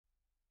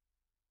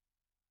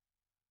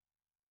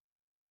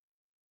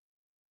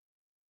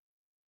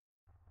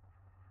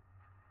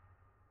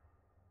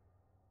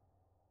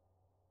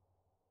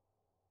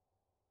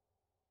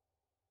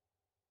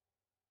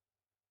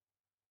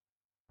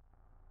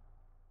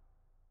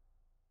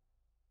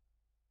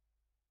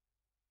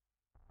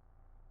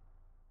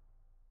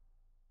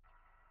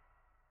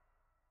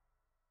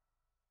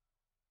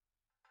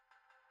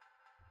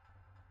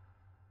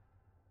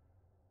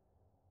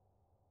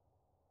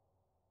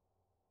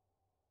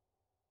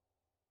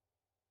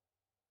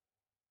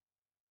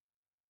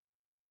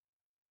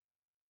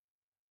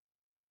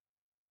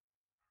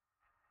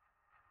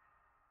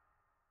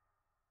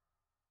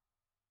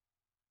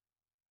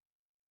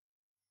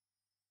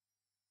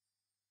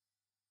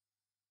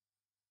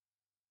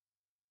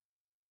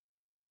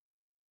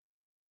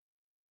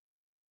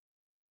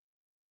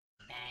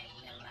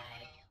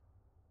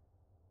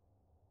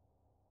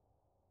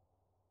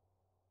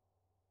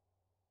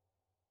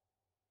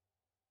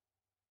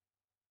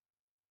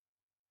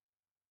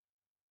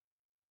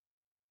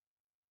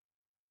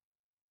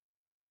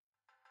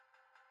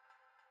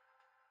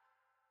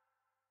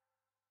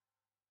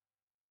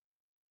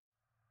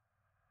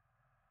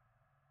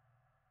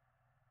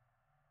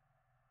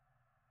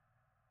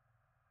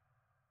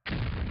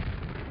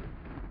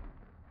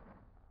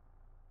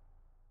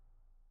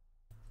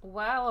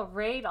Wow, a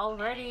raid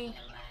already.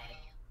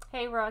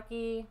 Hey,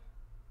 Rocky.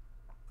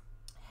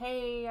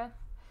 Hey.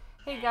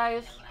 Hey,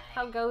 guys.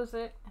 How goes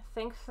it?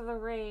 Thanks for the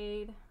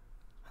raid.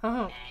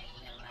 How'd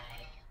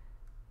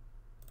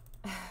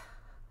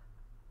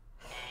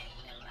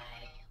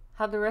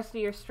the rest of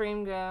your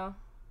stream go?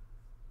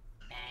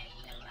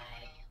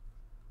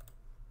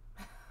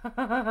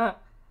 I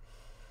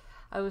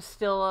was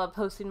still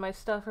posting my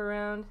stuff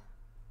around.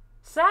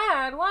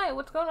 Sad? Why?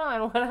 What's going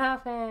on? What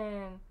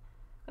happened?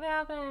 What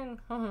happened?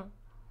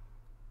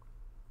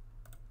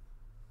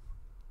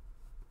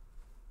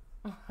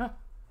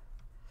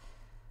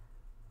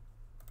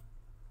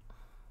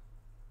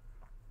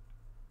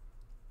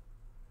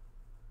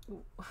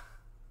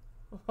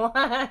 What?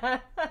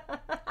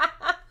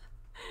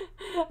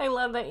 I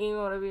love that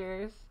emote of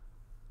yours.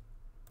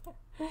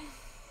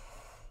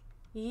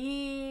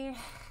 Yeah.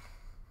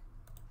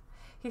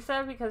 He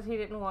said because he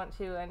didn't want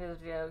to end his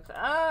jokes.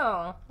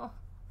 Oh.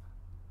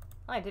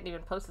 I didn't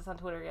even post this on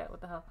Twitter yet.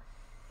 What the hell?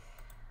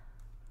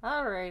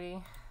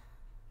 Alrighty.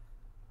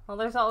 Well,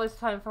 there's always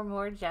time for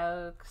more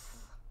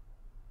jokes.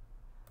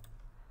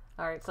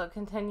 Alright, so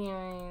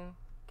continuing.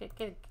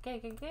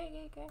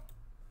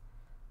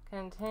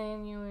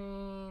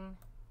 Continuing.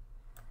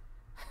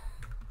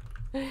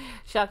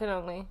 Shotgun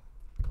only.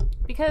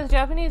 Because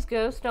Japanese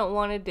ghosts don't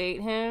want to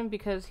date him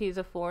because he's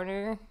a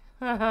foreigner.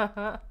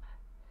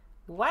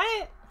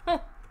 What?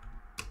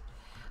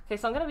 Okay,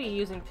 so I'm gonna be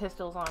using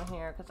pistols on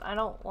here because I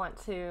don't want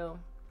to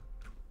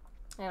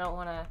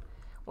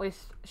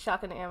waste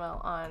shotgun ammo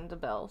on the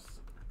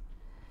bells.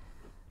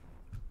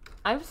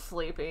 I'm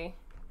sleepy.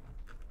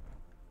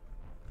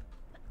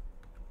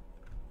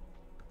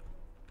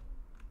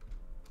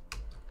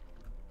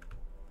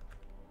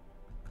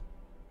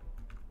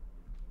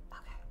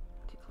 Okay,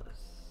 too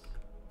close.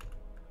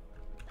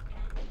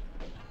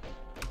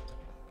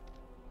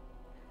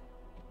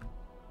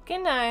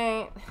 Good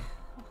night.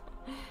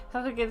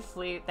 Have a good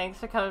sleep. Thanks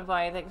for coming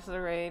by. Thanks for the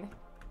raid.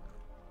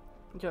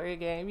 Enjoy your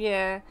game.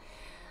 Yeah.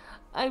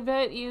 I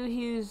bet you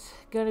he's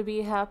gonna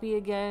be happy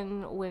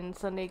again when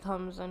Sunday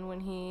comes and when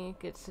he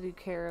gets to do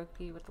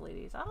karaoke with the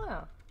ladies. I don't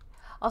know.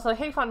 Also,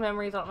 hey, fond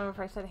memories. I don't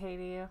remember if I said hey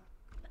to you.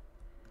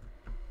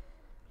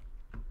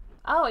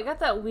 Oh, I got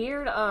that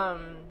weird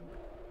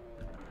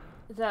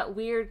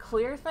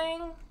clear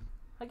thing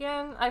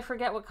again. I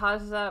forget what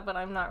causes that, but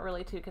I'm not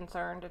really too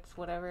concerned. It's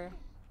whatever.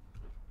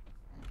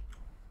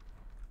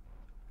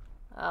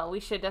 We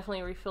should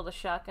definitely refill the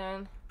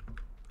shotgun.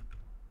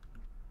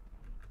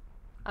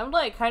 I'm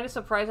like kind of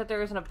surprised that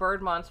there isn't a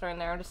bird monster in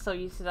there. I'm just so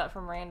used to that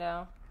from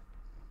Rando.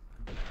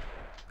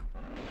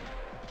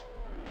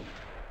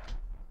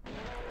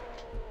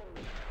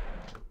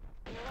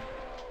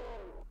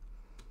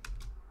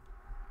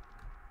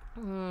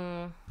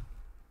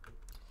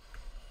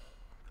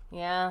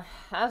 Yeah,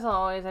 as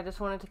always, I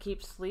just wanted to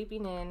keep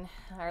sleeping in.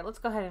 Alright, let's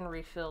go ahead and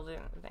refill the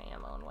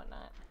ammo and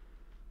whatnot.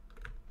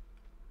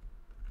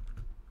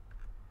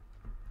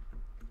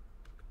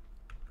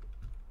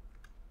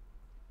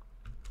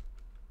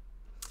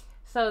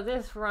 So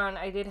this run,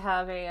 I did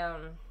have a,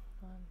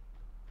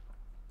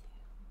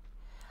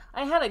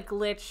 I had a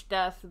glitch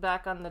death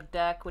back on the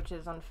deck, which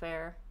is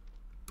unfair.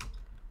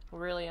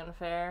 Really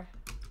unfair.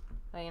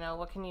 But, you know,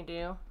 what can you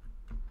do?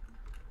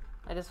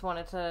 I just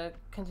wanted to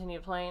continue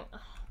playing. Ugh,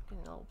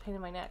 getting a little pain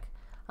in my neck.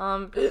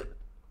 Oh,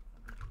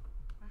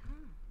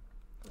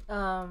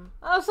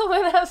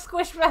 someone has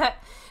squishbat.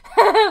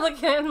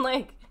 Look at him,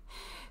 like,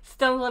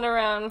 stumbling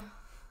around.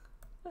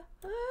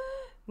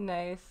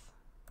 Nice.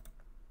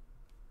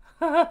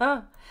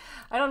 I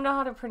don't know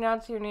how to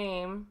pronounce your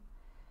name.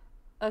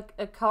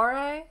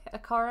 Akare?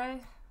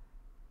 Akare?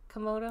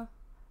 Komodo?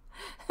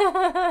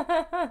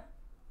 I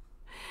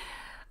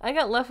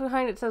got left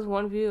behind. It says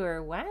one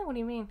viewer. What? What do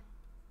you mean?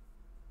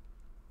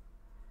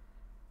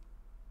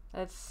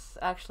 That's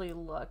actually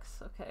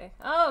Lux. Okay.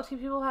 Oh, two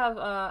people have,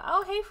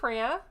 oh, hey,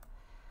 Freya.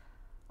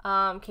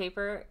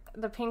 Caper.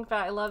 The pink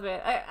bat. I love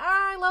it.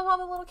 I love all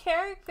the little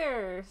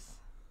characters.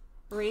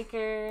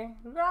 Reeker.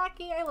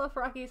 Rocky. I love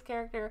Rocky's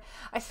character.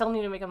 I still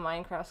need to make a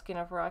Minecraft skin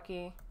of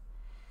Rocky.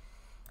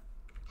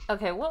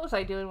 Okay, what was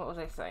I doing? What was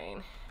I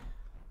saying?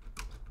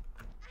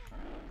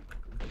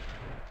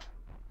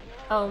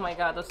 Oh my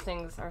god, those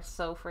things are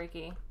so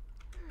freaky.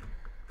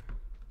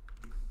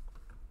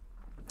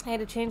 I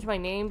had to change my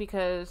name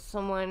because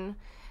someone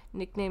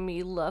nicknamed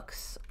me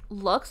Lux.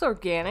 Lux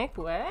Organic?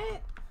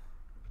 What?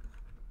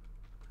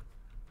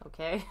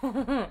 Okay.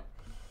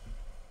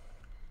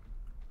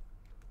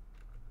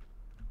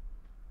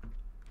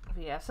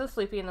 But yeah, so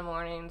sleepy in the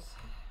mornings.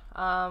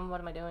 What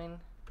am I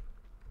doing?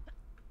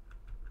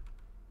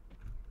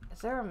 Is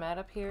there a mat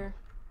up here?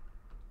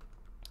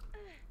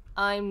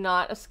 I'm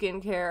not a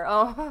skincare.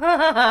 Oh.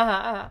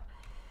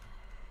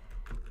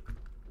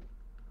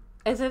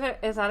 Is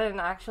that an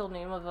actual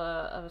name of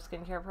a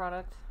skincare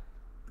product?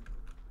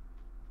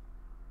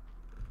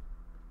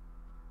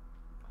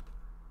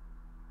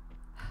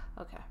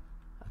 Okay.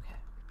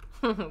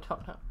 Okay.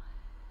 Don't know.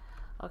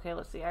 Okay,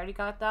 let's see. I already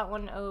got that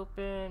one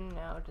open.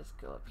 Now just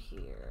go up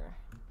here.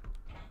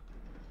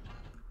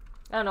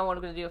 I don't know what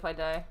I'm gonna do if I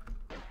die.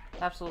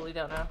 Absolutely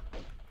don't know.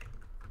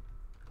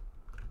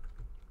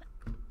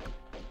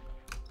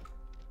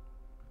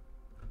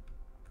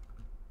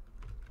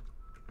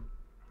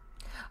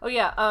 Oh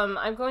yeah,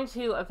 I'm going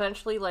to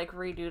eventually, like,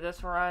 redo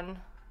this run.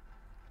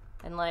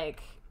 And,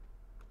 like,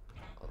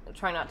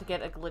 try not to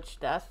get a glitch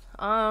death.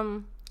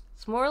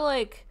 It's more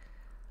like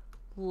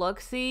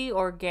Luxy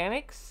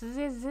Organics.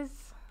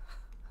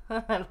 I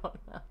don't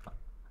know.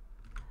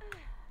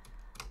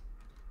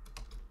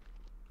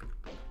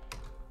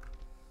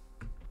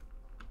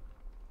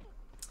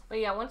 But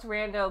yeah, once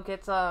Rando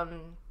gets, I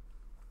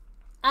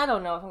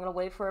don't know if I'm gonna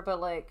wait for it, but,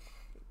 like,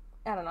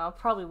 I don't know, I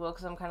probably will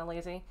because I'm kind of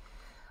lazy.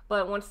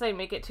 But once they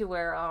make it to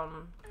where,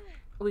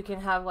 we can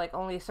have, like,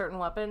 only certain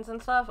weapons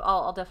and stuff,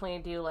 I'll definitely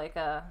do, like,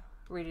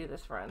 redo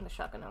this run, the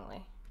shotgun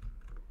only.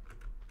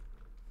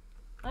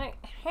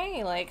 Like,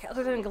 hey, like,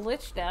 other than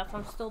glitch death,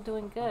 I'm still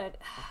doing good.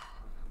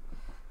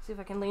 See if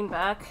I can lean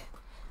back.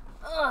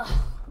 Ugh.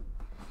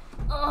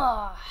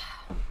 Ugh.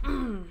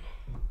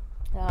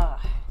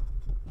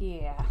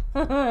 Yeah.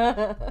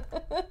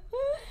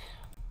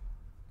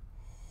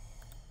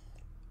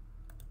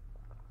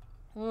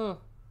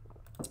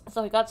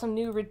 So I got some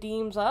new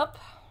redeems up.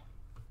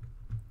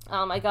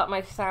 I got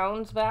my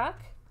sounds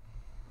back.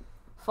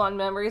 Fun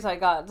memories. I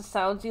got the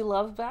sounds you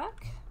love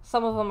back.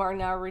 Some of them are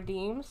now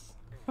redeems.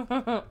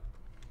 Let's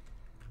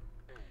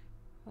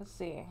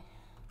see.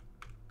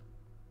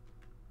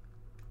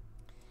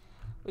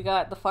 We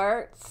got the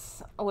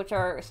farts, which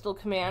are still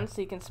commands,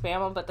 so you can spam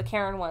them, but the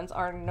Karen ones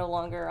are no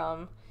longer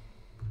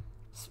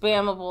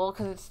spammable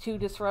because it's too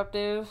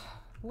disruptive.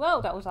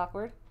 Whoa, that was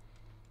awkward.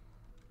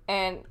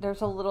 And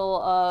there's a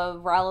little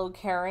Rallo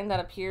Karen that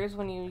appears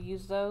when you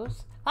use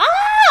those.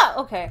 Ah!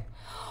 Okay.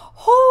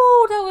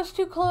 Oh, that was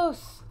too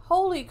close.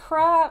 Holy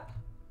crap.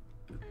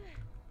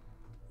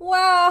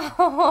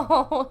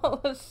 Wow.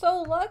 That was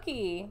so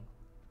lucky.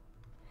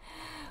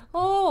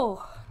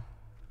 Oh.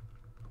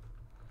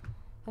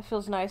 It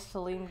feels nice to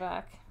lean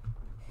back.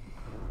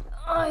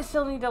 Oh, I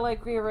still need to,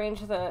 like,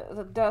 rearrange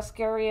the desk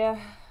area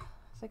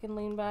so I can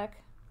lean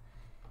back,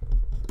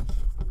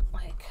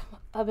 like,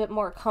 a bit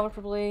more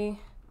comfortably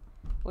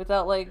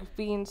without, like,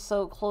 being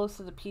so close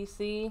to the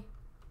PC.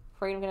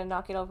 Afraid I'm gonna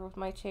knock it over with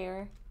my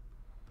chair.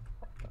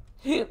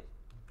 Okay,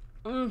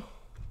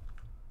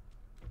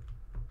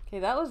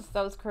 that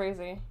was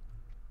crazy.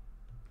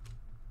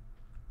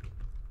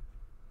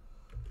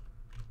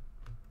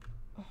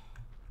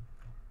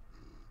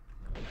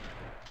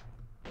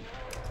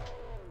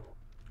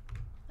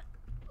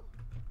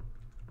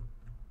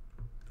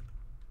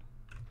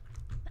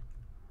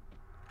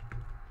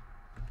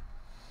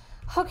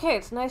 Okay,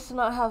 it's nice to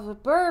not have a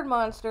bird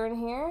monster in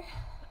here.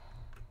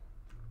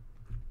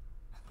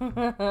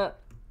 Okay,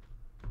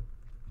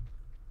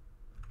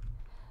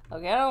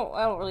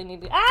 I don't really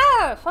need to.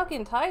 Ah,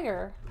 fucking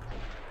tiger.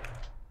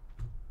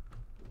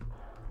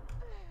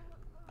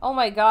 Oh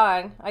my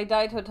god, I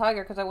died to a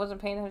tiger because I wasn't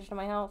paying attention to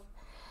my health.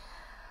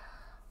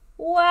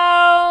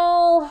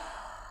 Well,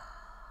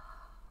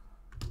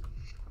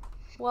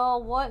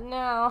 what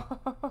now?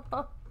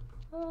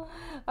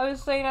 I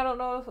was saying I don't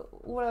know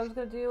what I was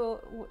gonna do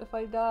if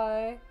I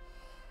die.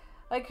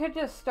 I could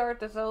just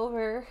start this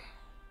over.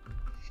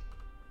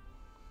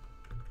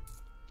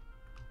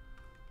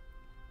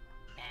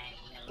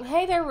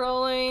 Hey there,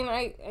 Rolling.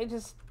 I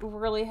just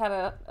really had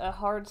a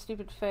hard,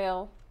 stupid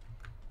fail.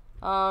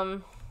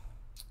 Yeah,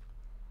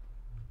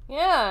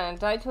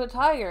 died to a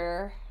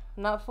tiger.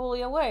 Not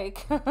fully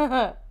awake.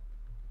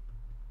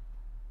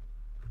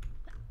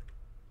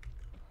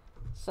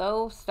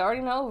 So,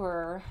 starting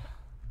over.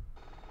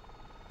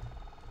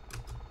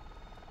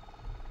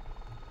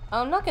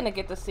 I'm not gonna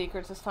get the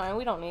secrets this time.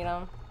 We don't need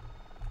them.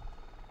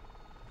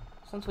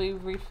 Since we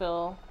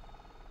refill.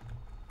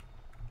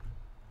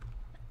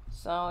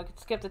 So, I could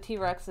skip the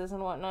T-Rexes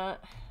and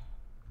whatnot.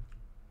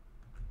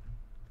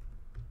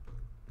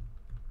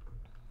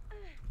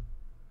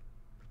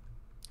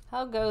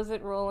 How goes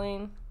it,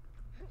 Rolling?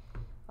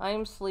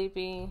 I'm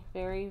sleepy.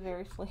 Very,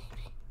 very sleepy.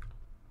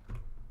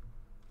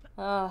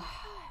 Not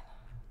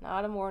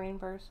a morning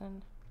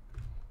person.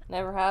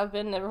 Never have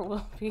been, never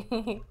will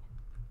be.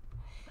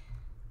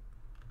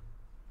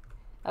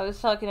 I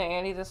was talking to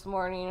Andy this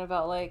morning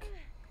about, like,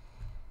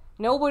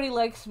 nobody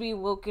likes to be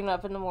woken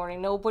up in the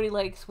morning. Nobody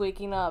likes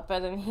waking up.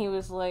 And then he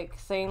was, like,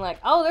 saying, like,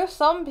 oh, there's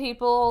some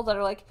people that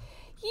are like,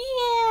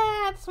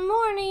 yeah, it's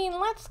morning,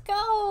 let's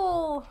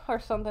go. Or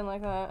something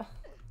like that.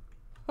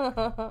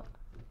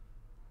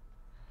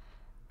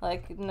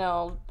 Like,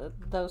 no,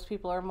 those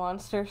people are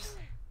monsters.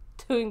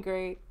 Doing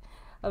great.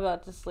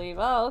 About to sleep.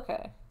 Oh,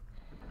 okay.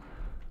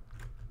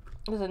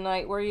 Is it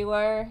night where you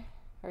are?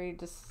 Or you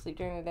just sleep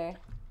during the day?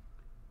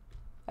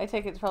 I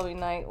take it's probably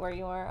night where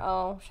you are.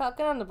 Oh,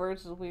 shotgun on the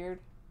birds is weird.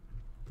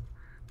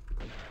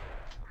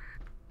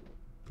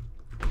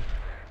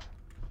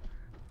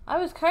 I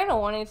was kind of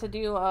wanting to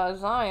do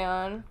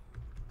Zion.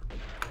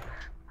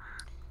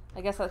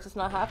 I guess that's just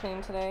not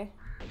happening today.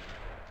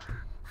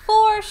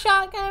 4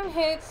 shotgun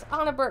hits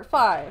on a bird.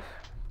 5,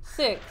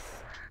 6,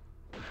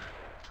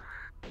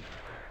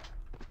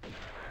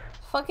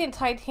 Fucking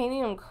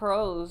titanium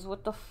crows.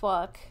 What the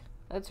fuck?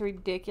 That's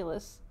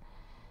ridiculous.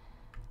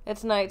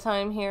 It's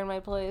nighttime here in my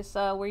place.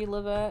 Where you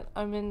live at?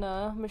 I'm in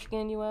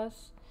Michigan,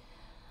 US.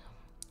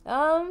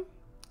 I'll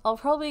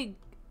probably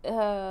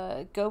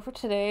go for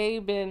today.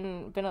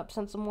 Been up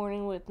since the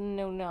morning with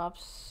no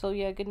naps. So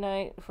yeah, good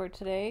night for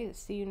today.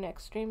 See you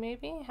next stream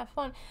maybe. Have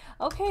fun.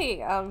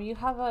 Okay, you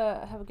have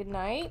a good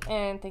night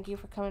and thank you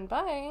for coming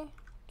by.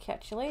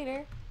 Catch you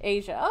later.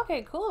 Asia.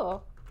 Okay,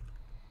 cool.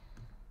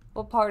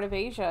 What part of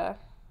Asia?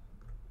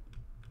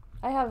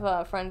 I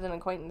have friends and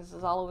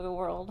acquaintances all over the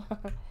world.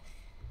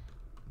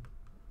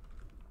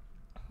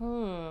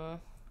 I'm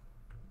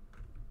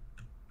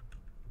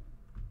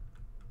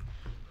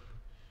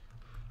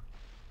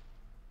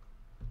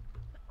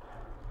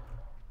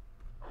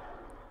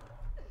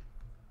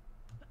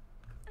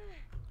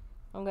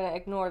gonna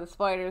ignore the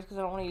spiders because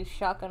I don't want to use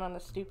shotgun on the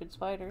stupid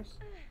spiders.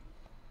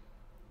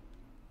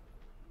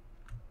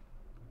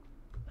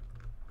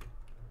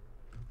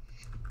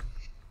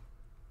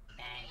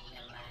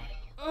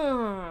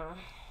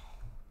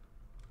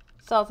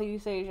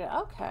 Southeast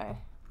Asia. Okay.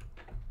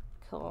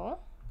 Cool.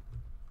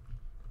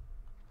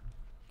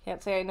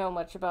 Can't say I know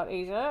much about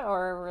Asia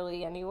or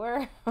really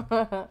anywhere.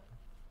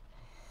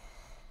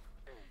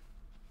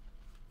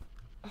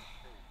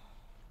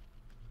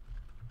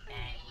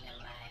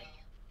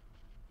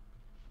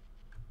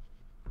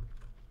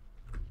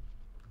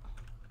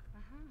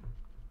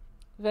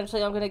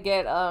 Eventually I'm gonna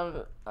get,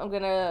 I'm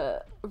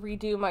gonna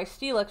redo my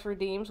Steelix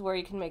redeems where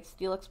you can make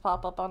Steelix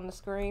pop up on the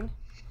screen.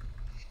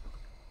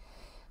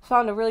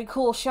 Found a really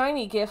cool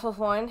shiny gif of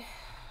one.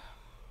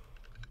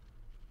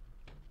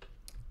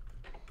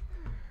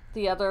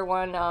 The other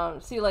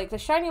one, see, like, the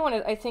shiny one,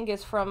 I think,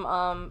 is from,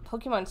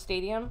 Pokemon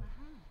Stadium.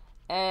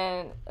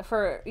 And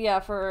for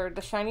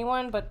the shiny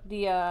one, but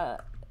the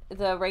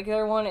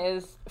regular one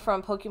is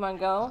from Pokemon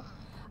Go.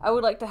 I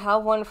would like to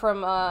have one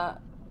from,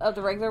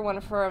 the regular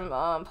one from,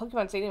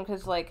 Pokemon Stadium,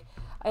 because, like,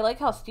 I like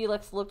how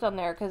Steelix looked on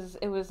there, because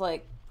it was,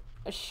 like,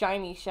 a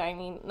shiny,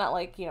 not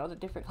like, you know, the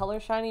different color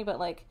shiny, but,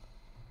 like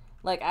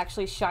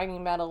actually shiny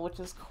metal, which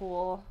is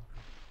cool.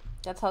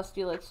 That's how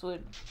Steelix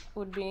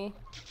would be.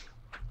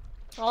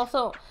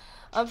 Also,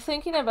 I'm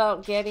thinking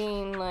about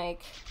getting,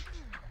 like,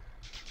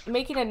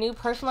 making a new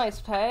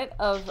personalized pet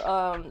of,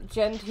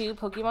 Gen 2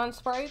 Pokemon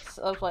sprites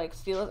of, like,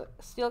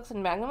 Steelix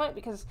and Magnemite,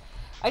 because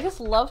I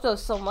just love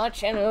those so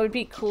much, and it would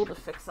be cool to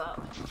fix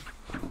up.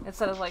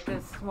 Instead of, like,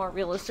 this more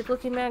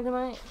realistic-looking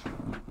Magnemite.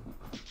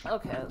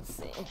 Okay, let's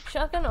see.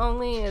 Shotgun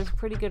only is a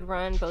pretty good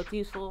run, both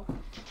useful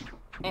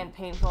and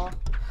painful.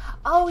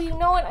 Oh, you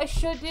know what I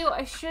should do?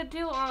 I should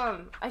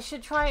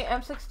try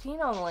M16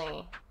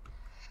 only.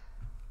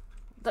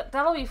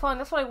 That'll be fun.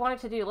 That's what I wanted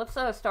to do. Let's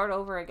start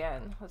over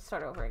again.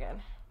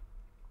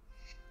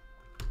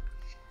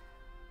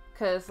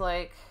 Cause,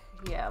 like,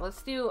 yeah,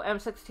 let's do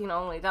M16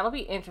 only. That'll be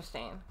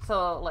interesting.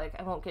 So, like,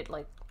 I won't get,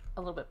 like,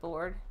 a little bit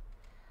bored.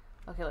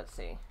 Okay, let's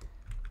see.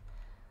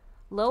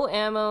 Low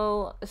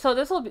ammo. So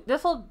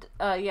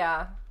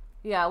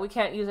yeah, we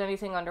can't use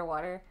anything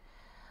underwater.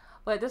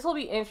 But this will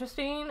be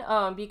interesting,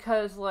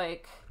 because,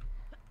 like,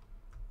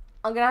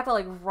 I'm gonna have to,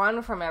 like,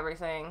 run from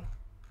everything.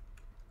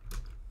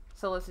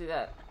 So let's do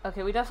that.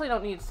 Okay, we definitely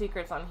don't need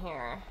secrets on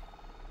here.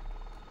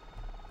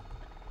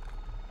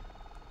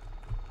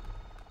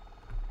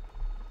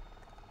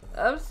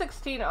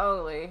 M16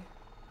 only.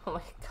 Oh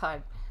my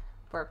god.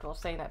 Burped while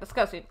saying that.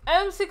 Disgusting.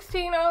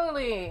 M16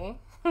 only!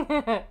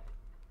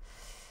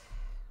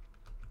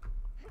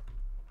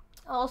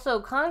 Also,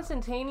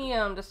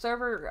 Constantinium, the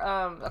server,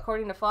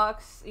 according to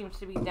Fox, seems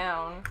to be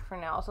down for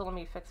now. So let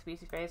me fix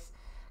BC Face,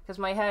 because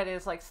my head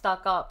is, like,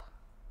 stuck up.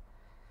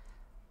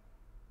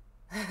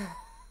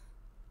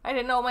 I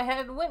didn't know my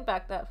head went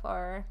back that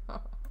far.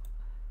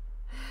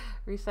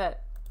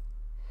 Reset.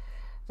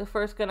 The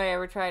first gun I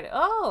ever tried.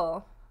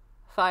 Oh!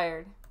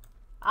 Fired.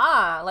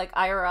 Ah, like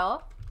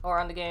IRL? Or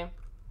on the game?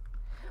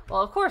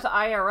 Well, of course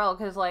IRL,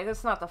 because, like,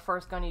 it's not the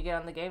first gun you get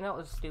on the game. That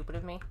was stupid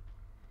of me.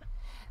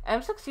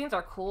 M16s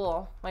are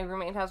cool. My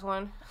roommate has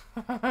one.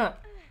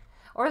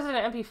 Or is it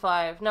an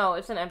MP5? No,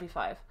 it's an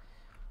MP5.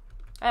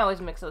 I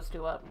always mix those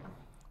two up.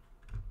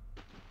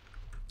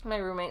 My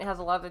roommate has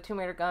a lot of the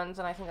 2-meter guns,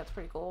 and I think that's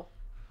pretty cool.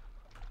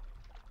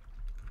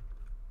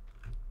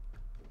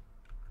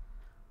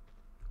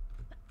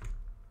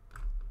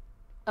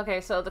 Okay,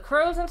 so the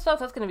crows and stuff,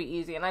 that's going to be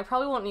easy, and I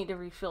probably won't need to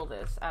refill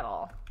this at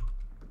all.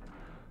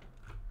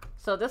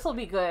 So this will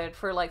be good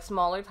for, like,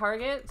 smaller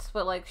targets,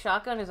 but, like,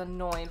 shotgun is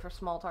annoying for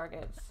small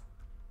targets.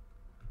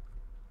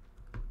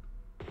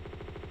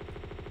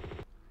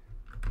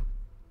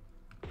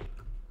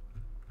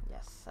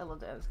 Yes, I love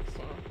the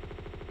M16.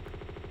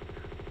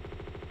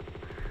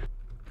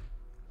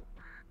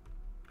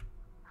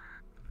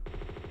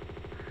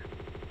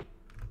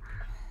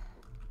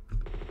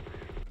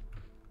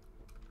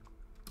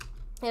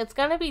 It's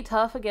gonna be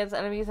tough against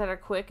enemies that are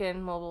quick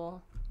and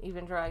mobile,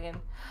 even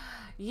Dragon.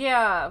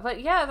 Yeah,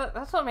 but yeah,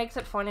 that's what makes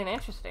it fun and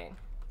interesting.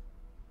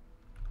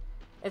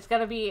 It's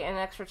gonna be an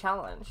extra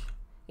challenge.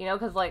 You know,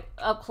 because, like,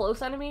 up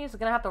close enemies are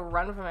gonna have to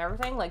run from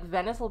everything. Like,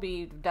 Venice will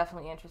be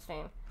definitely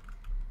interesting.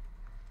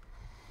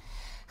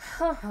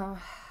 Fuck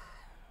off.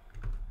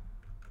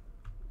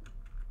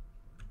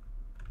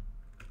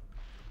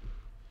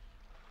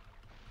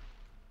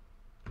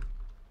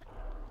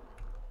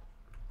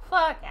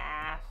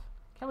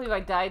 Can't believe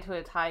I died to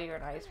a tiger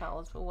and ice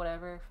pellets, but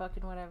whatever.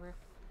 Fucking whatever.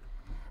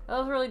 That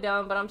was really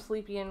dumb, but I'm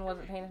sleepy and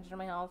wasn't paying attention to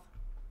my health.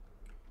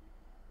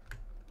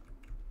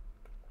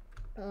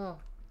 Ugh.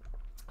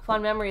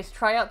 Fun memories.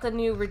 Try out the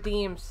new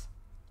redeems.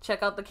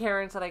 Check out the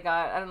Karens that I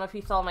got. I don't know if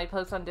you saw my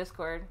post on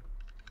Discord.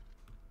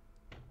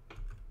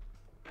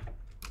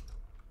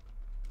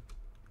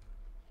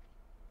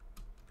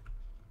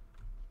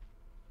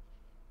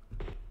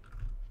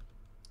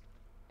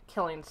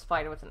 Killing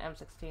spider with an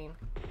M16.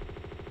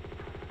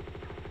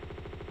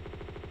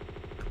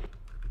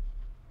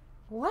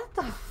 What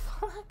the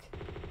fuck?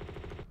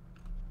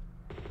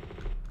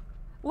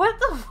 What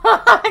the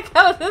fuck?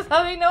 How is this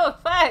having no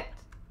effect?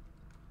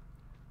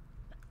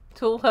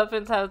 Tool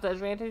weapons have the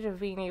advantage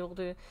of being able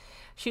to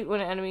shoot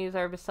when enemies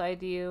are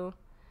beside you.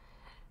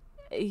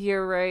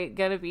 You're right,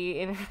 gonna be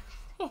interesting.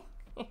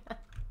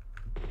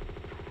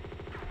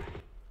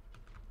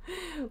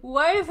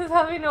 Why is this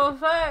having no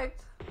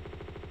effect?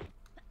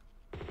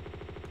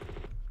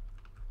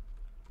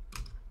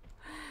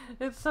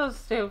 It's so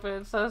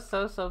stupid.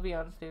 So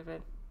beyond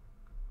stupid.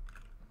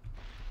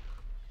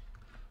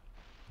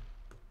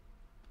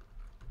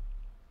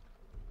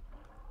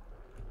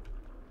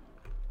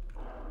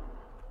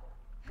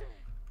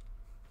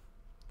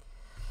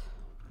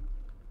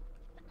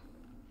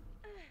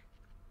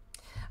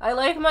 I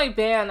like my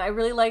ban. I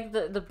really like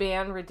the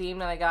ban redeem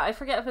that I got. I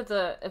forget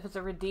if it's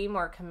a redeem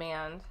or a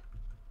command.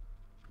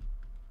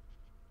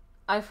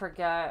 I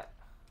forget.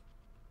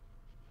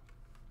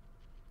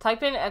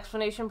 Type in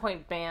exclamation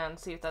point ban,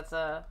 see if that's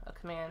a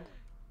command.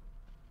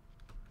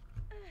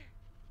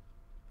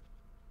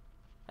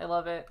 I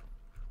love it.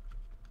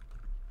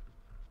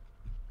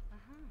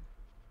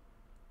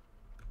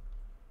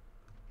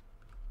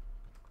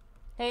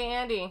 Hey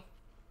Andy.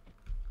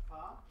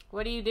 Huh?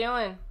 What are you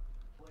doing?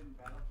 Playing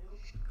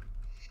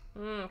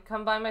Battlefield?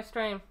 Come by my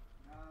stream.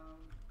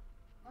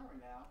 Not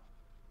right now.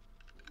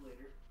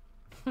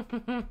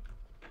 Later.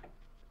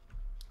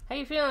 How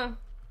you feeling?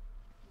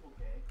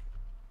 Okay.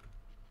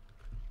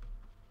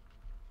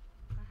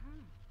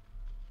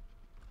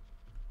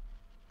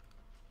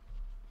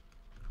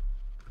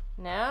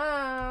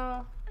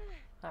 No.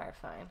 Alright,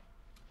 fine.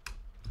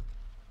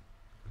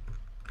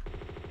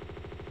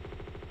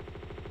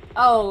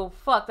 Oh,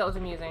 fuck, that was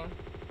amusing.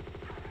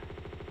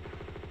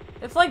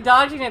 It's like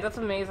dodging it, that's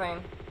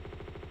amazing.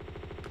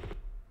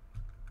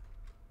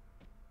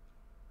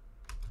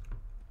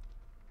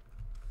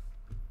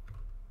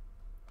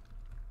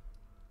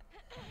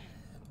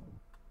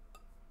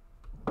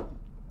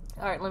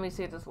 Alright, let me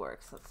see if this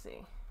works. Let's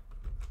see.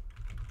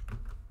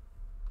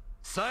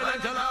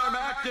 Silent alarm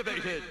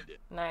activated!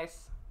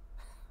 Nice.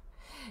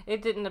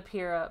 It didn't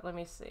appear up. Let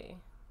me see.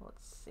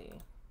 Let's see.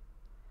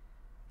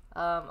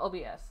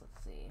 OBS.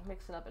 Let's see.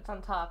 Mix it up. It's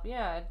on top.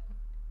 Yeah.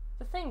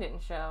 The thing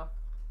didn't show.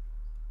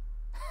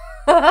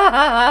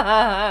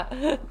 I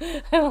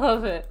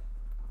love it.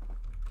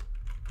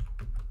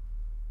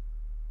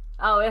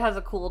 Oh, it has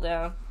a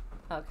cooldown.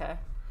 Okay.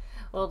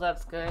 Well,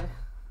 that's good.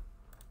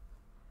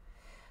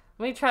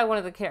 Let me try one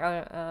of the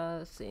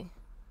let's see.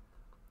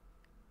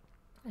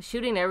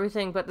 Shooting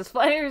everything but the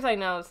spiders. I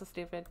know, it's so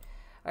stupid.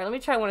 Alright, let me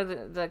try one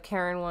of the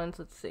Karen ones.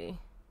 Let's see.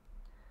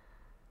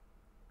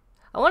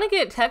 I want to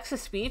get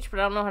text-to-speech, but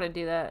I don't know how to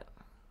do that.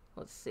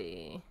 Let's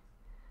see.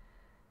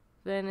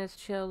 Venice,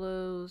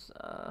 cellos,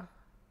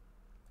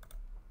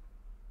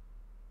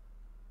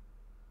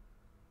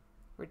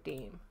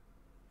 redeem.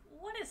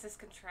 What is this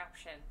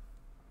contraption?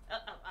 A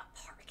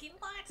parking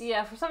lot?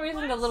 Yeah, for some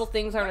reason the little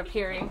things aren't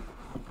appearing.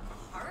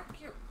 Park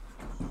your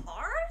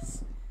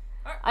cars?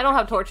 I don't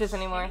have torches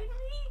anymore.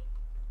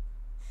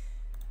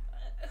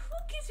 Who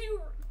gives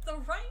you the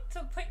right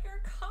to put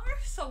your car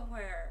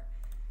somewhere?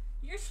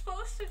 You're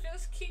supposed to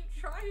just keep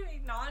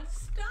driving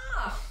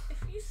non-stop.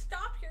 If you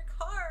stop your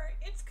car,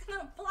 it's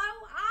gonna blow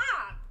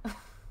up.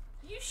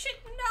 You should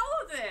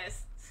know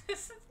this.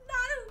 This is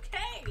not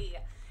okay.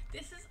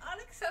 This is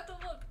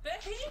unacceptable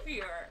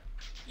behavior.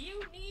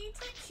 You need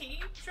to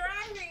keep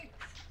driving.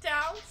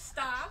 Don't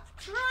stop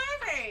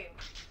driving.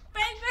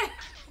 Bang, bang.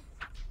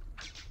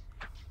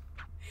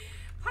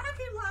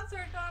 Parking lots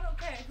are not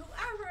okay.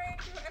 Whoever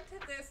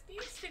invented this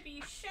needs to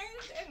be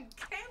shamed and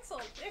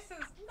canceled. This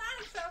is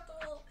not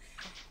acceptable.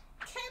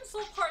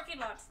 Cancel parking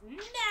lots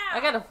now.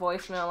 I got a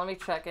voicemail. Let me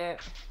check it.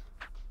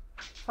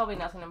 Probably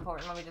nothing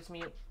important. Let me just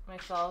mute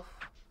myself.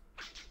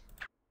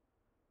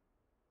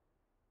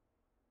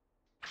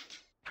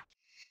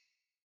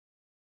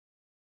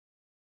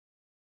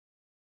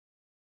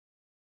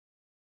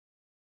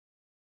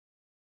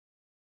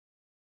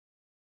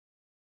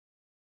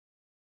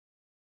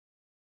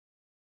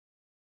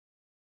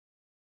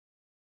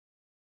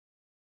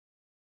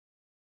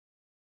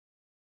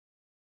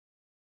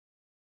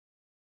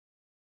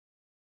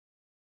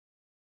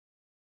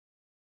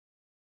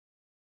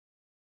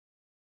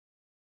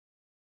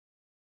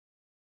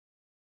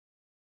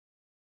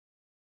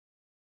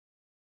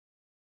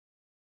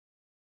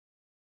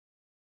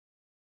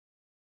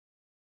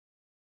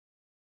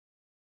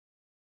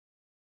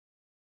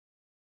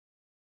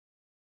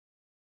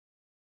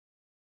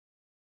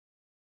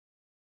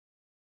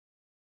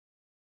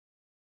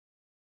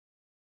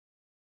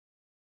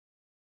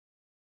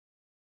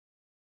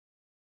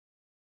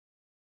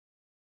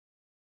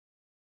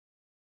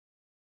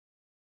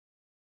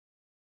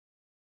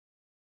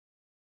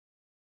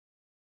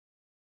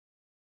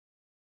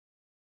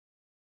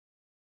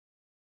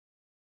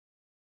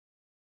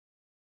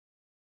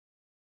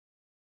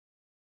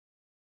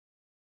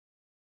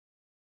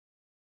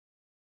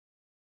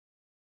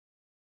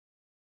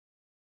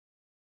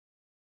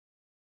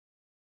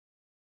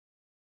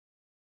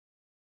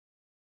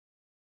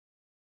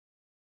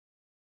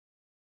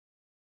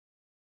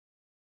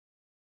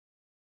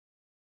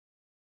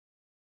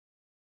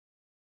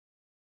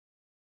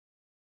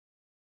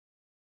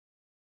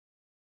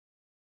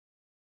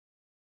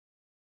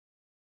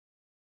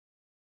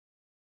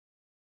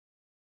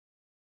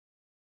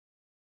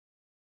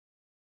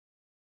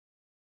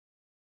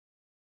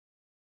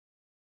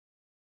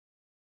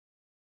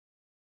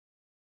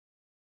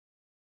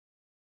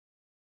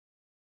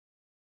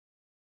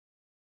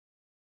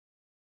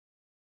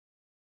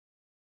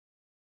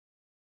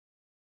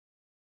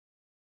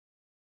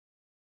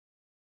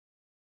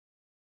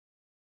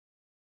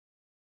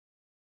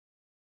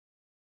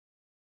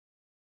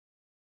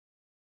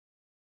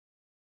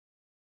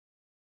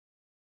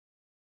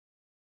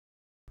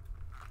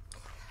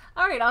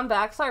 Alright, I'm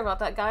back. Sorry about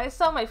that, guys.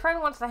 So, my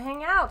friend wants to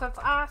hang out. That's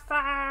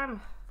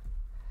awesome.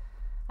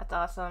 That's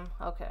awesome.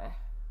 Okay.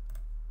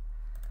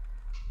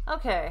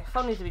 Okay,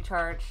 phone needs to be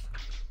charged.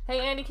 Hey,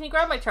 Andy, can you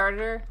grab my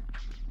charger?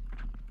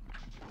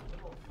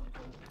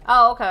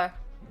 Oh, okay.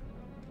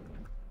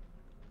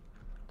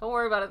 Don't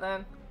worry about it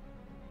then.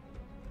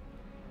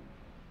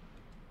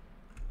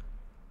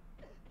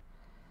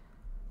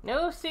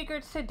 No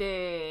secrets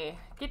today.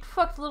 Get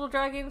fucked, little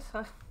dragons.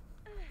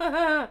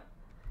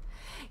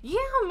 Yeah,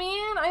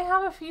 man, I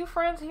have a few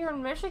friends here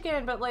in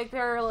Michigan, but like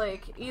they're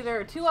like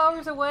either 2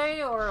 hours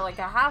away or like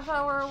a half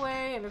hour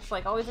away, and it's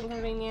like always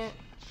inconvenient.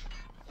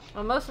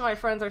 Well, most of my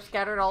friends are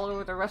scattered all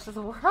over the rest of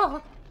the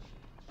world.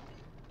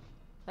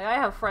 Like I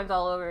have friends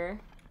all over.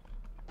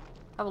 I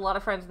have a lot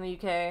of friends in the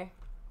UK.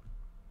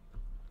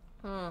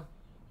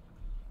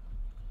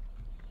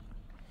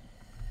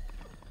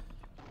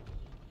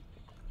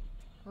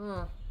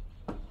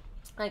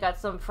 I got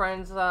some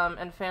friends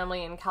and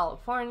family in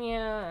California,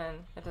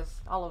 and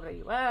just all over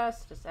the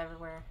US, just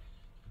everywhere.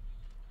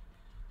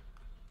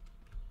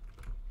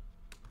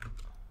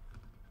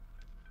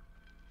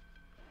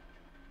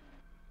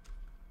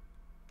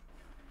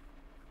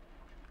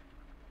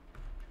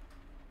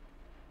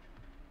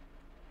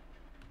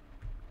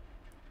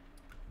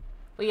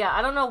 But yeah,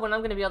 I don't know when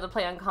I'm gonna be able to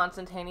play on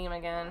Constantinium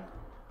again.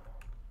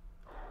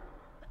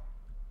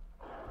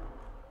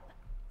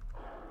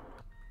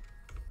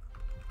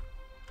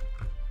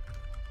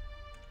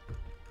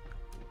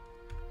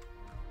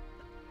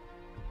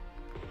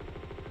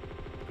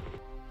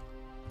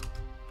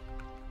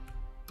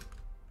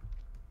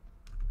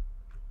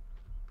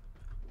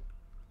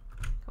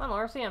 Come on,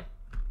 Laura, see him.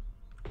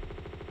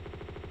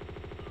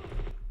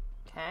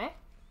 Okay.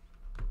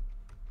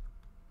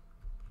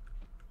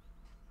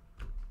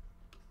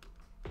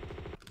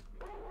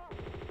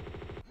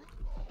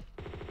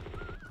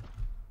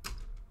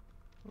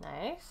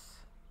 Nice.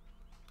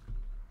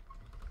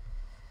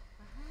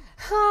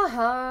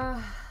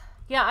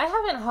 Yeah, I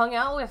haven't hung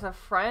out with a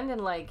friend in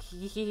like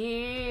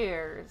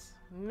years.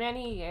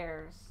 Many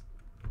years.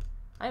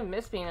 I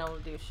miss being able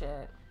to do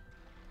shit.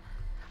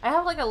 I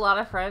have like a lot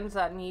of friends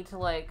that need to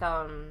like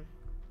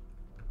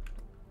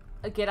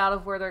get out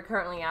of where they're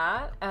currently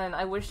at, and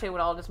I wish they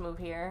would all just move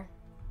here.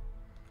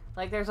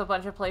 Like there's a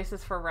bunch of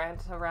places for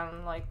rent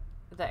around like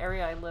the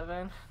area I live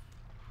in.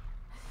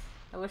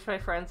 I wish my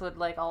friends would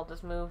like all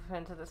just move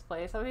into this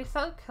place. That would be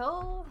so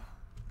cool.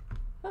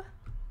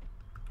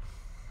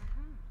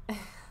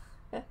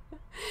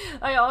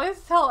 I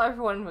always tell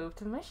everyone move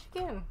to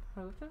Michigan.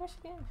 Move to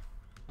Michigan.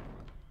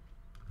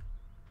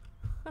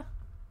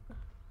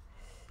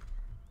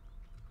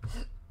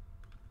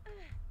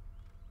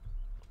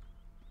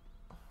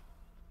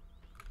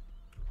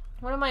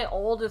 One of my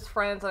oldest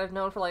friends that I've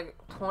known for like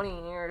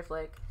 20 years,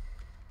 like,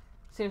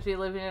 seems to be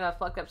living in a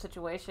fucked up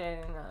situation,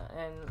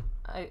 and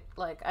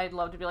I'd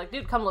love to be like,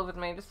 dude, come live with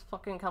me, just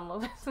fucking come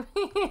live with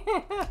me.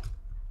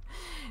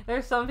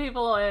 There's some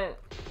people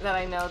that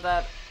I know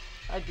that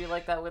I'd be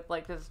like that with,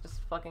 like, just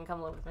fucking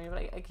come live with me,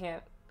 but I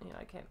can't, you know,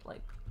 I can't,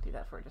 like, do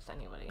that for just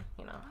anybody,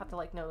 you know, I have to,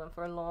 like, know them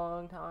for a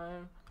long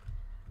time.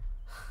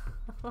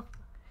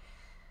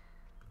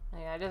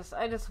 Yeah,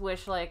 I just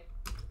wish, like,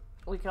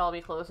 we could all be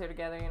closer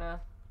together, you know?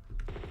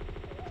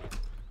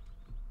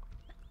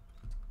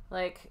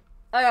 Like,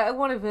 I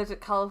want to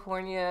visit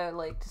California,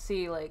 like, to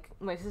see, like,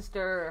 my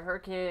sister or her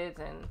kids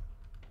and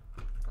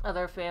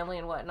other family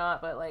and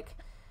whatnot, but, like,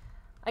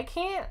 I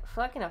can't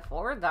fucking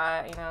afford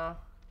that, you know?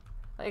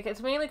 Like, it's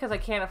mainly because I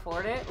can't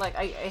afford it. Like,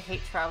 I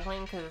hate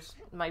traveling because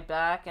my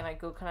back and I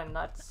go kind of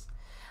nuts.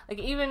 Like,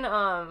 even,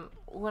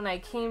 when I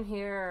came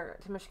here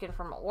to Michigan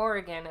from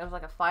Oregon, it was,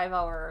 like, a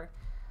 5-hour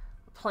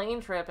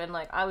plane trip, and,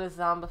 like, I was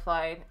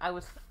zombified. I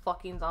was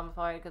fucking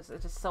zombified because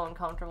it's just so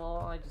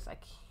uncomfortable. I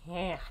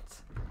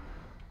can't.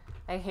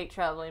 I hate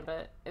traveling,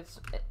 but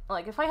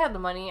like, if I had the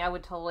money, I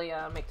would totally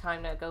make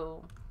time to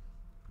go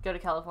to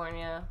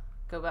California,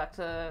 go back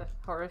to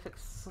horrific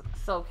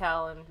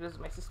SoCal and visit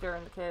my sister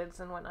and the kids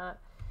and whatnot.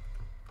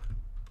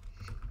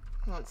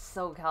 Oh, it's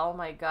SoCal, oh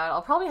my god.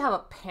 I'll probably have a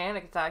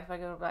panic attack if I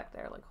go back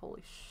there. Like,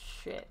 holy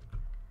shit.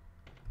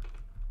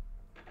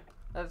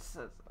 That's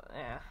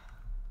yeah.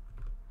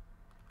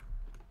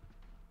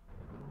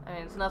 I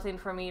mean, it's nothing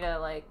for me to,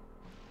 like,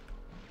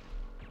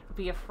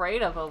 be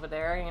afraid of over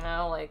there, you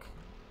know? Like,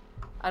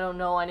 I don't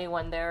know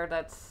anyone there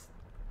that's,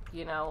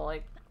 you know,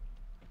 like,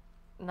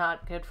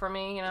 not good for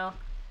me, you know?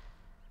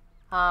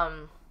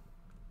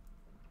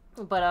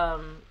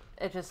 But,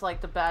 it's just, like,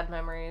 the bad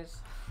memories.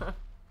 The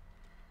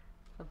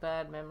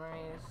bad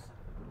memories.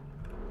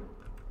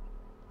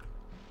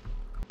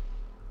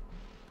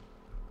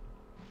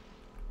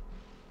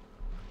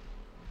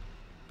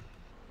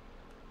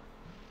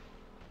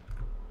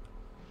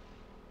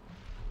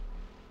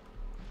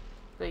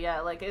 But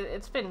yeah, like,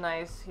 it's been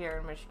nice here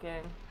in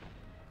Michigan.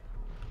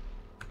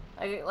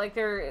 Like,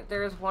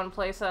 there's one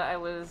place that I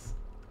was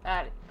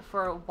at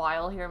for a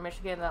while here in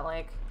Michigan that,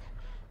 like,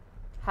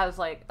 has,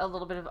 like, a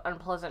little bit of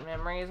unpleasant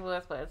memories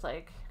with, but it's,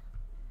 like,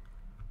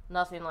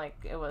 nothing like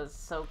it was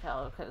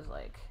SoCal, because,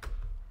 like,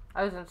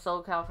 I was in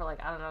SoCal for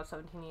like, I don't know,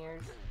 17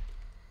 years.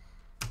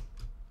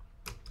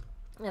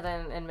 And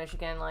then in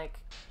Michigan, like,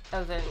 I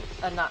was in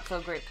a not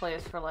so great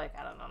place for like,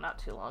 I don't know, not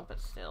too long,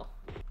 but still.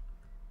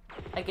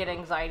 I get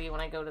anxiety when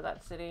I go to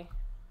that city.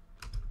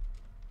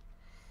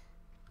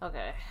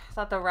 Okay, I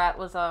thought the rat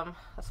was a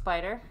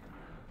spider.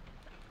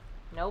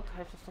 Nope,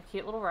 it's just a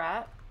cute little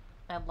rat.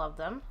 I love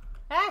them.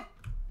 Ah!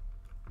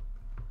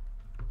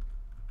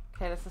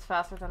 Okay, this is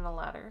faster than the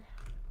ladder.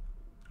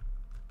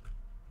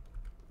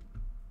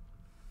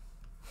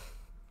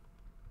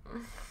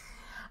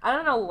 I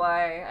don't know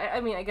why. I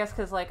mean, I guess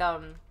because, like,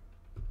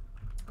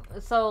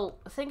 so,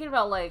 thinking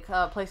about, like,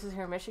 places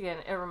here in Michigan,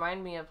 it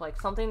reminded me of, like,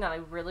 something that I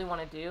really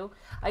want to do.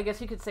 I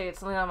guess you could say it's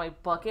something on my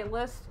bucket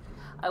list.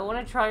 I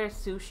want to try a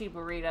sushi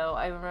burrito.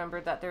 I remember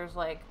that there's,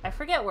 like, I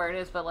forget where it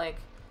is, but, like,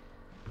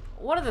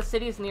 one of the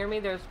cities near me,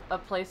 there's a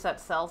place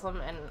that sells them,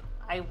 and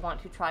I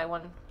want to try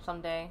one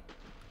someday.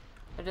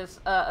 I just,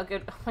 oh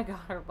my god,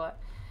 her butt.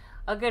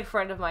 A good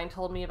friend of mine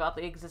told me about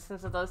the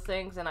existence of those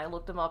things, and I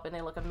looked them up, and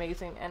they look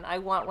amazing, and I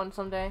want one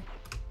someday.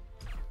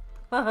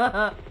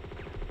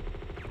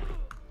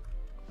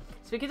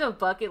 Speaking of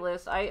bucket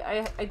list,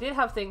 I did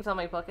have things on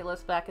my bucket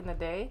list back in the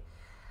day.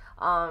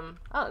 Oh,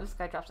 this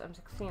guy drops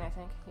M16, I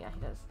think. Yeah, he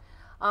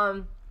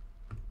does.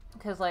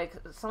 Because, like,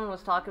 someone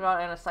was talking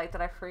about it on a site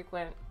that I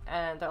frequent,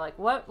 and they're like,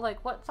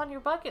 what's on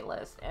your bucket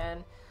list?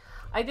 And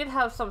I did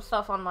have some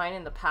stuff on mine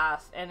in the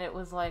past, and it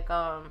was like,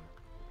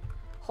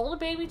 hold a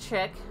baby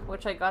chick,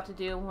 which I got to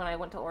do when I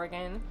went to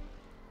Oregon,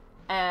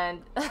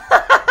 and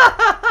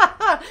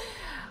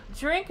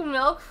drink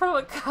milk from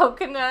a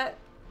coconut,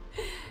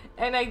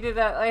 and I did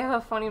that. I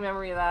have a funny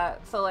memory of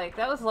that. So, like,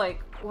 that was,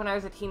 like, when I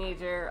was a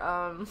teenager,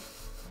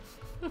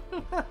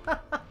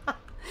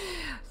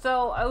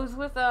 so I was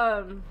with,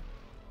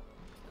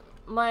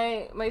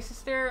 my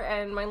sister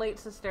and my late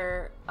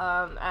sister,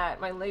 at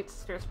my late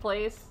sister's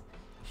place.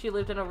 She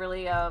lived in a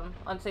really,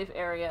 unsafe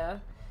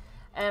area.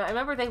 And I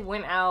remember they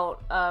went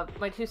out,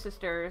 my two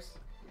sisters,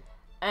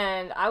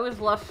 and I was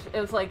left, it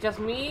was like just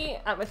me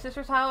at my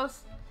sister's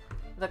house,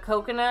 the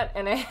coconut,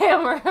 and a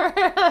hammer.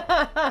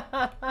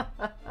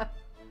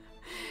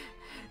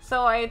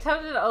 So I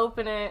attempted to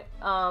open it,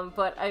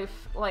 but I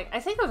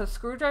think it was a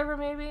screwdriver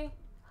maybe?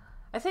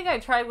 I think I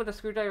tried with a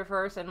screwdriver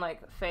first and,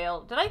 like,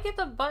 failed. Did I get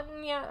the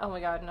button yet? Oh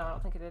my god, no, I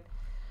don't think I did.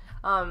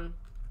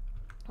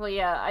 Well,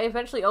 yeah, I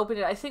eventually opened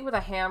it, I think with a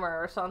hammer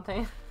or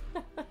something.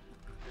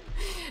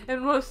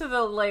 And most of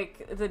the,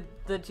 like,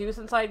 the juice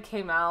inside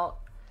came out.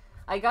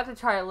 I got to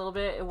try a little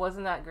bit, it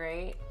wasn't that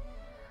great.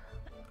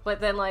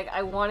 But then, like,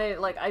 I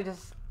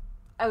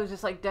was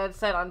just, like, dead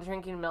set on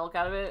drinking milk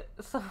out of it.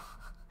 So,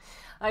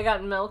 I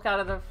got milk out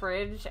of the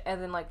fridge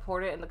and then, like,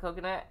 poured it in the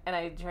coconut, and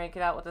I drank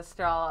it out with a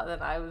straw, and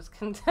then I was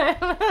content.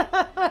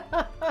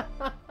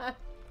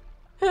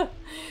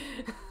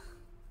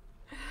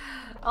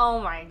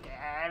 Oh my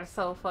god,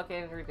 so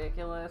fucking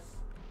ridiculous.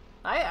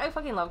 I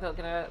fucking love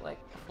coconut, like,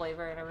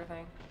 flavor and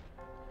everything.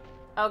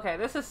 Okay,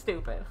 this is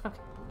stupid.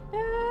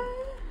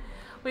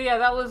 But yeah,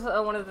 that was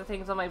one of the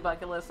things on my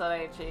bucket list that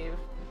I achieved.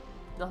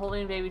 The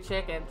holding baby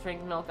chick and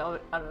drink milk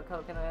out of a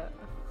coconut.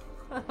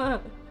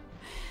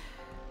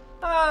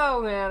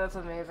 Oh man, that's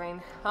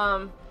amazing.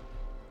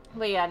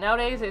 But yeah,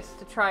 nowadays it's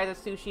to try the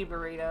sushi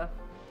burrito.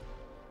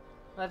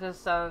 That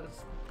just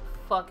sounds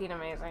fucking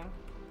amazing.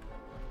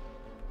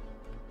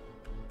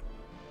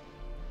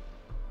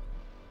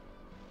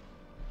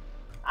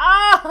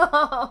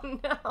 Oh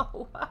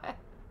no! What?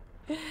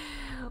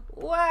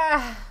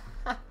 What?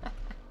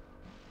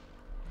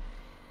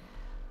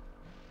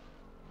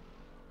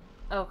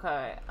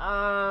 Okay.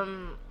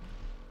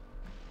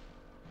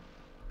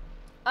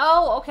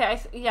 Oh, okay.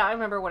 Yeah, I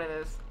remember what it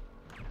is.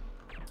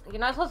 You're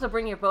not supposed to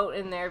bring your boat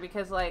in there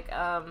because, like,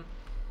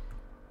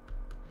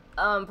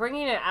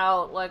 bringing it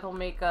out, like, will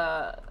make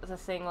the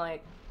thing,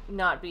 like,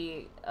 not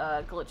be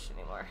glitched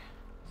anymore.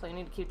 So you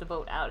need to keep the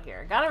boat out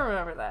here. Gotta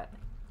remember that.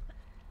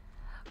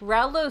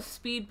 Rallo's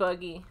speed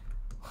buggy.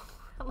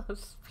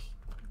 Rallo's speed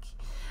buggy.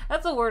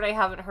 That's a word I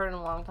haven't heard in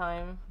a long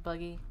time.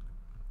 Buggy.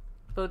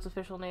 Boat's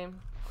official name.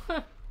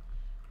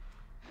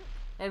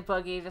 And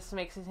buggy just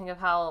makes me think of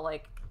how,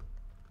 like,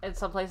 in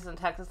some places in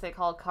Texas they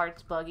call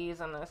carts buggies,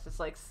 and it's just,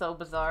 like, so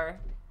bizarre.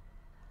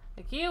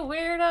 Like, you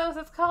weirdos,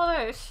 it's called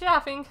a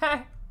shopping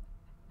cart.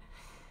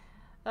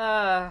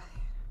 I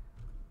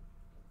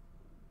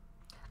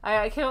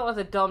came up with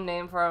a dumb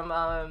name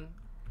from,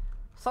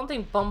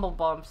 something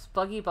Bumblebumps.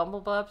 Buggy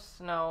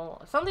Bumblebumps?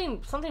 No. Something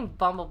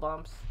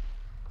Bumblebumps.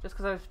 Just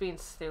because I was being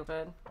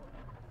stupid.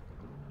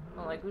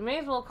 I'm like, we may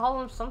as well call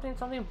them something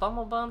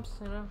Bumblebumps,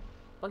 you know?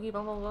 Buggy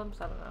Bumblebumps?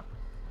 I don't know.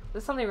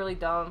 This is something really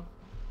dumb.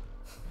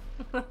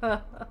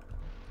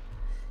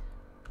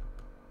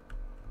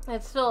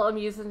 It still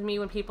amuses me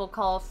when people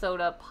call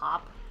soda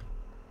pop.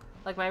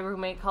 Like, my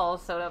roommate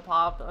calls soda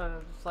pop, and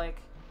I'm just like,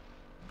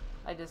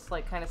 I just,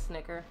 like, kind of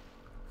snicker.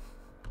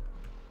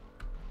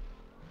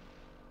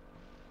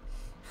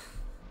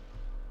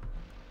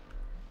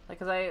 Like,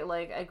 cause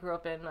I grew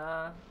up in,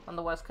 on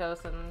the West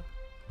Coast, and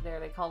there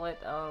they call it,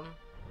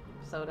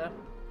 soda.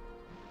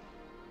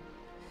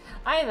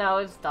 I know,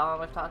 it's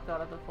dumb. I've talked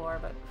about it before,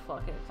 but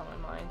fuck it, it's on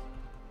my mind.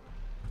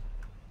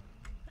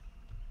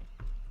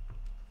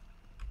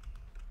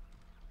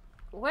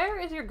 Where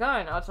is your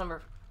gun? Oh, it's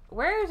number...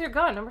 Where is your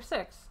gun? Number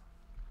 6.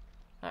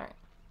 Alright.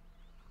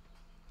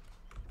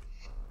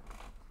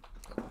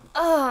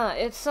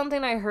 It's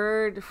something I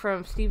heard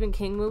from Stephen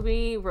King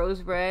movie,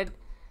 Rose Red.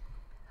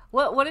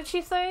 What did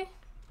she say?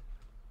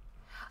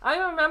 I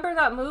remember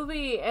that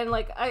movie, and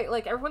like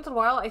every once in a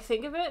while I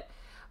think of it,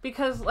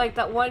 because like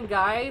that one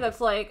guy that's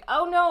like,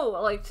 oh no,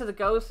 like to the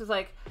ghost is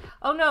like,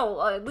 oh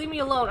no, leave me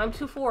alone, I'm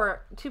too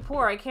poor,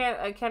 I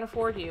can't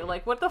afford you.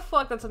 Like, what the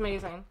fuck? That's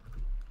amazing.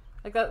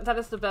 Like that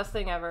is the best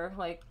thing ever.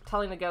 Like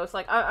telling the ghost,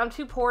 like, I'm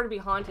too poor to be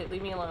haunted,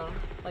 leave me alone.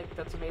 Like,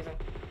 that's amazing.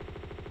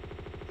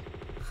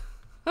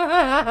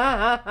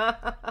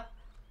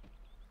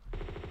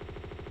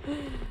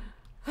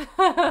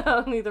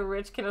 Only the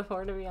rich can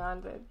afford to be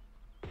haunted.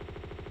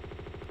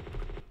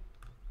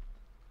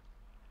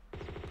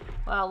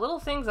 Wow, little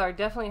things are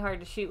definitely hard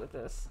to shoot with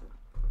this.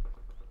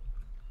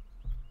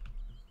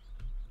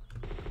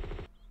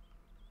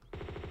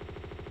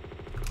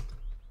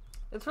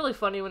 It's really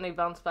funny when they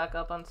bounce back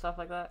up on stuff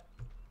like that.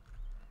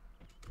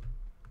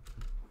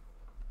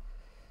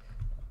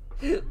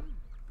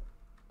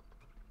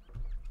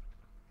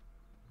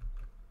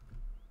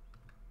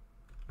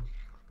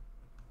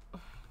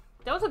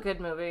 That was a good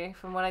movie,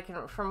 from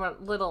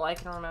what little I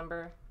can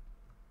remember.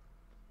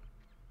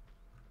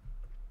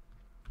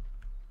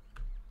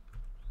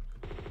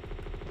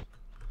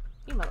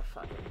 You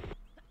motherfucker.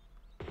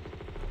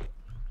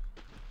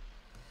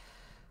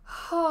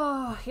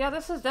 Oh, yeah,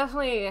 this is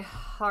definitely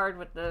hard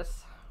with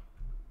this.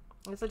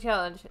 It's a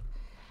challenge.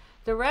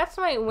 The rats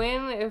might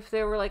win if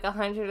there were like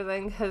 100 of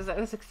them, because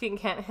M16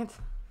 can't hit.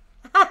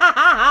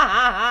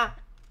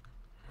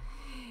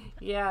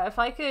 Yeah, if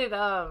I could,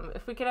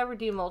 if we could ever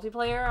do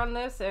multiplayer on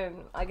this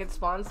and I could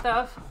spawn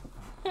stuff,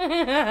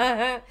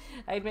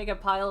 I'd make a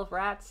pile of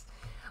rats.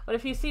 But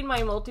if you've seen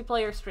my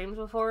multiplayer streams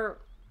before,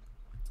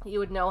 you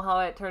would know how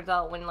it turns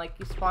out when, like,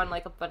 you spawn,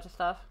 like, a bunch of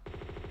stuff.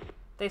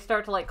 They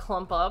start to, like,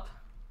 clump up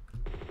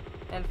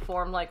and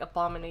form, like,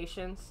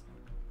 abominations.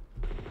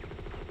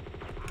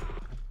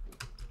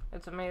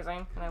 It's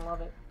amazing, and I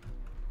love it.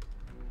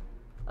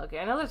 Okay,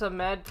 I know there's a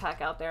med pack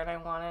out there and I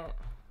want it.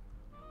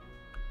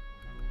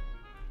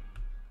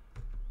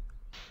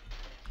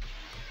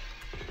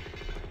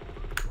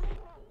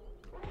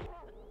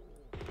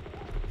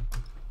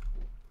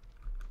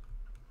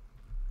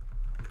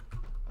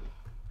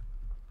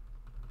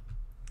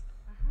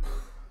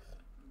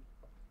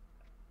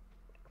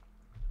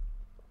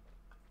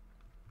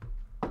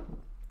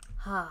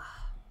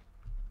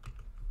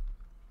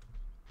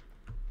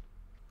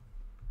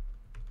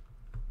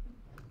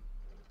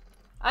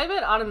 I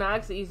bet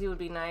automatics easy would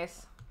be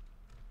nice.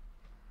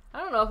 I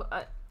don't know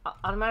if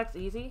automatics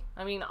easy.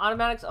 I mean,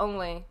 automatics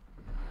only.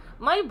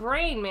 My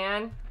brain,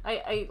 man.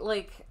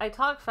 I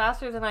talk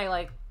faster than I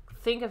like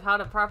think of how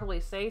to properly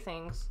say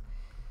things.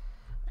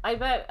 I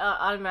bet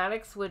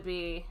automatics would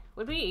be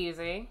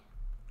easy,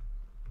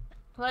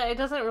 but it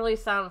doesn't really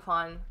sound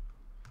fun.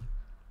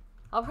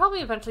 I'll probably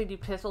eventually do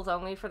pistols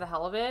only for the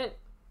hell of it,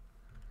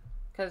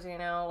 because, you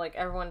know, like,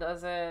 everyone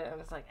does it, and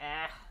it's like,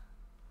 eh.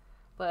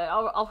 But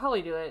I'll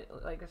probably do it,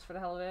 like, just for the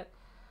hell of it.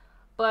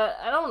 But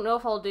I don't know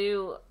if I'll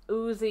do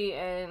Uzi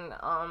and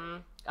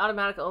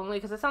automatic only,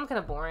 because it sounds kind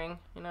of boring,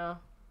 you know?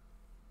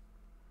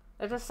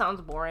 It just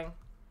sounds boring.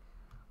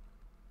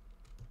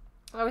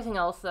 Everything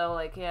else, though,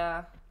 like,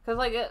 yeah. Because,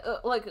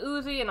 like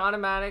Uzi and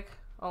automatic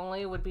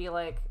only would be,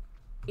 like,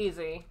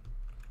 easy.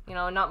 You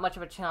know, not much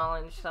of a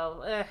challenge,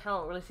 so I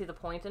don't really see the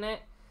point in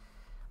it.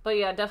 But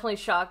yeah, definitely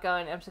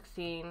shotgun,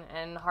 M16,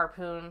 and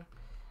harpoon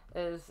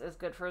is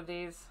good for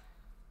these.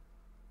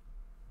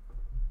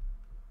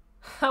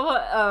 How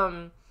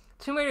about,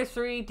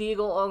 2m3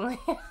 deagle only?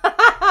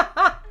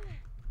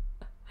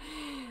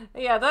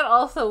 Yeah, that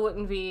also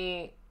wouldn't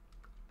be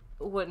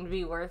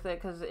worth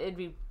it, because it'd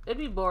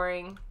be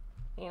boring.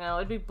 You know,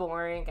 it'd be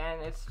boring,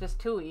 and it's just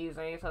too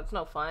easy, so it's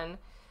no fun.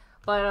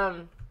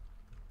 But,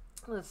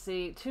 let's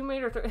see,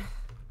 2m3.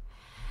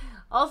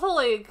 Also,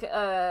 like,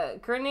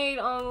 grenade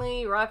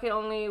only, rocket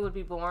only would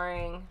be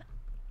boring.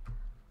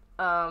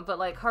 But,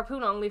 like,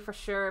 harpoon only for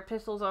sure,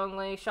 pistols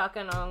only,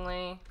 shotgun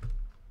only,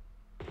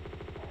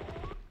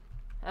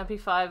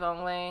 MP5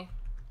 only.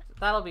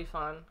 That'll be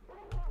fun.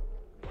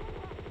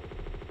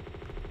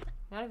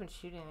 Not even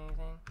shooting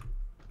anything.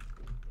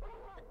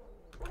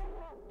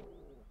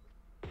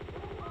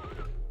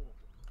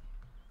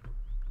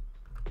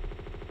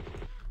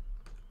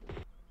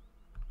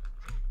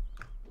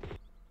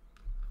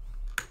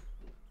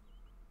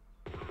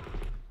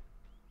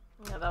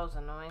 Yeah, that was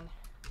annoying.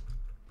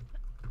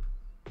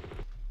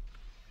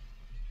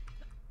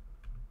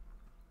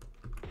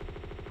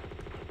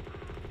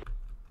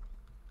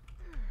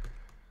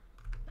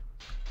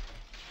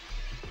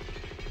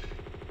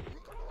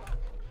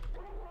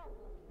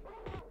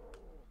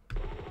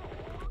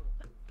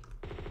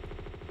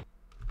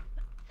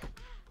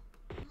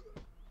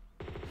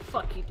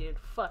 Fuck you, dude.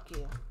 Fuck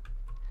you.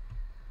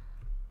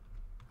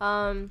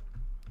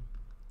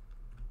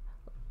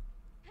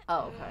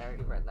 Oh, okay, I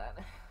already read that.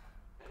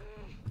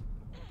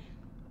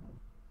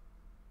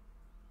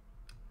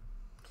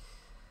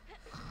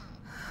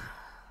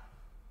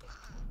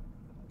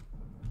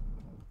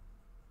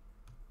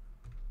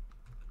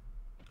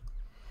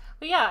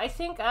 But yeah, I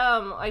think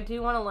I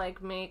do want to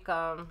like make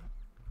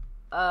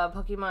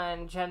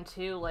Pokemon Gen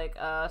 2 like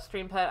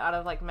stream pet out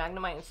of like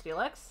Magnemite and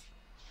Steelix.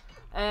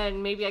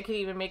 And maybe I could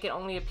even make it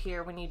only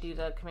appear when you do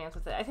the commands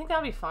with it. I think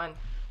that'd be fun.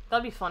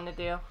 That'd be fun to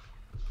do.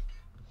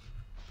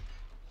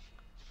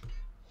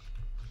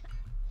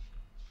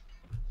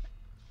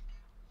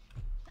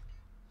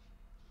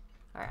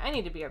 Alright, I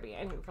need to BRB.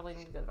 I really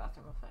need to go to the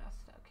bathroom real fast.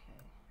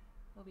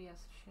 Okay.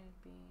 OBS should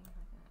be...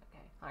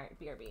 Okay. Alright,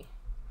 BRB.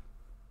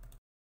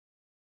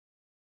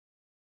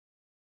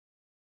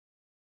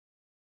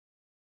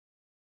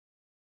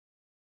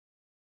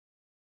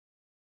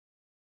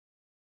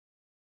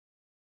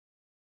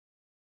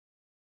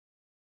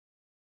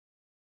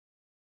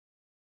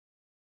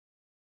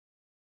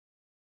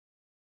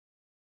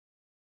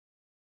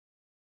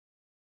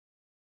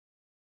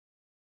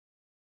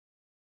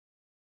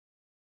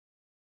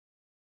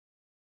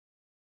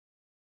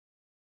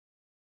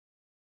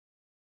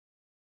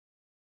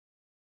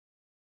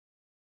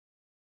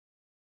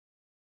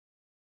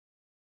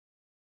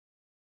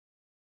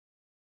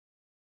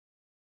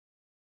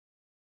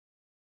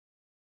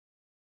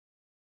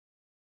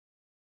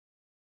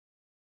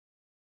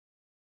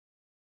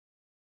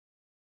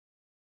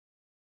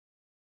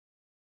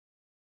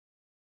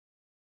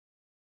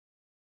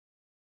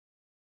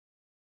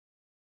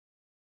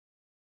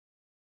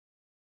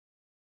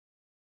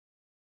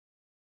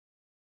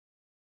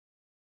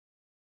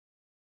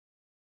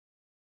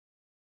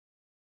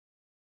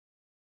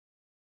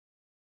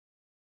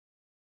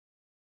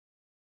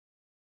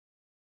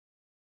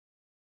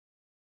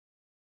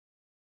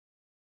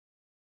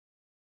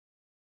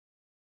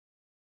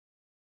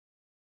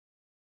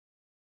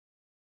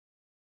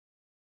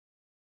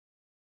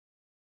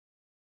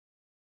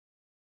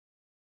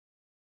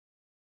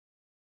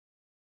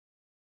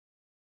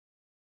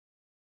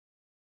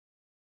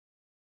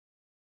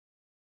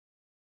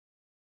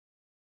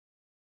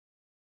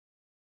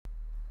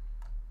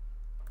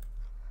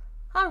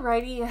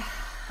 Alrighty,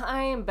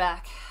 I am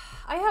back.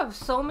 I have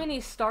so many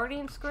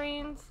starting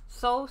screens,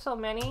 so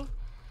many,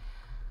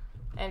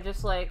 and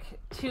just like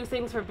 2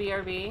 things for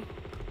BRB.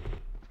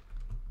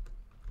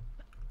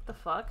 The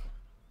fuck?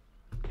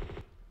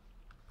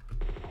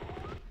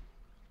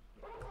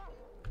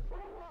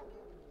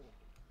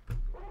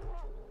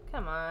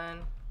 Come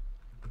on.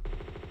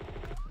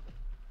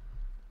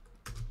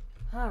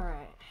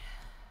 Alright.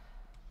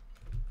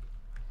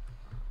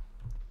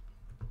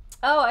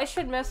 Oh, I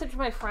should message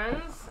my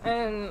friends,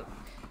 and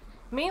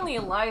mainly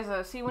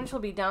Eliza, see when she'll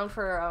be down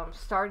for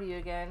Stardew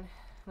again.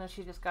 I know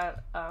she just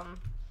got,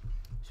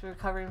 she's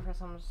recovering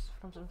from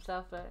some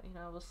stuff, but, you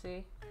know, we'll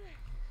see.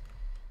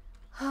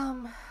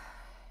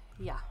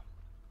 Yeah.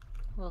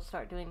 We'll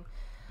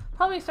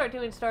probably start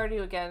doing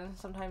Stardew again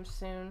sometime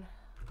soon.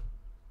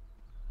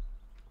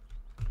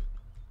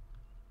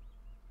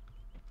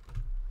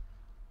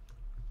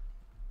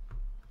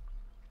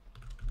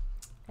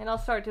 And I'll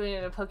start doing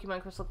it in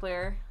Pokemon Crystal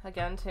Clear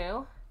again,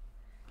 too.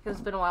 Because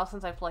it's been a while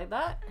since I played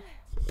that.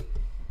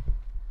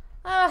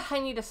 I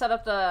need to set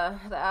up the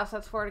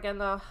assets for it again,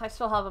 though. I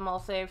still have them all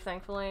saved,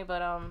 thankfully,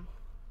 but,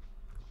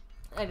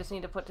 I just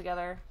need to put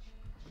together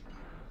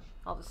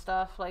all the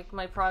stuff, like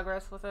my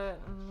progress with it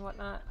and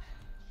whatnot.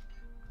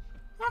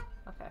 Yeah,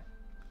 okay.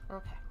 We're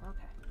okay. We're okay.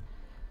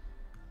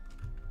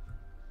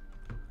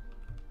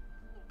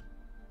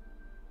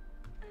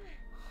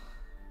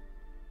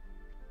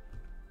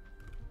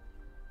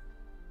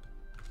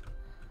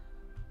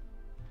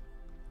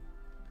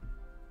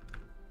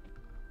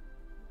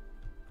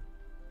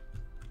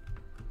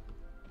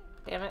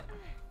 Damn it.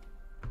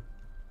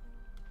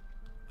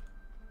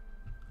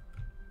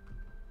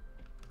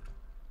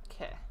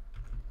 Okay.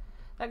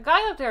 That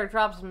guy up there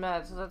drops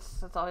meds, so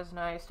that's always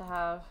nice to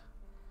have.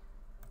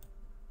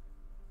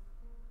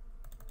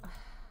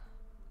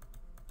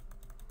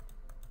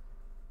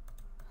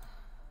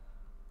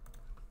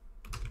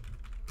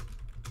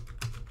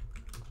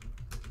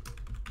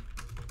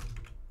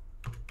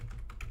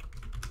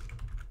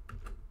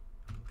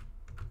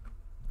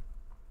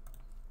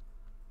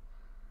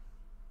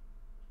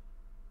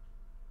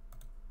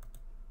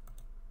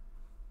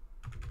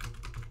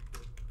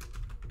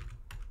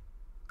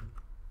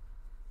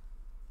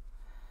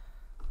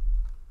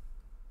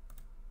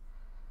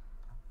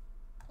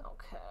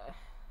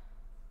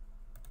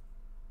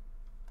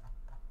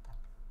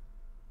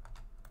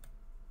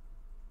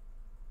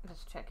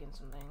 Just checking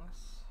some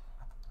things.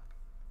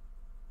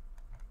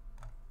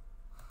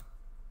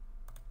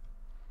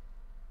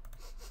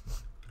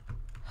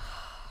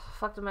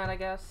 Fuck the man, I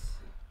guess.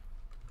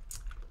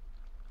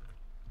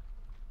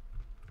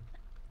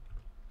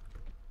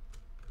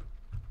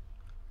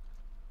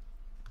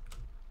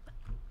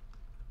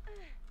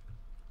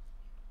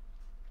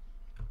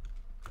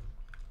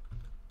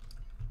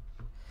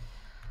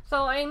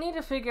 So I need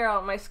to figure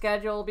out my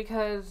schedule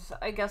because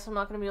I guess I'm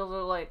not gonna be able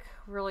to like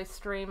really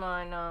stream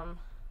on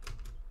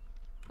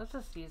let's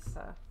just use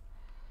I'm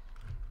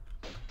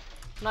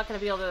not gonna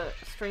be able to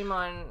stream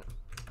on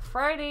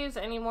Fridays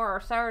anymore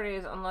or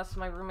Saturdays unless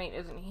my roommate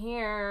isn't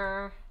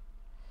here.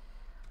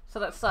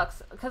 So that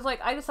sucks. Because like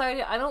I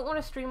decided I don't want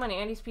to stream on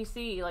Andy's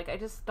PC. Like I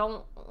just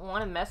don't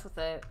want to mess with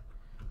it.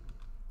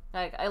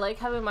 Like I like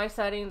having my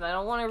settings. I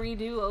don't want to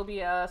redo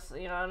OBS.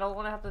 You know, I don't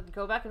want to have to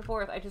go back and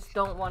forth. I just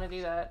don't want to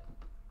do that.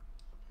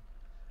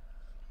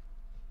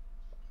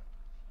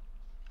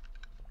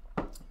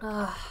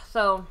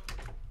 So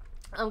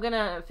I'm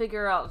gonna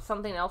figure out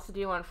something else to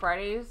do on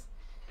Fridays.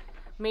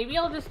 Maybe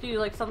I'll just do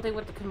like something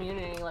with the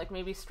community, like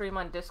maybe stream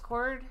on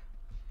Discord.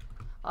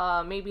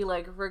 Maybe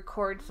like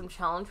record some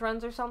challenge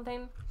runs or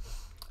something.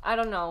 I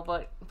don't know,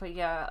 but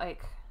yeah,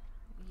 like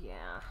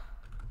yeah.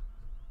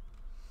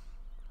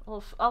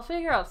 Well, I'll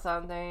figure out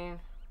something.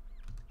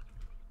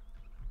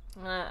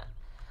 I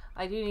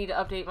do need to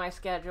update my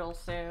schedule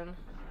soon.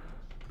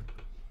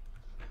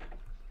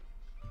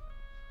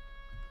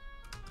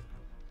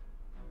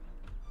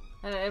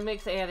 And it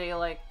makes Andy,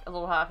 like, a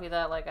little happy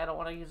that, like, I don't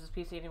want to use his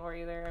PC anymore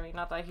either. I mean,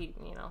 not that he,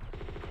 you know,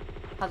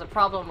 has a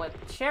problem with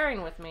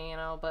sharing with me, you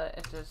know, but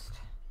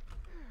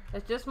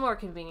it's just more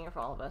convenient for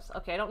all of us.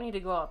 Okay, I don't need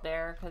to go out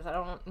there, because I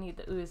don't need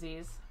the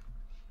Uzis.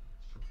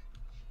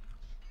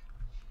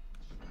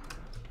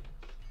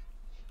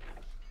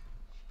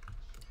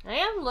 I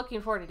am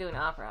looking forward to doing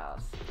Opera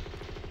House.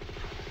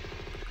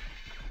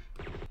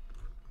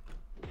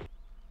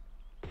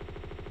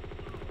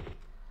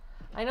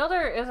 I know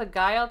there is a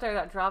guy out there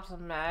that drops a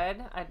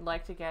med. I'd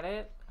like to get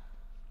it.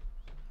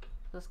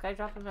 Does this guy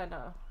drop a med?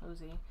 No,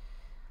 Uzi.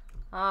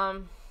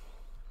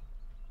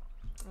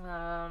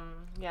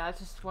 Yeah, it's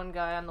just one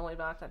guy on the way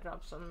back that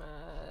drops a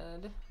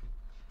med.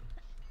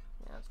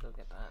 Yeah, let's go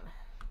get that.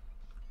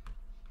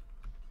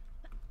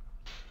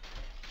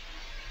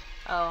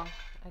 Oh,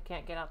 I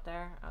can't get out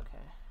there?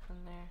 Okay, from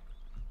there.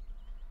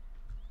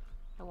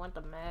 I want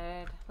the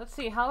med. Let's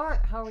see, how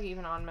are we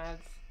even on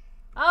meds?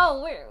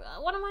 Oh,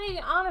 what am I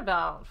on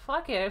about?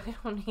 Fuck it, we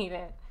don't need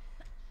it.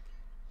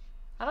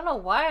 I don't know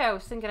why I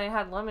was thinking I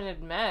had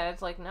limited meds.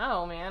 Like,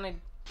 no, man, I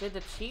did the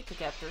cheat to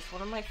get this.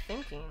 What am I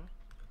thinking?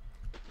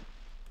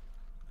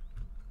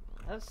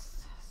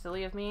 That's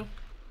silly of me.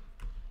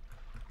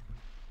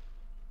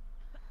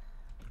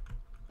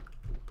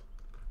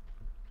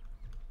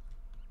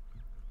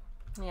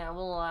 Yeah,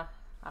 we'll, I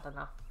don't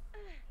know.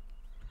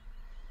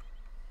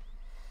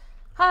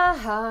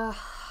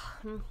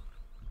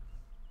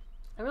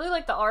 I really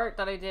like the art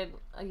that I did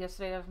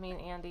yesterday of me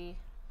and Andy.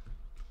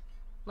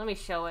 Let me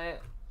show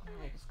it. Let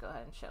me just go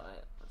ahead and show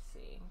it. Let's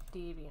see.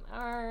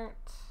 DeviantArt.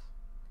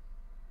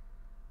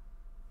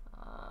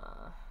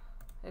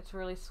 It's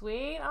really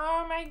sweet.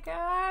 Oh my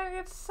god,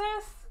 it's so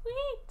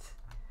sweet.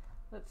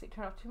 Let's see,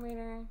 turn off 2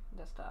 meter.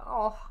 Just,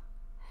 oh.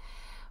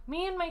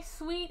 Me and my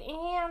sweet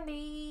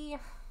Andy.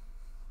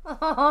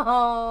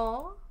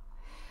 Oh.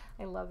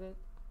 I love it.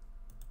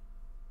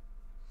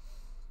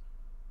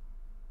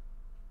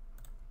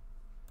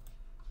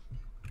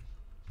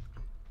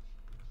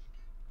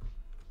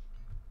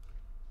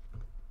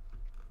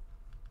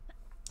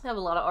 I have a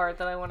lot of art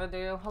that I want to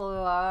do. A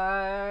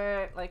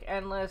lot. Like,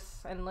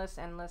 endless.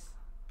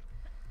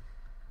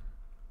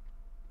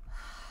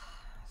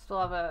 Still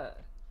have I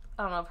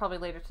don't know, probably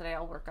later today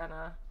I'll work on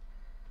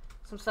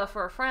some stuff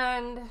for a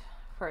friend,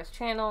 for his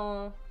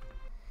channel.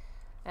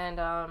 And,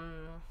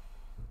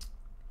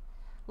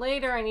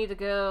 later I need to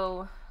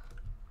go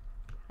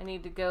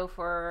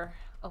for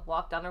a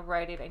walk down to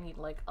Rite Aid. I need,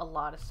 like, a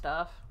lot of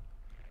stuff.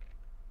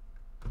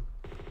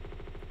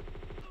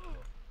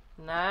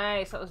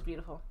 Nice, that was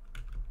beautiful.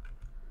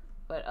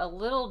 But a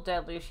little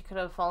deadly. She could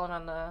have fallen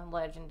on the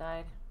ledge and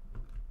died.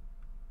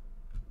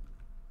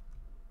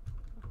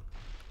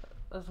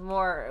 It was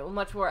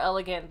much more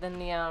elegant than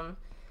the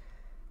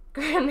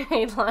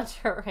grenade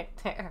launcher right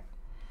there.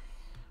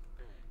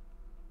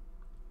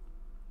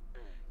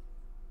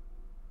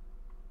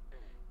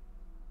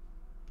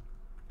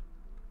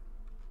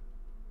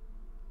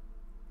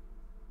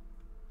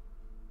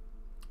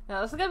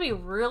 Now this is gonna be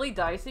really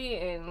dicey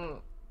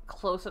in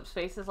close-up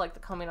spaces like the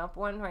coming up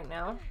one right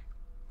now.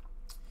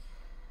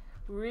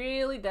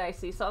 Really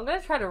dicey. So I'm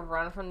gonna try to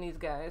run from these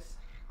guys.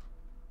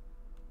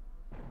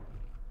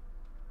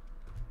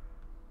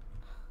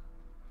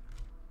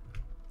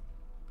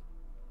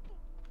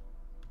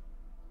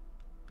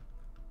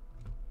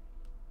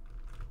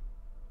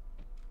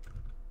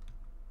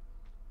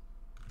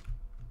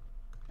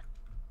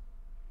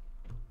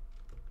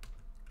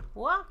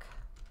 Walk.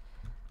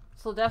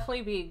 This will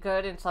definitely be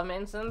good in some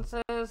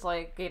instances,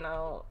 like, you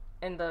know,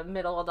 in the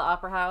middle of the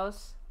opera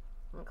house.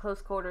 In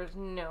close quarters,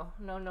 no.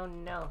 No, no,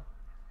 no.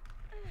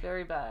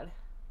 Very bad.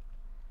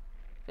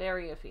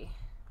 Very iffy.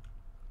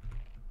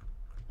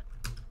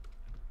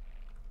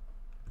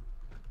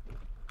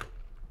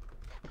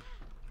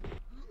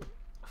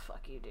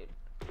 Fuck you, dude.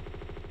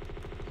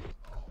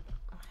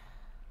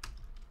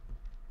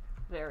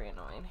 Very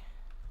annoying.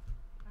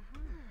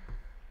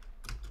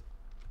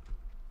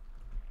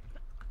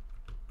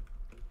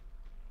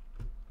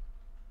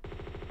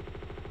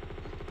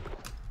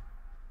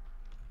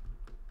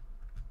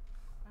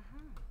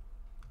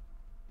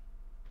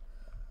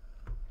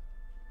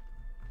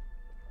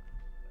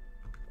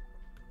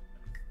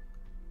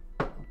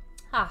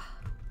 Ah.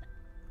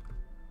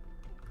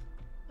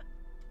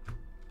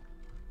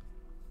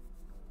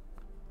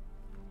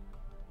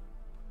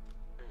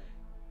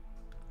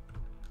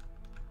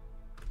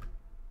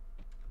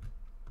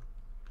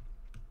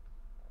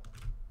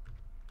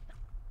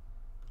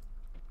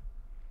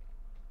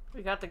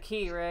 We got the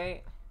key,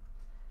 right?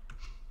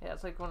 Yeah,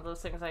 it's like one of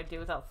those things I do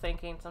without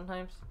thinking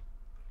sometimes.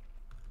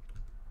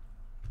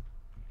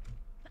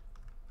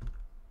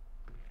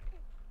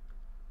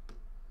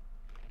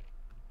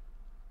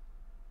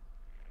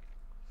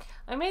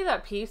 I made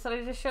that piece that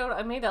I just showed.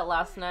 I made that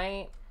last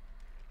night.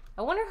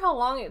 I wonder how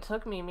long it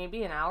took me.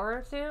 Maybe an hour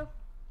or two?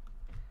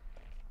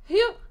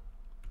 Phew!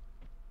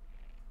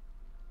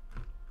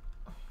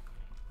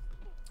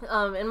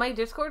 In my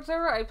Discord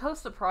server, I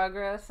post the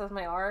progress of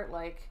my art.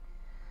 Like,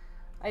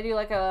 I do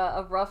like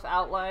a rough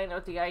outline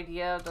of the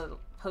idea of the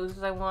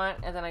poses I want,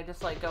 and then I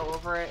just like go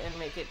over it and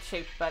make it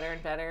shaped better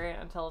and better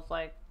until it's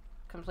like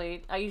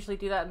complete. I usually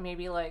do that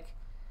maybe like,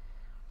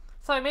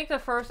 so I make the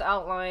first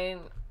outline.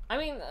 I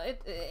mean,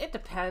 it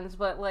depends,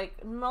 but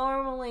like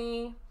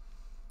normally,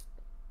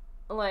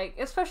 like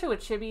especially with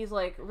chibis,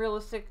 like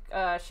realistic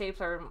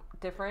shapes are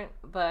different.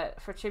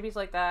 But for chibis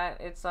like that,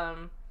 it's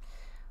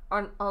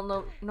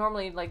I'll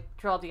normally like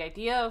draw the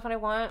idea of what I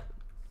want.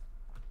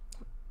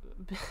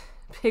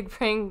 Big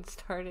brain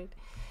started.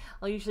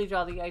 I'll usually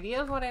draw the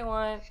idea of what I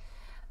want,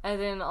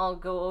 and then I'll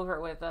go over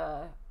it with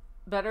a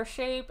better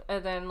shape,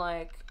 and then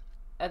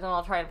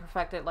I'll try and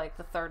perfect it like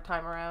the third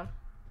time around.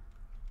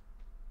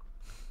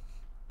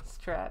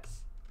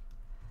 Strats.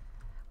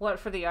 What,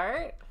 for the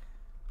art?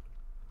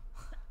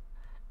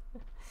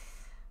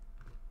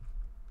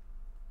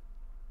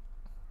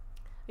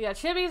 Yeah,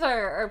 chibis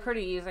are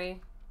pretty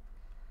easy.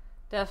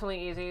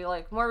 Definitely easy.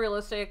 Like, more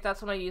realistic,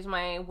 that's when I use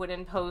my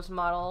wooden pose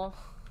model.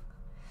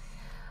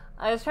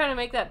 I was trying to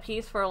make that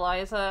piece for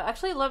Eliza.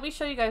 Actually, let me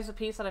show you guys the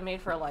piece that I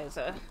made for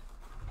Eliza.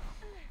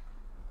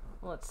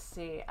 Let's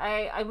see.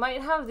 I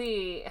might have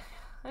the...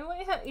 I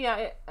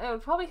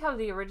would probably have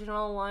the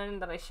original one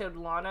that I showed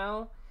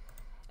Lano.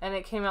 And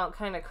it came out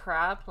kind of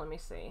crap. Let me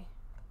see.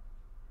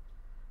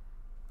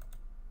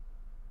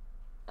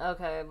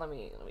 Okay, let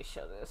me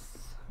show this.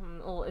 I'm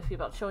a little iffy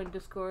about showing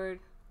Discord.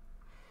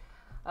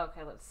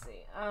 Okay, let's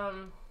see. I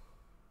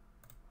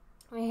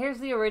mean, here's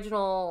the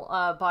original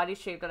body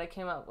shape that I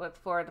came up with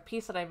for the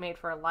piece that I made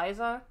for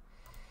Eliza.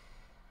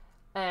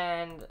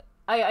 And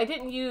I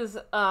didn't use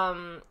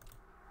a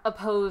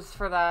pose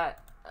for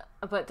that,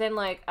 but then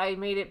like I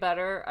made it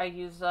better. I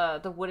used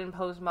the wooden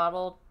pose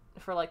model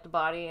for like the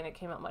body, and it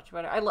came out much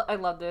better. I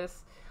love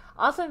this.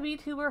 Awesome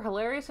VTuber,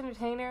 hilarious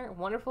entertainer,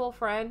 wonderful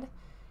friend.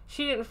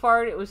 She didn't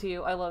fart, it was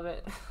you. I love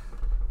it.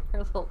 her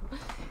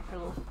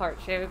little fart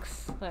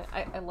jokes. But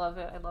I love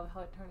it. I love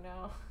how it turned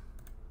out.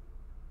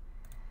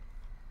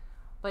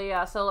 But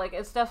yeah, so like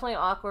it's definitely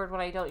awkward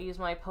when I don't use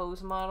my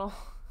pose model.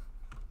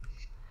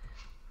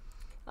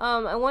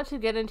 I want to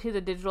get into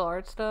the digital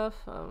art stuff.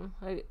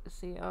 I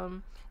see.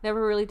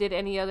 Never really did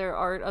any other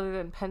art other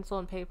than pencil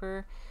and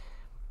paper.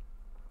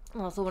 I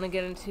also want to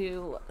get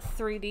into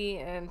 3D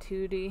and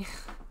 2D.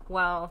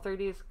 Wow,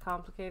 3D is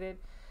complicated.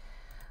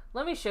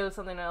 Let me show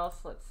something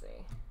else. Let's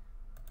see.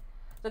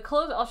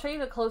 I'll show you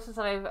the closest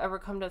that I've ever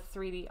come to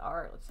 3D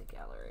art. Let's see,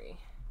 gallery.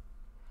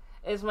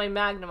 Is my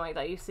Magnemite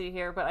that you see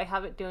here, but I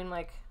have it doing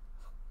like...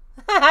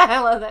 I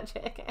love that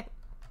chicken.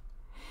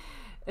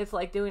 It's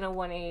like doing a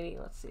 180.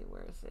 Let's see,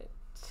 where is it?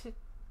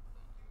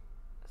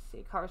 Let's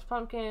see, Carved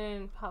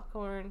Pumpkin,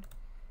 Popcorn.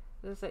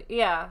 Is it?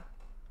 Yeah.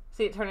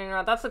 See it turning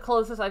around. That's the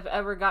closest I've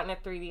ever gotten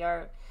at 3D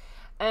art.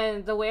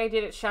 And the way I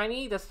did it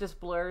shiny, this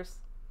just blurs.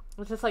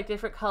 It's just like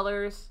different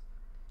colors.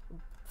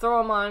 Throw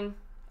them on,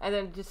 and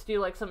then just do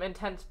like some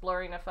intense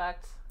blurring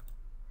effects.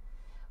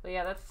 But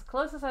yeah, that's the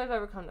closest I've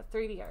ever come to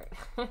 3D art.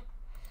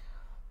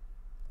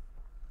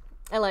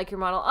 I like your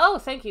model. Oh,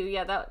 thank you.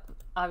 Yeah, that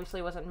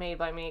obviously wasn't made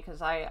by me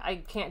because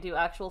I can't do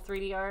actual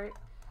 3D art.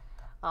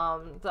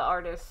 The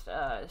artist,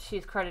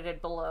 she's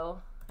credited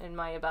below in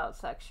my About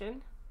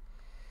section.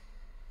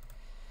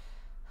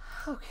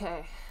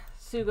 Okay.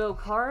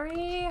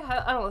 Sugokari?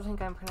 I don't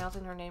think I'm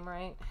pronouncing her name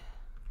right.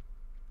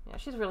 Yeah,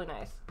 she's really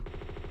nice.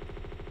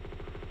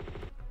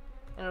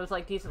 And it was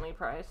like decently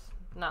priced,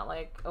 not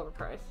like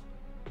overpriced.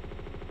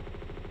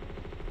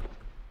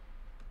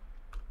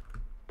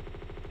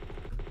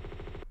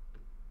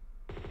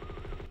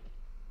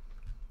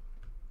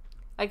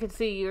 I could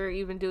see you're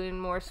even doing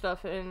more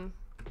stuff in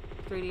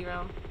 3D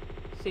realm.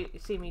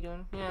 See me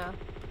doing, yeah.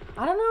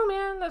 I don't know,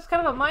 man. That's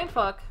kind of a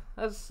mindfuck.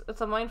 It's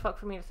a mindfuck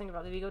for me to think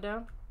about. Did he go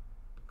down?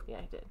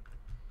 Yeah, he did.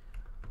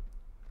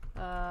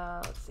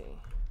 Let's see.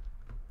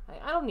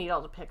 I don't need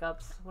all the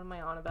pickups. What am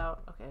I on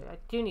about? Okay, I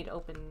do need to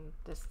open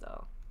this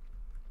though.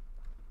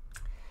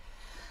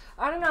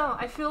 I don't know.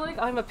 I feel like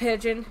I'm a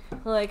pigeon.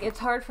 Like, it's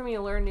hard for me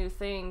to learn new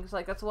things.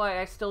 Like, that's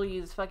why I still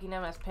use fucking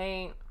MS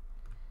Paint.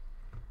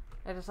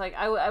 I just like,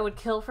 I would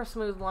kill for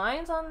smooth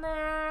lines on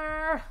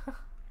there.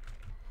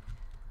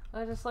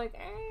 I just like,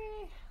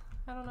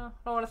 I don't know.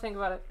 I don't want to think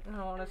about it. I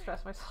don't want to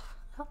stress myself.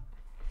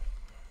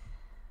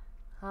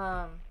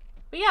 But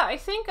yeah, I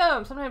think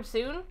sometime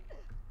soon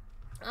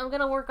I'm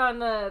gonna work on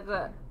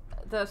the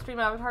stream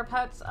avatar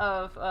pets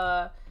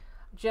of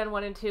Gen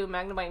 1 and 2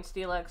 Magnemite and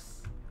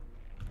Steelix,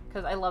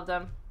 because I love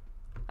them.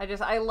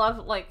 I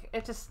love, like,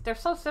 it just, they're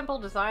so simple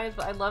designs,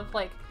 but I love,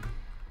 like,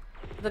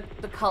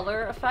 the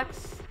color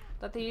effects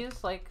that they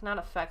use, like, not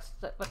effects,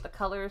 but the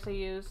colors they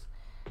use,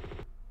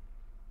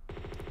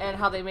 and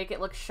how they make it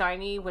look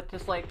shiny with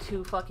just, like,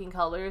 2 fucking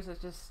colors.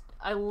 It's just,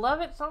 I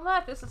love it so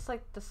much. This is,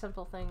 like, the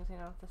simple things, you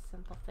know, the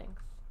simple things.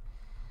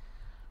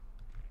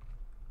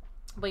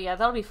 But yeah,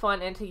 that'll be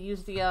fun, and to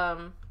use the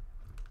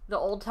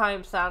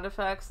old-time sound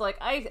effects. Like,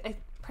 I'm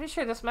pretty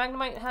sure this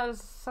Magnemite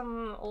has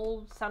some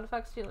old sound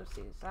effects too. Let's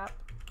see, Zap.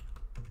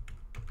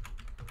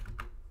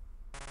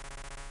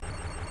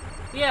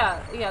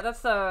 Yeah,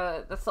 that's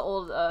the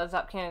old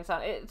Zap Cannon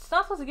sound. It's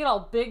not supposed to get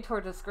all big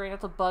towards the screen.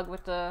 That's a bug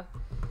with the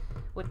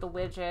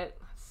widget.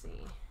 Let's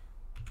see.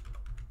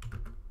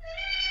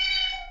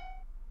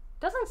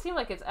 Doesn't seem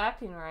like it's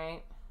acting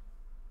right.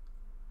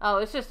 Oh,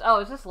 it's just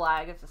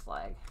lag. It's just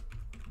lag.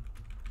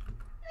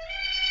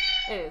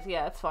 It is,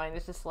 yeah, it's fine.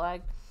 It's just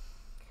lag.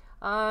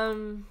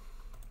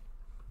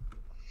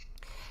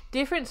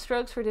 Different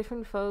strokes for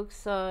different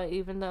folks,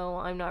 even though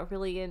I'm not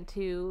really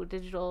into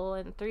digital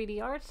and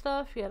 3D art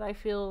stuff, yet I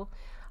feel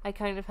I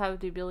kind of have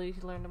the ability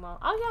to learn them all.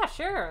 Oh yeah,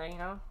 sure, you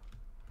know.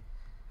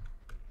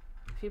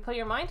 If you put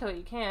your mind to it,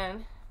 you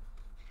can.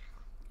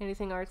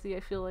 Anything artsy I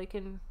feel I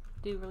can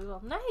do really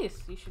well.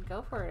 Nice! You should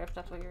go for it if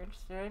that's what you're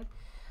interested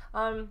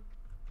in.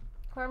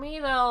 For me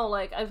though,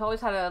 like, I've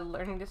always had a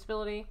learning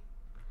disability.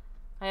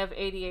 I have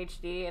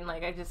ADHD, and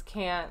like I just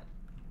can't,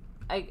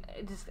 I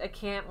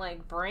can't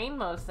like brain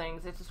most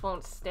things. It just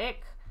won't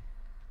stick.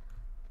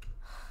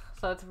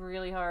 So it's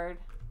really hard.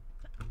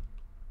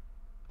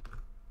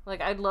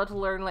 Like, I'd love to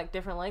learn like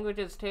different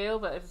languages too,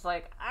 but it's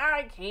like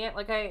I can't.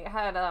 Like, I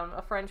had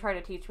a friend try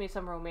to teach me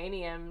some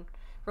Romanian,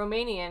 but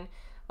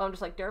I'm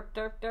just like derp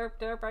derp derp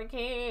derp. I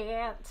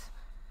can't.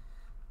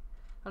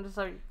 I'm just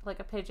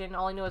like a pigeon.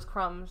 All I know is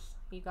crumbs.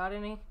 You got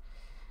any?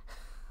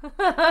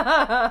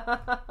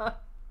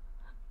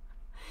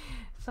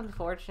 It's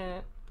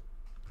unfortunate.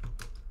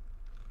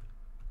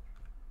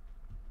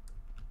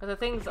 But the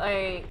things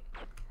I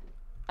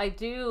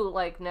do,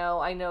 like,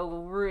 I know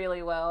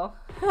really well.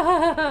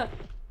 The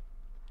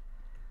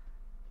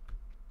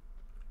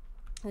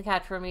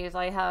catch for me is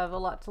I have a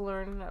lot to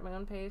learn at my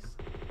own pace.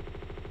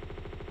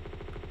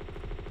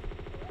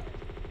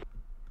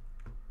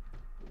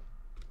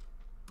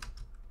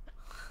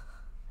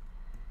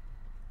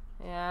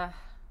 Yeah.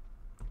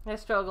 I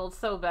struggled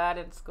so bad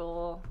in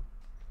school.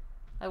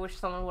 I wish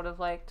someone would have,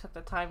 like, took the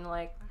time to,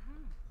 like,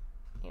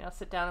 you know,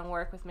 sit down and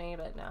work with me,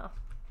 but no.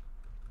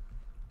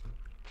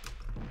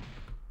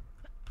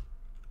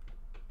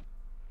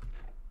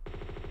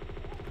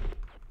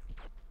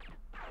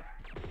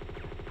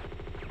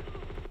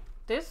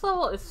 This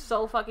level is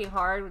so fucking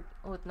hard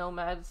with no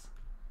meds.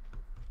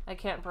 I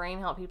can't brain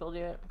how people do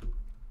it.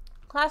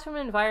 Classroom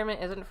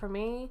environment isn't for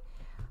me.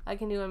 I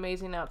can do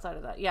amazing outside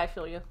of that. Yeah, I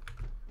feel you.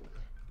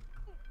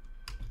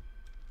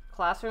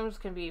 Classrooms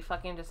can be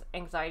fucking just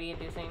anxiety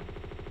inducing.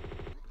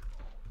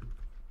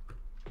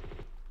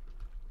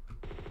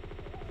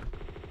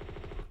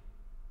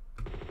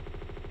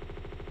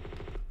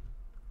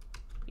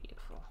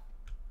 Beautiful.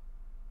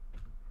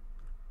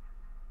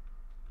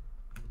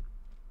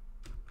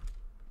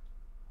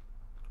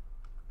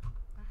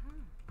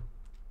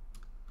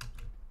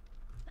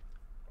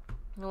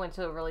 I went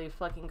to a really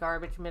fucking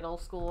garbage middle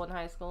school and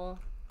high school.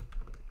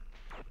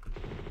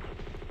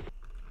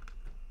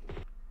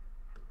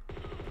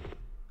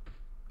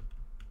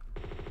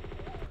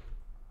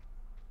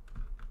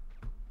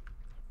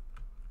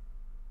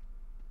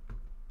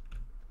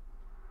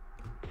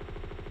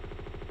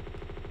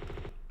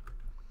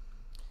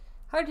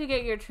 Hard to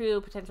get your true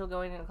potential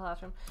going in a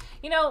classroom.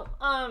 You know,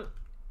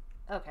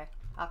 okay,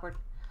 awkward.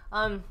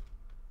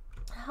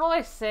 How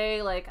I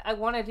say, like, I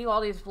want to do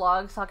all these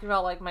vlogs talking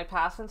about, like, my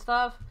past and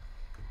stuff,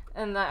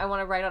 and that I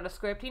want to write out a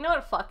script. You know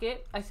what, fuck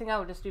it. I think I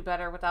would just do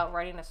better without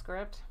writing a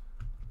script.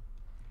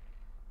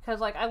 Because,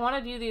 like, I want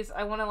to do these,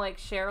 I want to, like,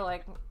 share,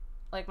 like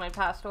my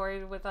past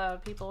stories with,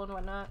 people and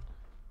whatnot.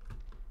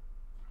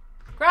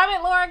 Grab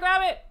it, Laura,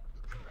 grab it!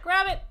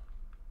 Grab it!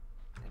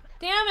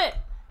 Damn it!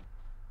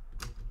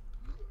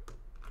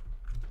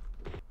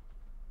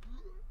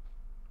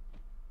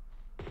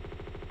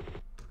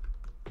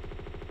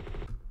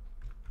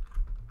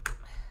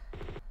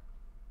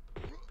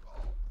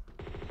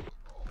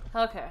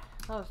 Okay,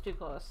 that was too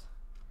close.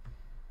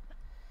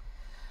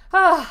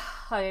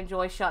 I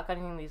enjoy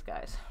shotgunning these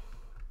guys.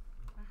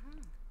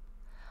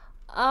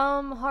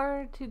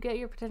 Hard to get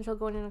your potential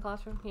going in a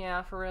classroom?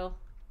 Yeah, for real.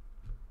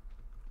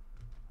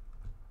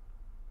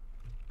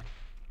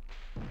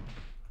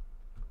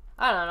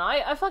 I don't know,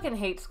 I fucking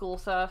hate school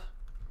stuff.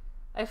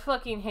 I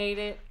fucking hate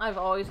it. I've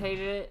always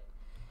hated it.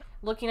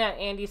 Looking at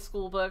Andy's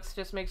school books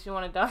just makes me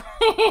want to die.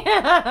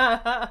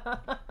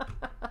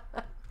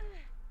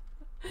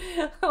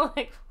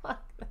 Like,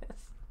 fuck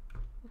this.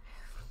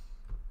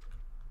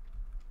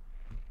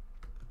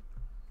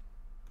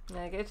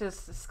 Like, it's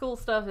just, school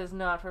stuff is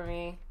not for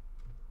me.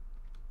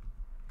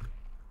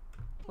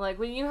 Like,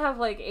 when you have,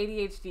 like,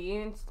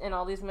 ADHD and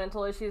all these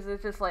mental issues,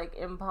 it's just, like,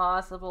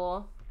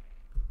 impossible.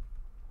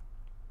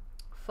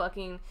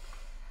 Fucking...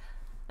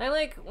 I,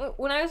 like,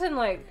 when I was in,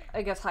 like,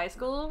 I guess high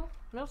school,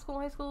 middle school,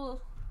 high school,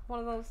 one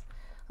of those,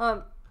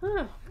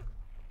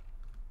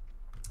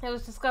 it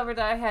was discovered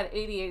that I had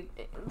ADHD,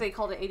 they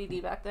called it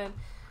ADD back then,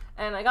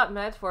 and I got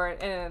meds for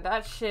it, and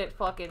that shit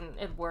fucking,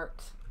 it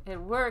worked.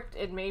 It worked,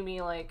 it made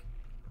me, like,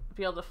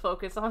 be able to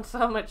focus on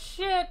so much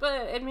shit,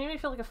 but it made me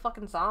feel like a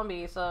fucking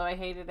zombie, so I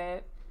hated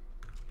it.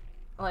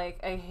 Like,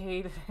 I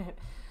hated it.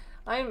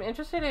 I'm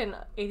interested in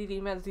ADD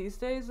meds these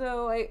days,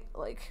 though. I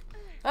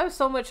have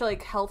so much,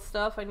 like, health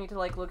stuff I need to,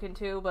 like, look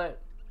into,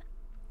 but,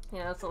 you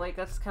know, so, like,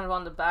 that's kind of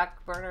on the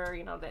back burner,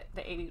 you know, the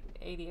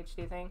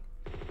ADHD thing.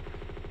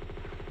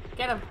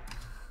 Get him!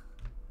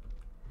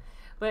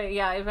 But,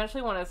 yeah, I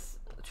eventually want to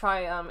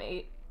try,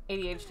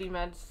 ADHD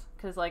meds,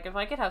 because, like, if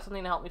I could have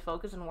something to help me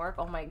focus and work,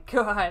 oh my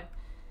god,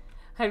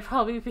 I'd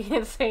probably be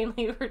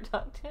insanely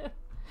productive.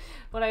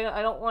 But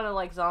I don't want to,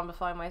 like,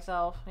 zombify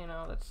myself, you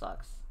know, that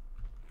sucks.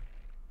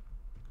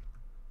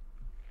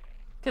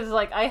 Because,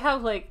 like, I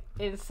have, like,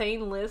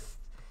 insane lists.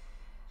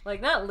 Like,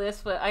 not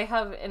lists, but I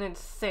have an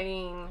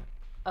insane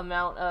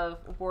amount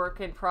of work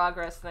in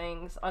progress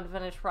things,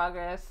 unfinished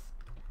progress.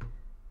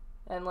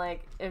 And,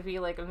 like, it'd be,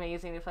 like,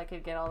 amazing if I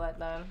could get all that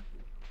done.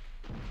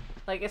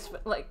 Like, it's,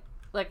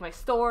 like my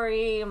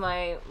story,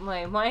 my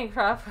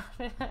Minecraft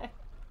project.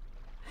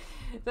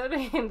 That'd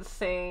be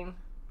insane.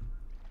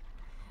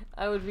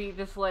 I would be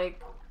just,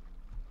 like,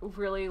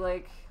 really,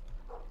 like,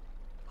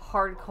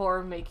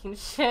 hardcore making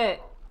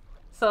shit.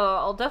 So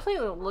I'll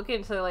definitely look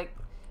into, like,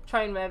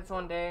 trying meds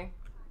one day.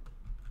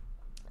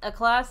 A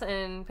class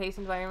in pace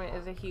environment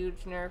is a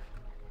huge nerf.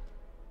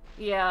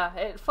 Yeah,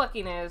 it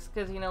fucking is.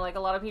 Because, you know, like, a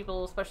lot of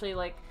people, especially,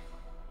 like,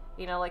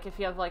 you know, like, if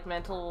you have, like,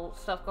 mental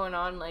stuff going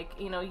on, like,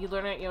 you know, you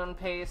learn at your own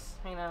pace,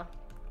 you know.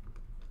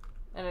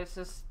 And it's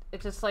just,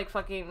 like,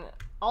 fucking,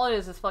 all it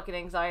is fucking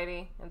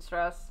anxiety and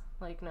stress.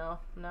 Like, no.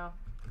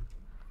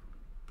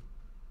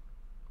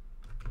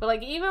 But,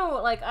 like, even,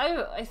 like,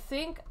 I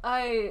think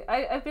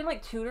I've been,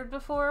 like, tutored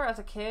before as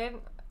a kid.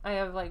 I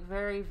have, like,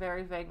 very,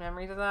 very vague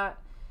memories of that.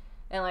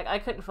 And, like, I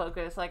couldn't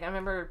focus. Like, I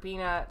remember being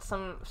at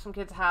some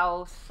kid's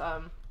house.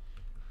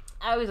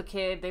 I was a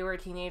kid. They were a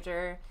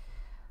teenager.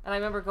 And I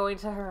remember going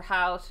to her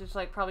house. She was,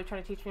 like, probably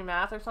trying to teach me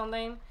math or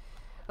something.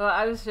 But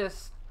I was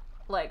just,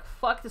 like,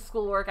 fuck the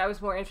schoolwork. I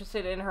was more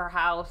interested in her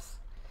house.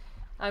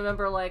 I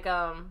remember, like,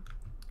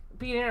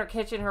 being in her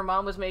kitchen, her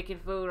mom was making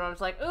food, and I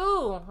was like,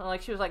 ooh! And,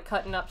 like, she was, like,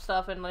 cutting up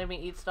stuff and letting me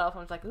eat stuff. I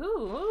was like,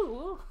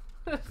 ooh.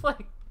 It's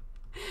like,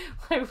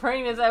 my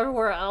brain is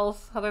everywhere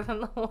else other than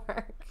the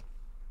work.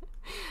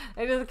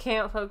 I just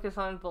can't focus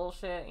on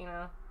bullshit, you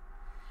know?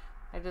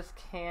 I just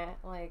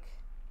can't, like,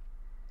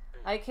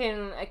 I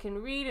can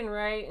read and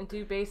write and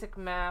do basic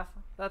math.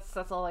 That's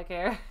all I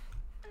care.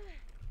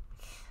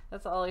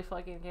 That's all I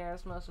fucking care.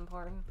 It's most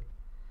important.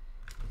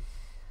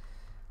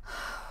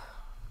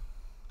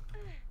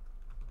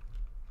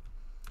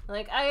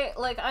 Like, I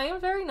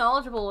am very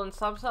knowledgeable in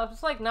some stuff.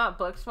 It's, like, not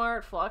book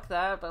smart, fuck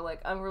that, but, like,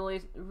 I'm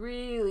really,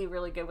 really,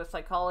 really good with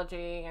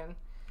psychology and,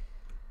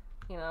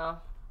 you know,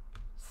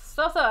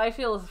 stuff that I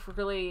feel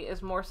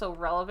is more so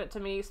relevant to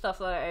me, stuff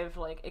that I've,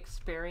 like,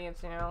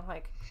 experienced, you know,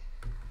 like,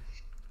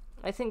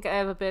 I think I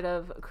have a bit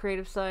of a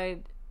creative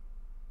side.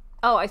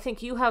 Oh, I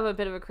think you have a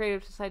bit of a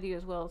creative side to you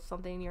as well,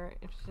 something you're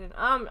interested in.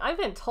 I've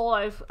been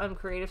told I'm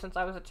creative since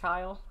I was a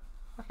child.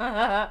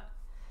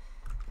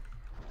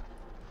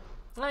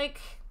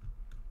 Like,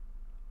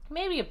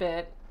 maybe a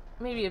bit,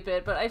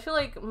 but I feel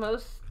like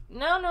most...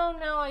 No,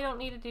 I don't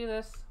need to do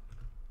this.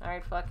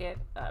 Alright, fuck it.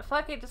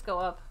 Just go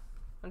up.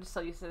 I'm just so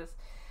used to this.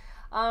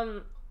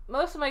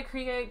 Most of my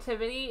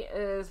creativity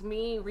is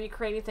me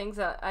recreating things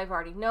that I've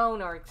already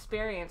known or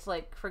experienced.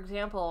 Like, for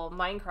example,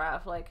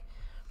 Minecraft. Like,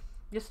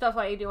 the stuff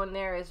I do in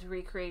there is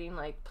recreating,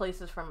 like,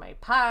 places from my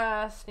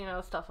past, you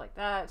know, stuff like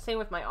that. Same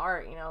with my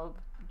art, you know,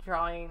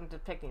 drawing,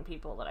 depicting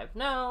people that I've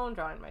known,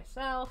 drawing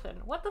myself,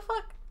 and what the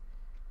fuck?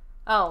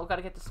 Oh,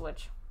 gotta get the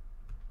Switch.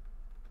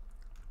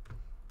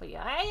 But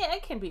yeah, I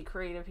can be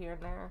creative here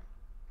and there.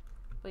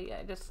 But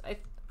yeah, I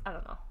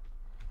don't know.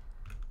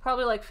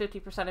 Probably like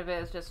 50% of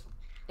it is just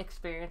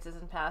experiences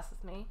and past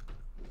with me.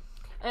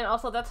 And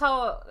also that's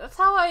how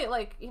I,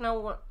 like, you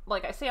know,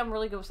 like I say I'm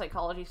really good with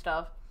psychology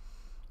stuff.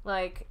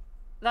 Like,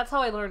 that's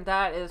how I learned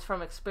that is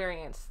from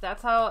experience.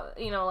 That's how,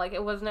 you know, like,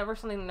 it was never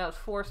something that was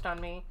forced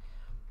on me.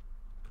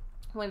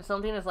 When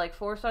something is, like,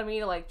 forced on me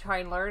to, like, try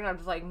and learn, I'm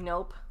just like,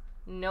 nope.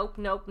 Nope.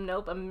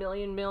 A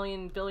million,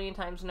 billion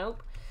times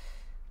nope.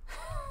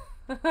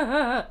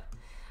 But,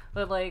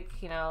 like,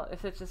 you know,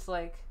 if it's just,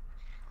 like,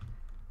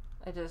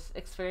 I just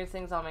experience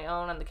things on my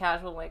own on the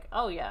casual, like,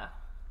 oh yeah,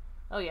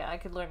 I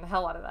could learn the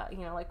hell out of that,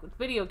 you know, like with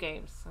video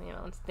games, you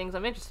know, it's things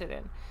I'm interested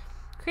in.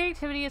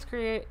 Creativity is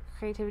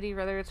creativity,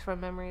 whether it's from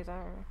memories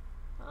or...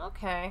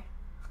 Okay.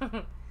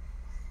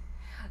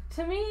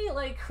 To me,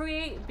 like,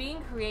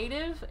 being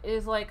creative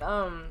is, like,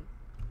 kind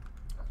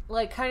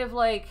of,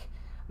 like,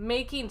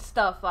 making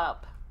stuff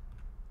up.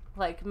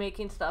 Like,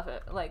 making stuff,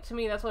 like, to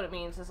me, that's what it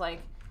means, is,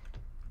 like,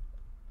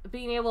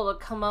 being able to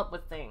come up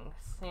with things,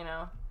 you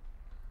know?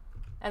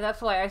 And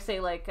that's why I say,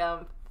 like,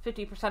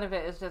 50% of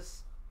it is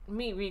just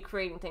me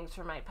recreating things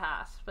from my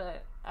past.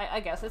 But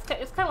I guess it's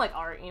kind of like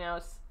art, you know?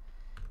 It's,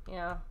 you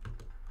know,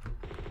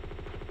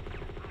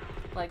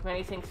 like,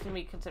 many things can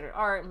be considered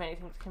art, many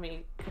things can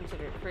be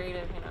considered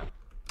creative, you know?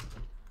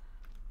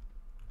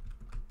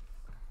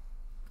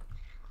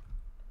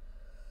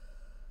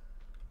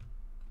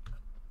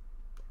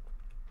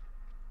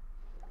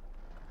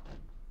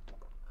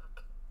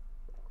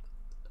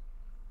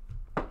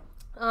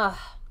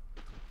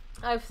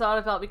 I've thought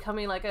about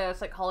becoming like a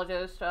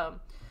psychologist,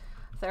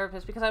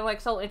 therapist, because I'm like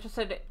so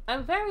interested.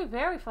 I'm very,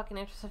 very fucking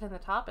interested in the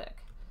topic,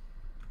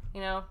 you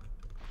know.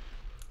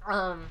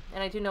 And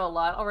I do know a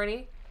lot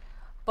already,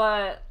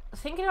 but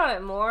thinking about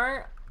it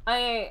more,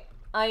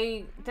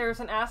 there's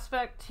an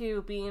aspect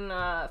to being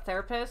a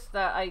therapist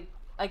that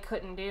I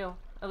couldn't do.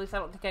 At least I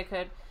don't think I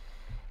could.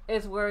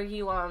 Is where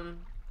you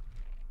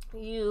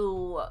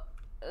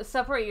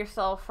separate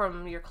yourself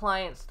from your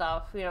client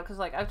stuff, you know, because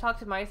like I've talked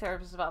to my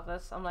therapist about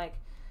this. I'm like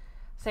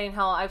saying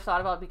how I've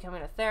thought about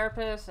becoming a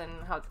therapist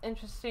and how it's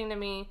interesting to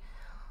me,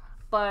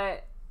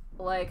 but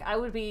like I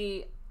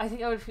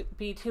think I would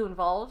be too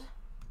involved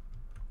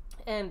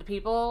in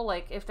people,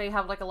 like if they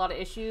have like a lot of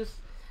issues,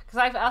 because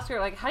I've asked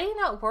her like, how do you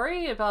not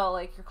worry about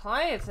like your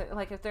clients,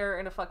 like if they're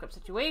in a fucked up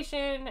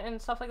situation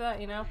and stuff like that,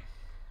 you know?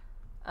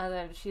 And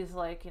then she's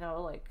like, you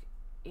know,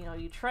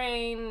 you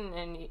train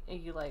and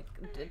you like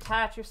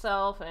detach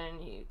yourself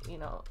and you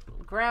know,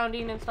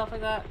 grounding and stuff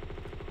like that.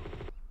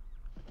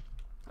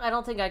 I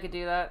don't think I could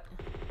do that.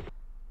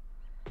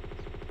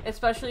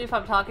 Especially if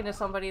I'm talking to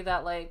somebody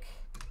that like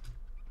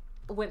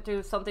went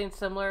through something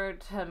similar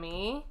to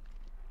me.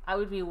 I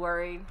would be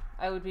worried.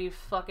 I would be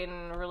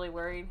fucking really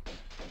worried.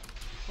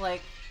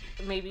 Like,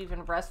 maybe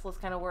even restless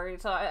kind of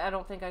worried. So I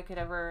don't think I could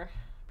ever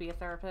be a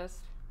therapist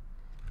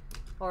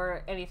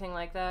or anything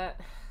like that.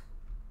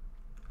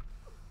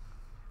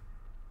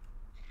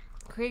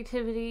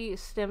 Creativity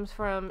stems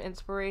from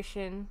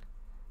inspiration,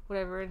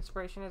 whatever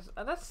inspiration is.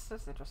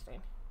 That's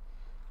interesting.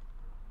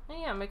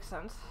 Yeah, makes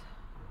sense.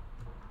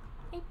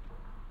 Hey.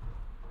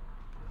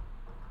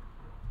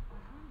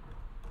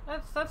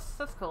 That's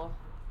cool.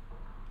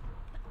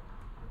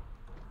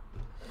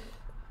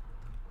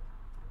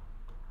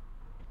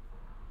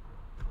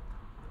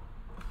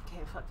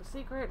 Okay, fuck the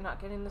secret.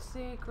 Not getting the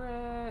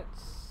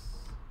secrets.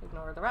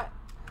 Ignore the rat.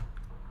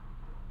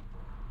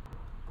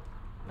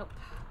 Nope.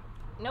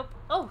 Nope.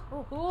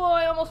 Oh,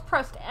 I almost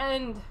pressed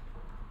end.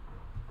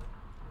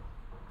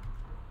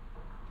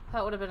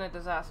 That would have been a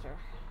disaster.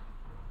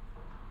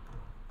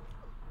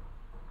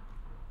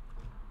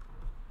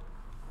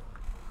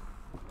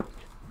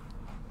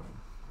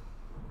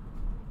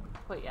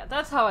 But yeah,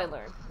 that's how I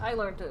learned. I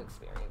learned through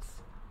experience.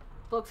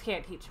 Books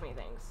can't teach me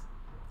things.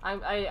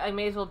 I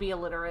may as well be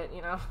illiterate,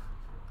 you know?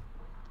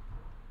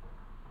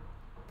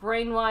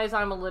 Brain-wise,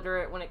 I'm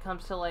illiterate when it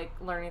comes to, like,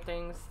 learning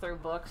things through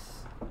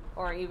books.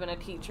 Or even a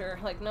teacher.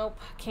 Like, nope,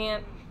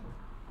 can't.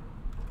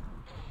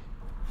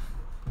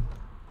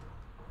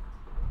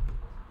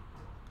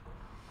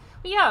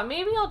 But yeah,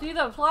 maybe I'll do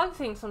the vlog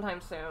thing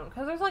sometime soon.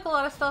 Because there's, like, a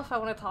lot of stuff I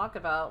want to talk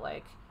about,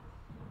 like...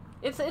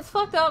 It's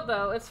fucked up,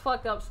 though. It's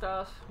fucked up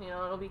stuff. You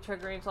know, it'll be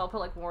triggering, so I'll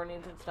put, like,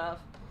 warnings and stuff.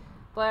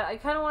 But I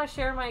kind of want to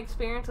share my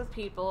experience with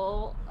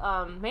people.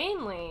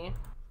 Mainly,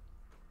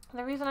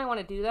 the reason I want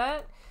to do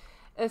that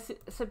is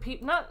so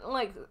people, not,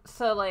 like,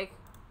 so, like,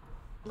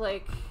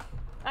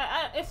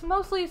 it's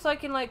mostly so I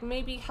can, like,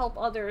 maybe help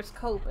others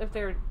cope if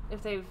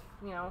they've,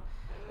 you know,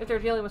 if they're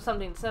dealing with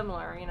something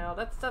similar, you know.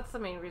 That's the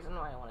main reason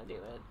why I want to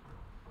do it.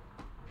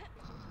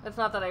 It's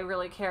not that I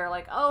really care,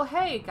 like, oh,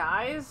 hey,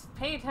 guys,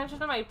 pay attention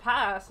to my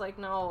past. Like,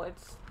 no,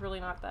 it's really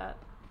not that.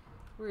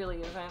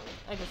 Really isn't.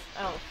 I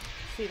don't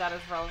see that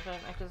as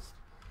relevant.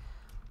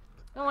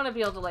 I want to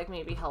be able to, like,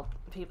 maybe help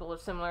people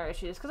with similar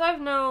issues. Because I've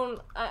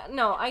known,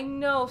 I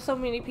know so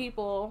many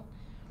people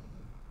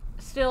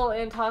still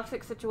in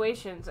toxic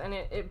situations, and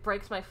it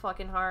breaks my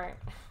fucking heart.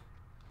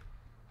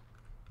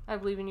 I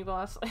believe in you,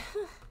 boss.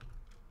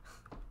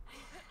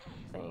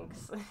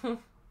 Thanks.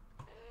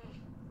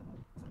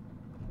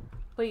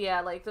 But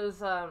yeah, like, those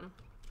vlogs,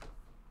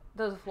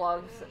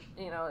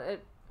 you know,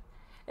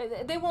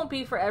 they won't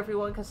be for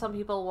everyone, because some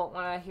people won't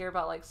want to hear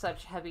about, like,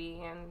 such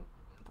heavy and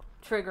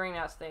triggering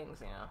ass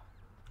things, you know.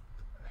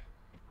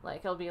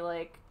 Like, it'll be,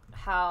 like,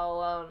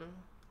 how,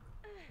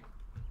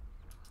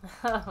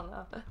 I don't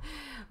know.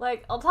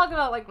 Like, I'll talk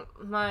about, like,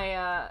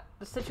 my,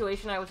 the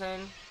situation I was in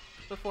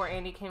before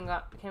Andy came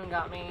and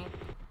got me.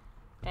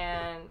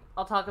 And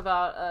I'll talk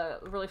about a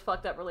really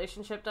fucked up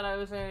relationship that I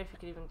was in, if you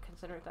could even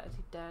consider that. Is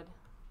he dead?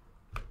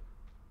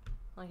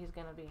 Well, he's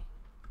gonna be.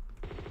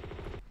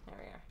 There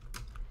we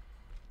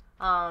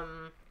are.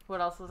 What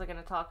else was I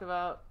gonna talk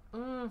about?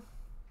 I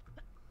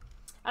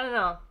don't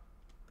know.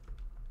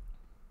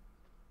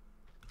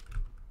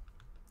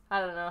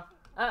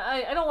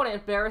 I don't want to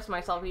embarrass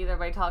myself either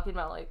by talking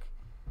about, like,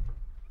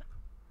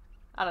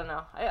 I don't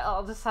know.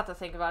 I'll just have to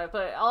think about it,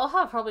 but I'll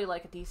have probably,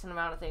 like, a decent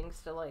amount of things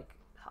to, like,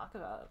 talk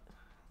about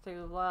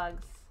through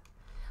vlogs.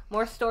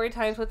 More story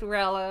times with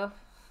Rella.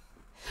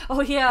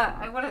 Oh yeah,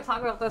 I want to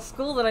talk about the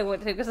school that I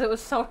went to because it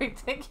was so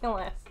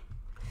ridiculous.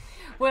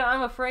 When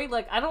I'm afraid,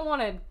 like, I don't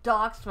want to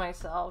dox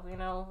myself, you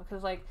know,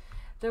 because, like,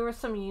 there were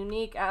some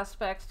unique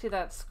aspects to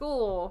that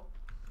school.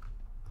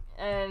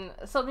 And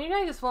so maybe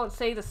I just won't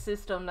say the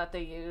system that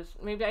they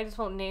used. Maybe I just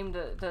won't name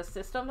the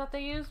system that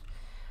they used.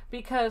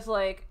 Because,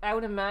 like, I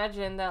would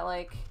imagine that,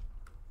 like,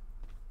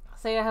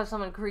 say I have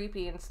someone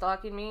creepy and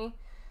stalking me.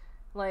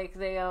 Like,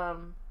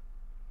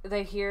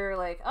 they hear,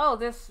 like, oh,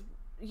 this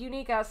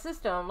unique ass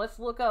system. Let's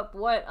look up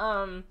what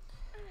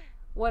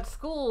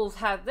schools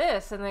had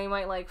this. And they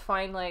might, like,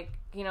 find, like,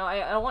 you know, I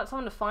don't want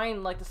someone to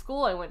find, like, the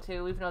school I went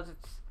to, even though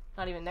it's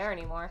not even there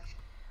anymore.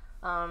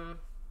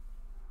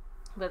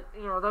 But,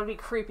 you know, that would be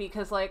creepy,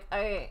 because, like,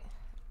 I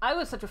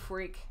was such a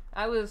freak.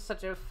 I was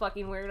such a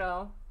fucking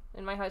weirdo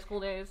in my high school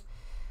days.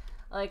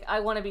 Like, I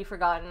want to be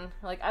forgotten.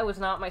 Like, I was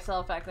not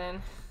myself back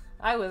then.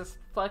 I was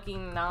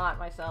fucking not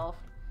myself.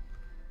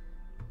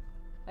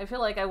 I feel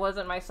like I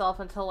wasn't myself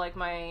until, like,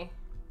 maybe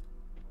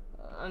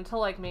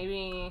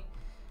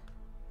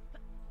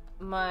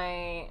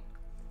my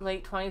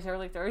late 20s,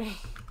 early 30s.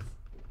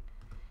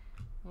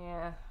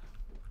 Yeah.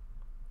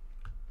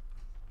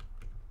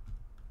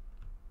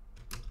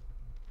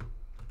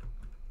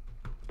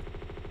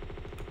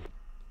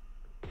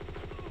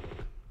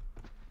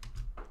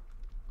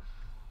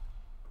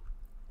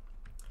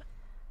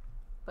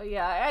 But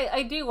yeah,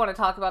 I do want to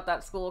talk about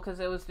that school because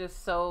it was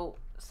just so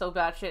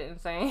batshit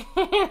insane.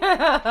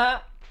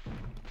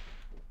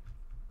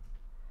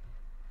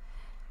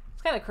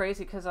 It's kind of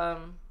crazy because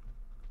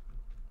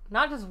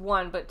not just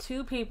one, but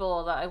two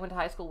people that I went to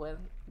high school with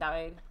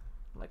died.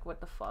 Like, what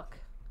the fuck?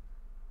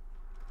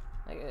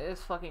 Like,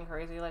 it's fucking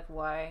crazy. Like,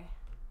 why?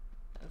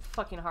 It's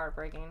fucking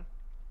heartbreaking.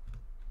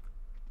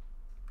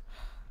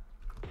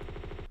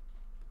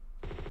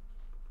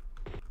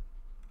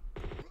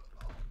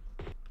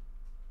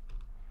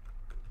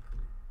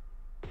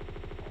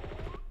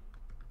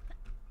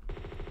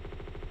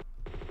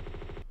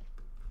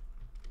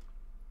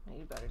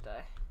 You better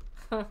die.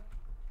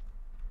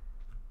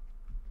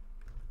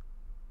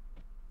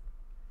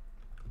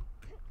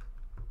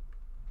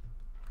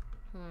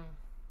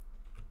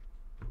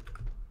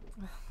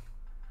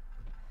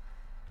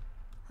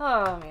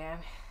 Oh, man.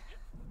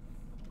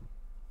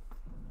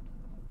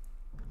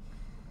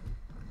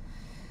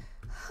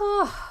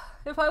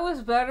 If I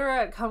was better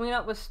at coming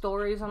up with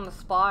stories on the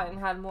spot and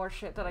had more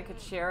shit that I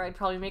could share, I'd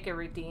probably make it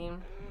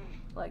redeem.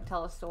 Like,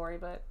 tell a story,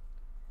 but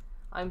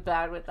I'm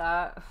bad with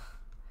that.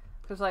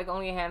 There's, like,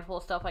 only a handful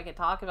of stuff I could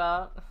talk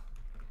about.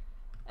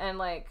 And,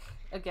 like,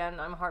 again,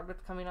 I'm hard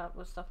with coming up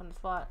with stuff on the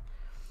spot.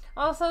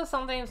 Also,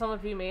 something some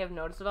of you may have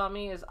noticed about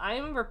me is I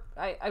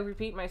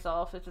repeat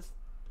myself. It's just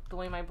the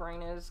way my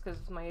brain is because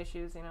it's my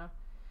issues, you know.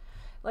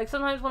 Like,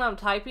 sometimes when I'm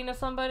typing to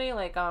somebody,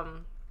 like,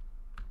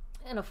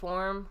 in a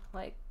form,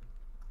 like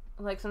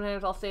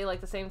sometimes I'll say, like,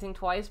 the same thing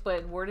twice,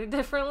 but worded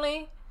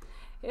differently.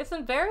 It's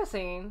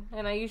embarrassing,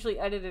 and I usually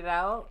edit it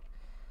out.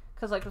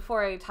 Because, like,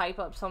 before I type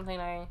up something,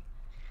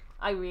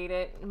 I read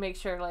it and make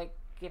sure, like,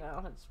 you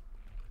know, it's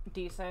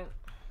decent.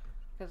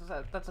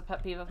 Because that's a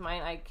pet peeve of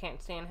mine. I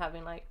can't stand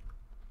having, like,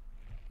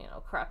 you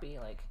know, crappy,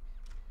 like,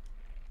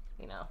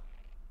 you know,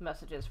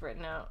 messages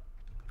written out.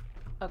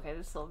 Okay,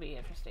 this will be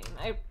interesting.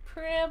 I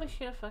probably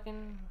should have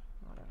fucking...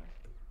 whatever.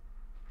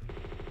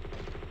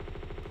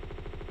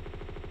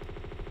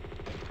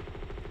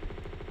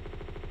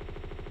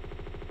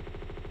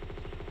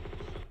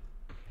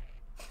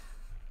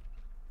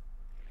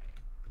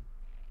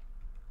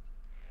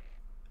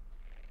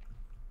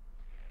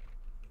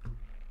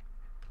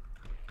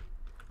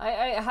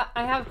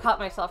 I have caught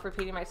myself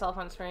repeating myself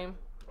on stream.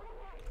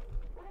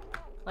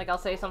 Like, I'll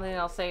say something and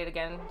I'll say it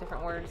again,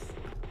 different words.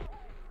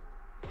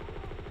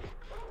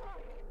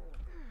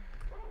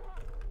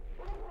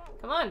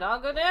 Come on,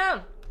 dog, go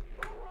down!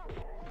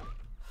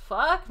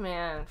 Fuck,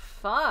 man.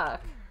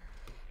 Fuck.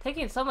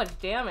 Taking so much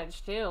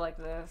damage, too, like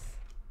this.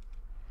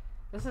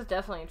 This is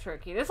definitely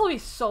tricky. This will be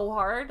so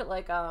hard,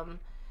 like,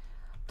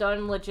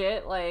 done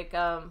legit, like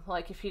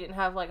if you didn't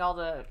have, like, all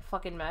the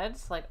fucking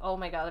meds. Like, oh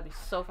my god, that'd be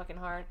so fucking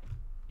hard.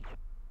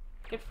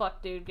 Get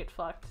fucked, dude. Get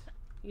fucked.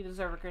 You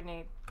deserve a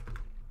grenade.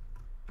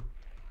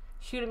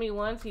 Shoot at me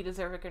once, you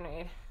deserve a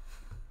grenade.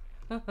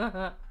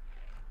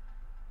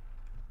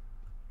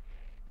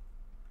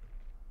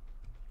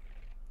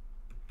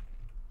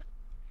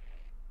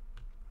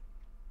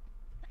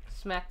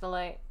 Smack the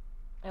light.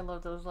 I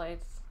love those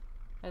lights.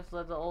 I just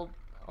love the old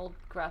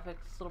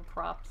graphics, little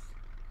props.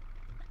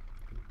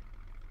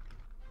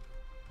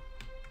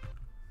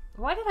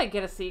 Why did I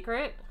get a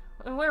secret?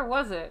 And where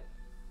was it?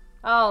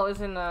 Oh, it was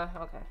in the...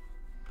 okay.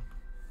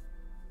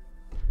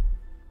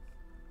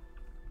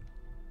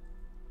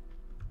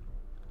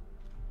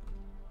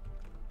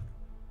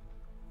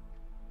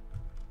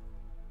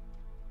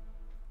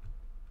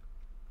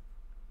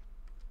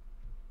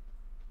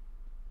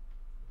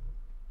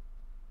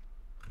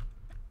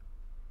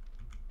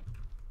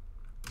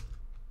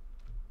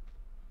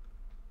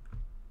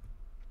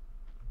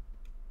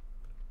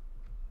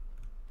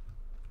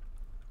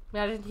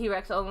 Imagine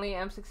T-Rex only,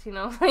 M16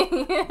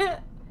 only.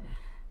 That'd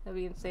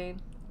be insane.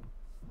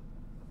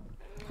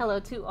 Hello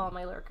to all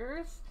my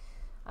lurkers.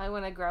 I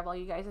want to grab all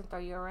you guys and throw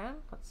you around.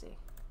 Let's see.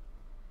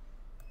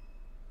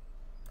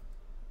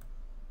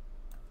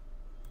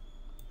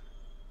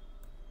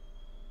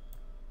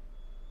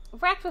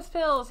 Breakfast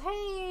pills!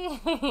 Hey!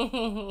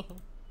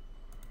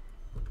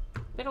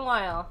 Been a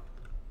while.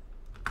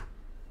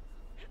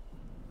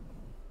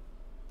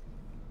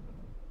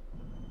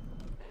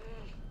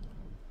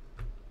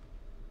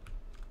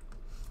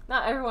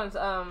 Not everyone's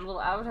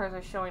little avatars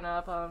are showing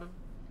up.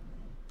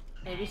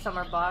 Maybe some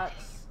are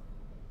bots.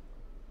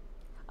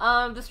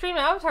 The stream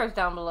avatars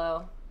down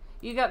below.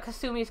 You got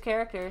Kasumi's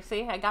character.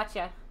 See, I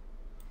gotcha.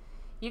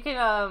 You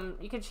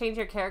can change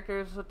your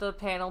characters with the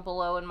panel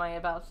below in my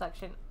about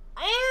section.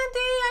 Andy,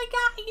 I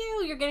got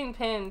you! You're getting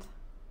pinned.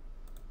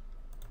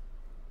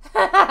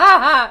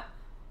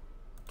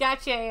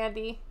 Gotcha,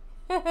 Andy.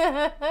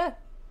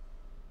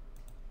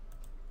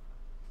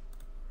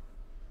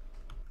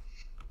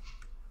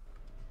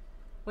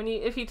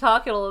 If you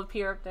talk, it'll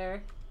appear up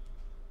there.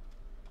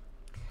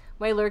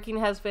 My lurking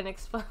has been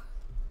exposed.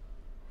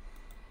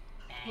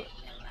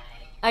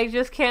 I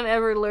just can't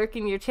ever lurk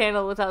in your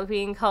channel without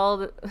being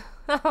called.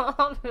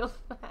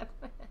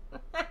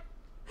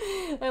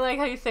 I like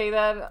how you say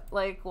that,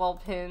 like, while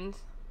pinned.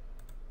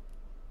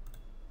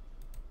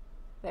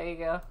 There you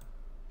go.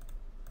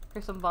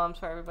 Here's some bombs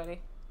for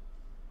everybody.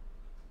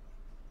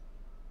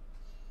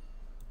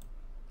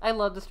 I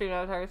love the stream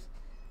avatars.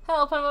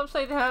 Help, I'm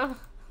upside down.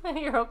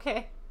 You're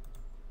okay.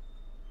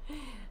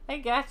 I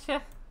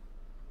gotcha.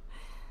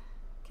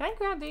 Can I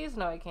grab these?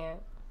 No, I can't.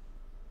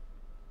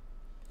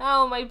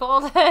 Oh, my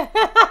bald head.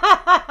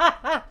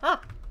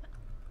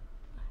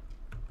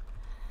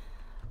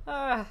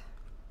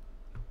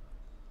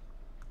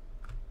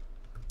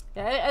 Yeah,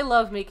 I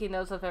love making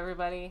those of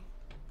everybody.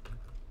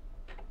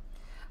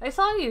 I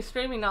saw you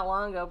streaming not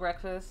long ago,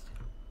 Breakfast.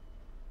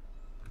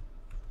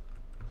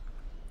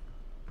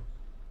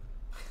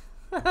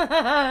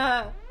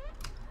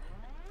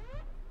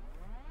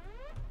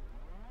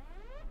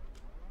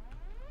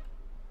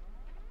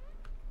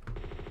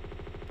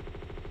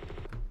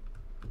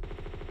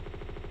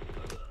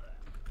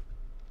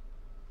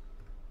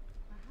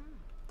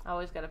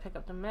 Always gotta pick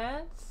up the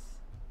meds.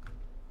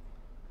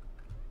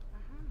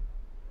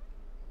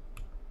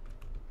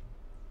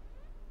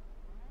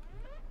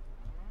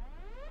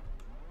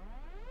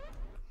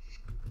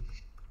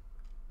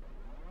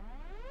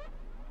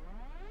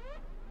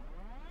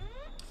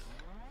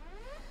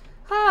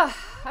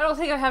 I don't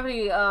think I have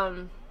any,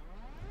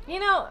 you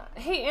know,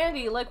 hey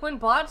Andy, like when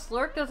bots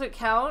lurk, does it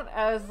count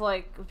as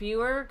like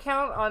viewer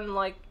count on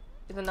like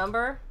the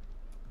number?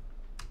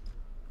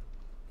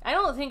 I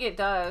don't think it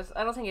does.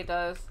 I don't think it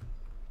does.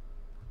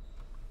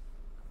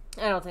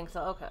 I don't think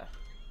so. Okay.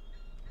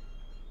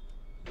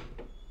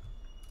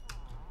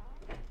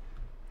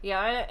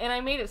 Yeah, and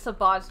I made it so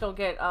bots don't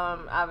get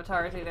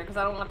avatars either, because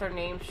I don't want their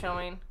names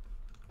showing.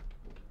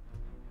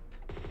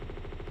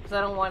 Because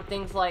I don't want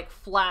things like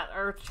Flat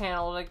Earth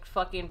Channel like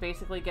fucking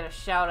basically get a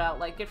shout out,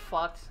 like get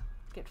fucked.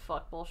 Get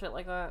fucked bullshit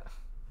like that.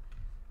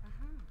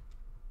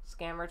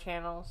 Scammer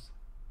channels.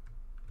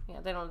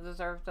 Yeah, they don't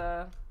deserve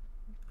the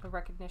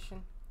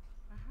recognition.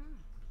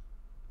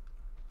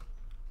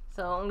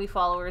 So only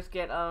followers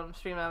get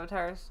stream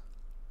avatars.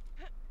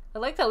 I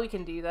like that we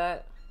can do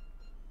that.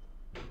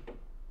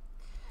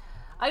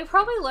 I'd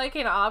probably like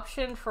an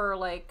option for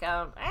like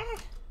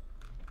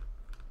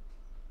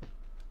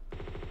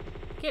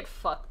get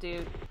fucked,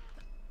 dude.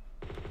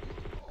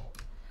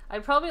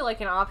 I'd probably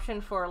like an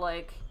option for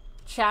like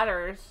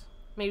chatters.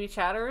 Maybe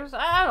chatters?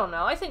 I don't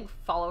know. I think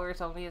followers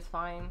only is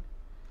fine.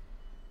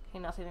 Okay,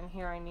 nothing in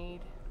here I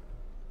need.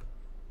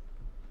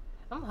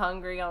 I'm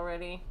hungry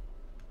already.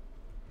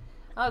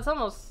 Oh, it's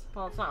almost,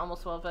 well, it's not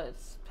almost 12, but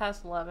it's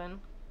past 11.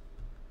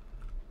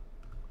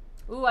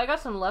 Ooh, I got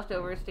some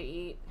leftovers to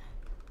eat.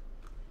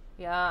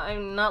 Yeah,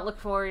 I'm not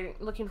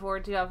looking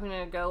forward to having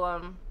to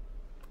go,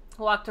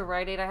 walk to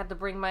Rite Aid. I had to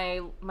bring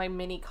my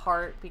mini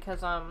cart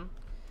because I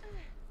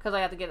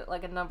had to get,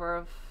 like, a number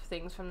of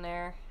things from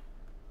there.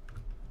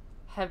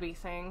 Heavy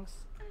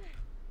things.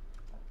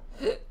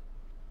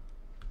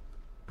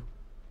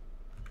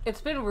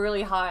 It's been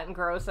really hot and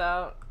gross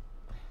out.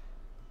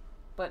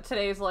 But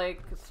today's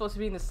like it's supposed to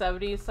be in the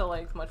 70s, so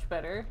like it's much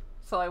better.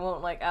 So I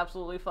won't like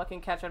absolutely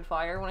fucking catch on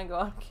fire when I go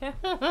out again.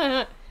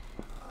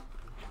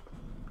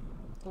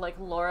 Like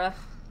Laura.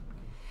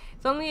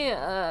 It's only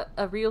a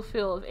real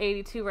feel of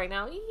 82 right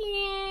now.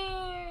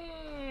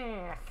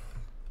 Yeah.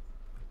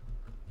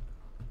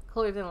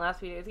 Cooler than the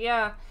last few days.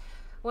 Yeah.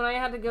 When I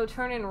had to go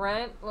turn in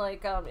rent,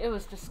 like it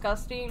was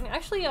disgusting.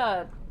 Actually,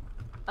 so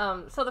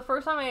the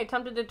first time I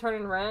attempted to turn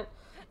in rent,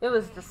 it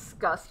was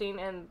disgusting,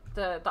 and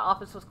the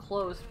office was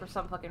closed for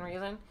some fucking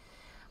reason.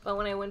 But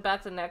when I went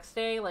back the next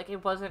day, like,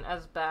 it wasn't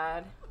as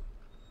bad.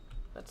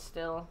 But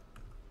still.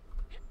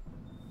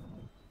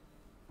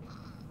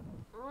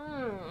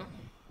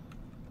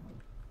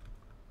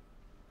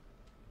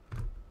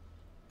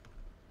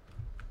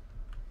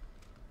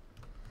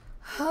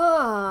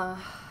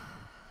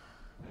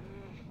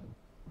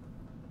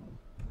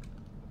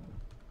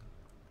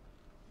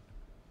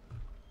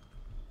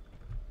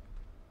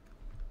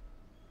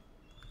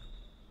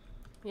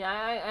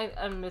 Yeah,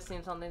 I'm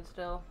missing something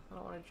still. I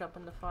don't want to jump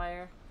in the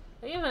fire.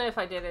 But even if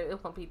I did it,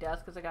 it won't be death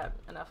because I got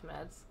enough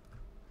meds.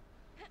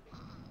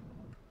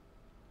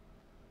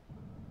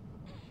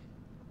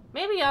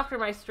 Maybe after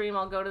my stream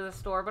I'll go to the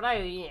store, but I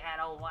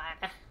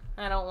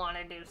don't want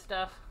to do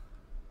stuff.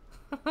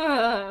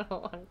 I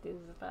don't want to do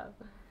stuff.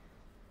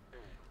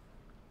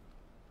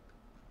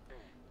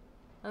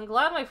 I'm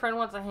glad my friend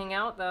wants to hang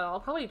out though.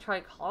 I'll probably try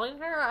calling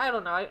her. I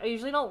don't know. I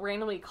usually don't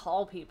randomly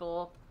call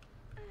people.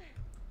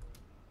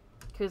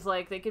 Because,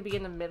 like, they could be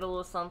in the middle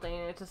of something,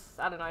 and it just,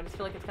 I don't know, I just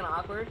feel like it's kind of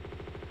awkward.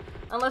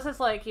 Unless it's,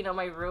 like, you know,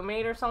 my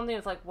roommate or something,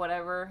 it's like,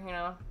 whatever, you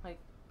know, like,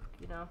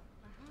 you know.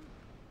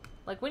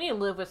 Like, when you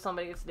live with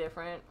somebody, it's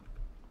different.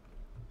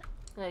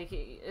 Like,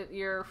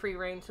 you're free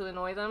reign to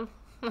annoy them.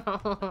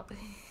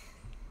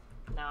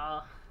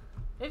 No.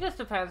 It just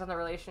depends on the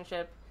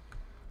relationship.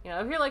 You know,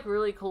 if you're, like,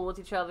 really cool with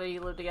each other,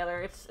 you live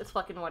together, it's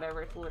fucking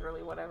whatever, it's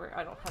literally whatever.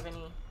 I don't have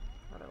any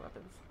other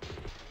weapons.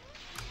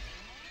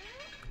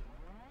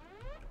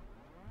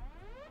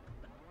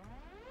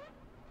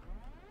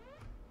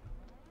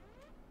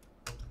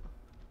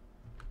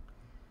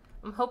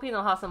 I'm hoping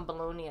they'll have some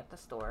bologna at the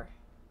store.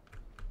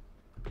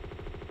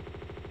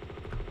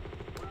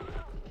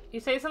 You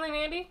say something,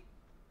 Andy?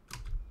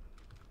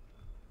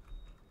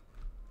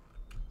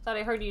 Thought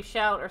I heard you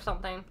shout or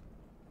something.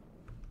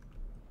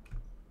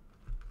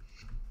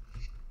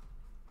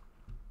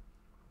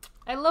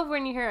 I love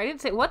when you hear. I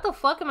didn't say. What the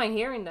fuck am I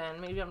hearing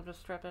then? Maybe I'm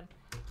just tripping.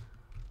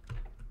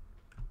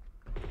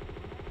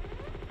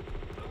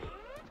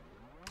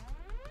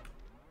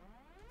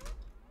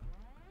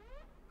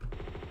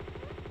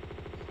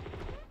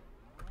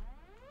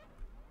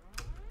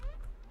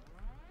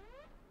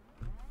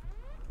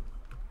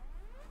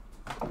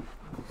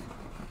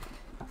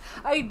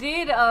 I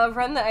did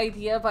run the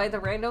idea by the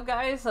rando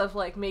guys of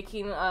like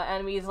making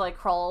enemies like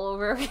crawl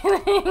over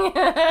everything.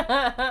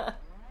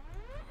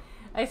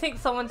 I think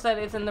someone said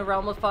it's in the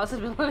realm of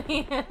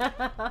possibility.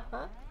 I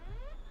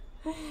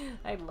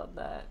love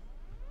that.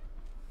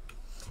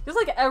 Just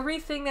like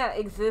everything that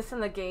exists in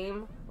the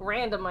game,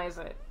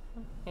 randomize it.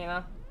 You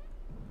know?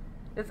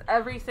 It's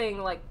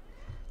everything like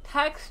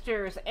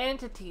textures,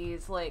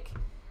 entities, like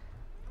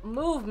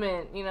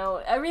movement, you know,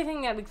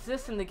 everything that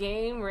exists in the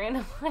game,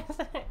 randomize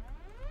it.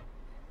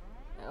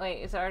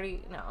 Wait, it's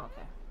already... No,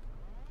 okay.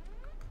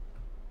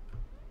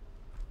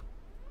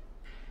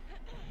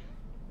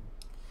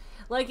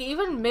 Like,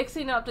 even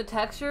mixing up the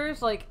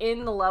textures, like,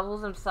 in the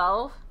levels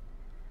themselves.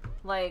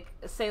 Like,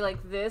 say,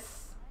 like,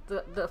 this,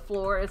 the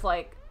floor is,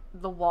 like,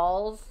 the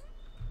walls.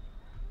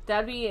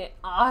 That'd be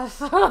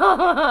awesome.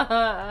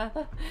 I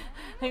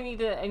need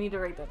to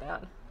write that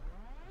down.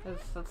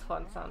 That's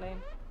fun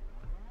sounding.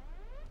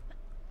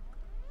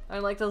 I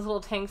like those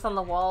little tanks on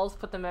the walls,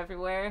 put them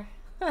everywhere.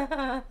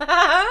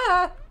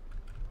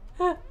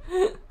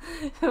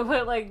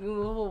 Put like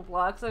movable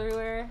blocks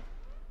everywhere.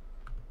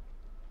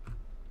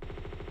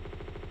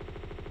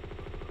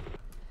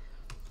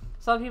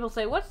 Some people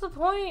say, what's the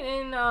point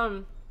in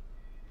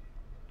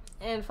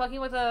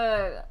fucking with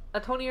a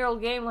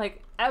 20-year-old game?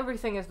 Like,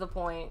 everything is the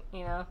point,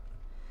 you know?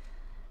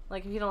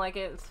 Like, if you don't like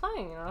it, it's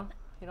fine, you know?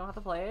 You don't have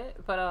to play it.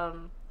 But,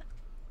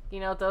 you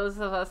know, those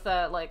of us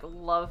that, like,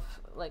 love,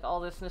 like,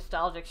 all this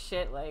nostalgic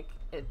shit, like,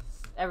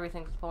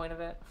 everything's the point of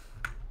it.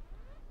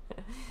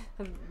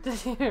 It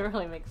doesn't even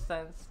really make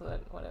sense,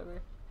 but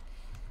whatever.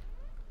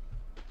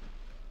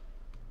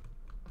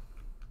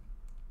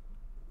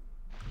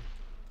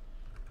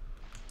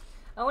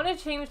 I want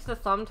to change the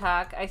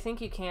thumbtack. I think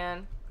you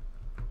can.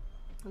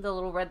 The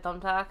little red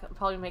thumbtack. I'll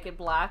probably make it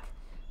black.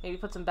 Maybe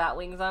put some bat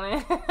wings on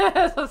it.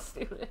 So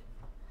stupid.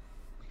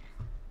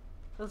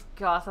 Just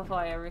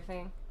gothify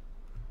everything.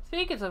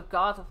 Speaking of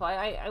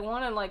gothify, I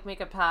want to like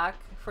make a pack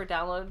for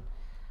download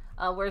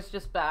where it's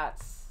just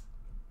bats.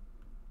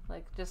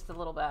 Like, just the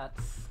little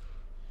bats.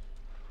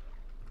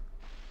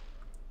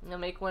 And I'll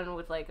make one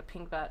with, like, a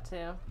pink bat,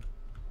 too.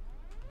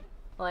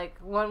 Like,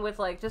 one with,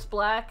 like, just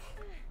black.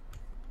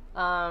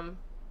 And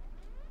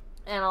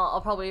I'll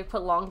probably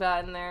put long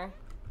bat in there.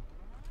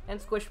 And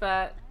squish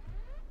bat.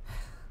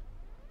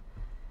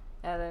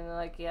 And then,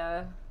 like,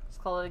 yeah. Let's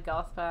call it a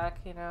goth pack,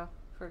 you know.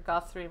 For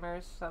goth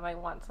streamers that might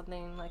want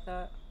something like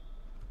that.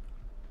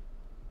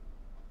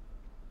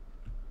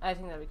 I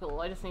think that'd be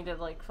cool. I just need to,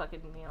 like,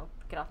 fucking, you know,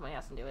 get off my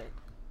ass and do it.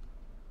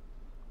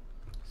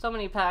 So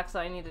many packs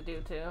I need to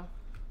do too.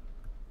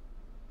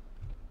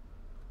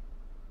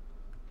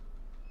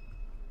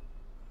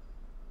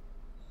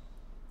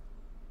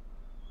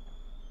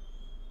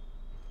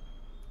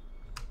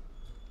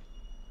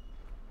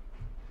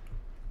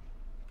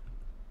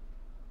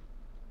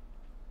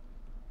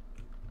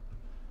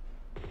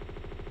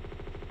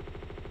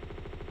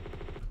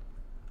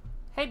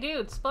 Hey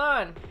dude,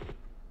 spawn!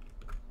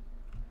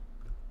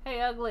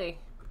 Hey ugly!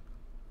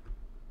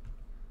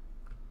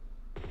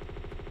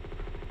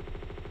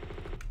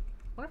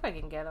 I wonder if I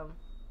can get him.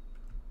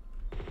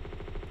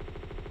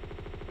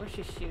 Where's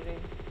she shooting?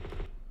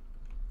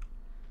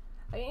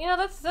 You know,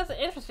 that's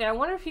interesting. I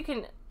wonder if you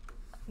can...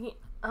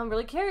 I'm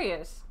really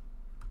curious.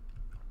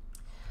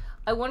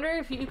 I wonder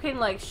if you can,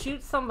 like,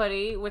 shoot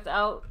somebody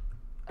without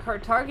her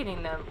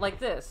targeting them, like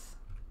this.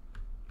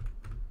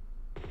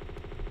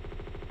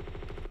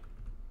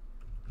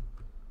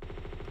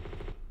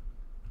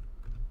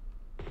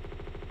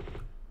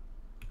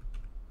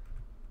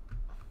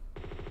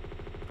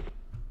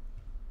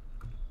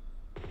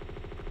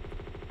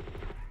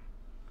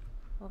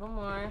 A little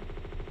more.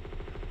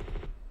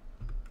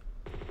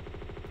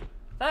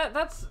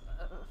 That's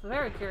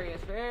very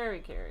curious, very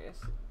curious.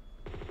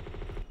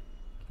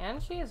 Can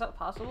she? Is that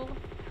possible?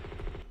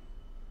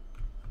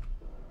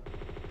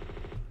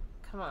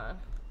 Come on.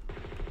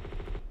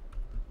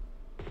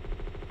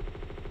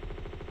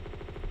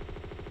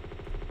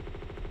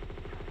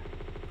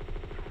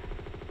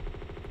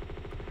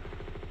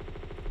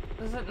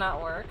 Does it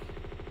not work?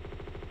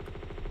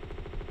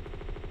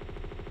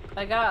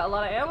 I got a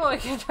lot of ammo I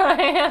can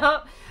try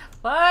out.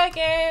 Fuck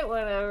it,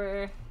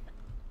 whatever.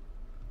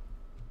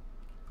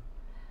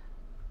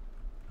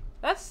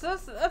 That's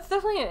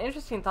definitely an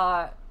interesting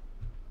thought.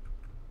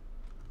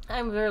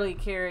 I'm really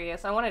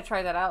curious. I want to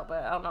try that out,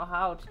 but I don't know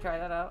how to try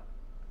that out.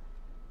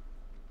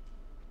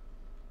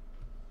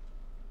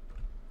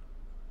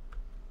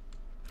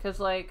 Cause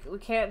like we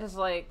can't just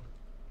like,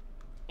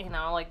 you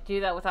know, like do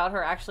that without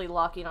her actually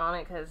locking on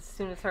it. Cause as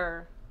soon as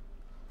her,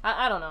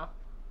 I don't know.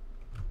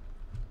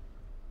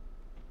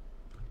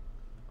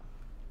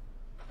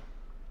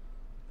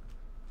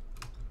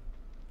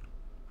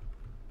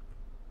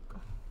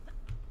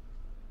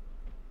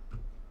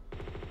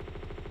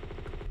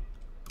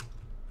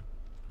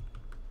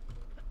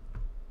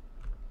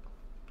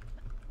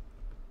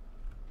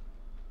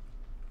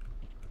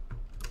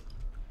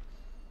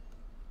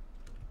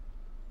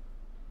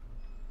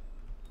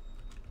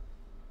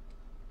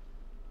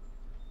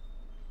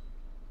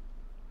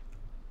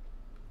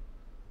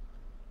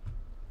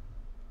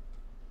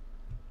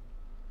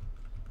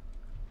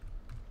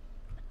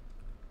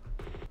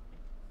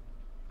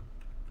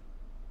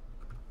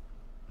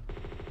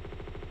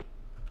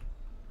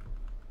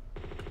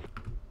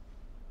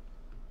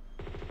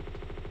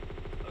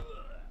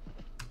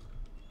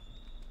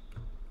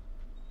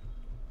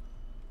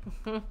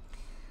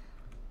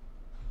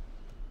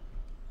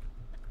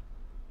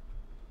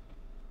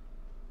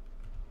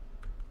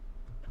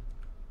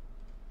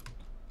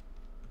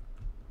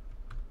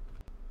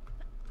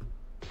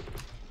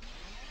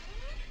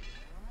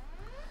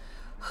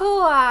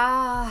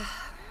 Hooah.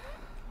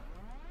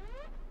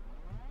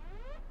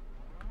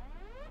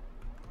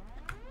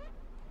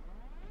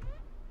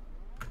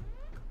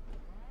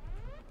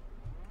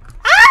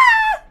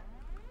 Ah!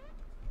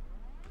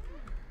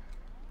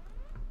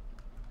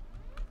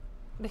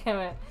 Damn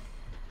it.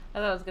 I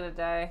thought I was gonna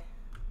die.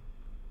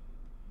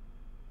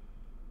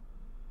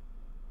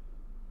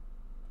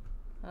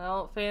 I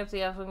don't fancy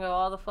having to go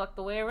all the fuck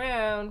the way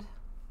around.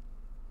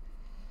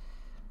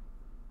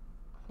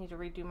 Need to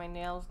redo my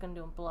nails. Gonna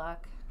do them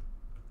black.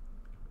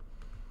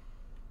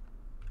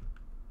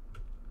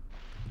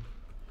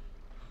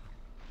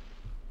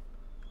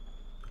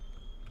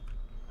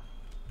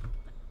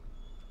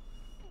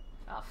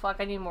 Oh fuck,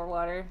 I need more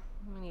water.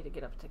 I need to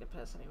get up and take a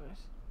piss anyways.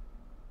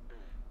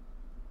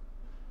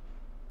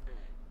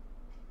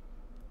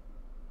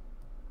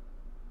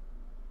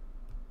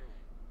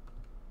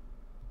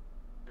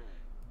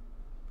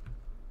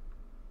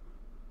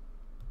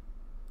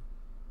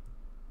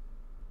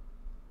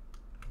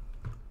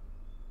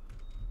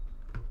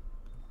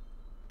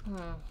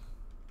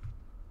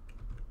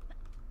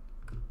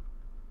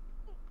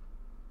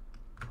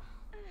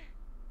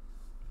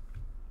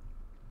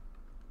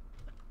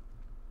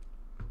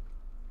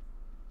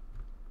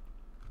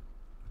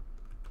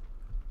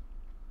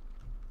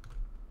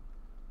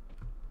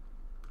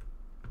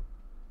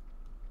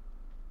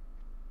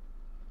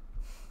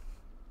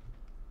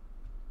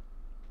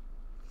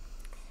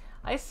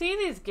 I see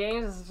these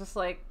games as just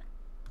like,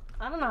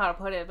 I don't know how to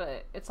put it,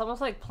 but it's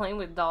almost like playing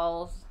with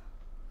dolls.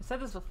 I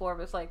said this before,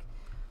 but it's like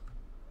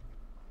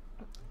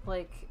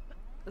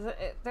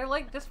they're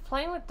like just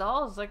playing with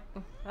dolls, like,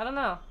 I don't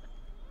know.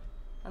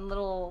 And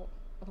little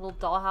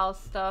dollhouse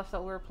stuff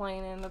that we're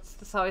playing in, that's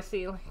just how I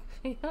see like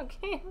video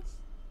games.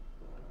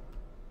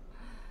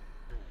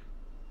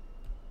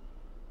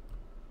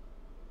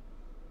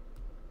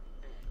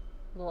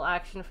 Little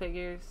action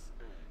figures.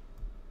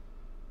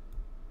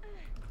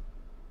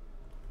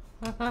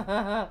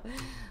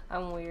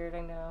 I'm weird,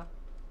 I know.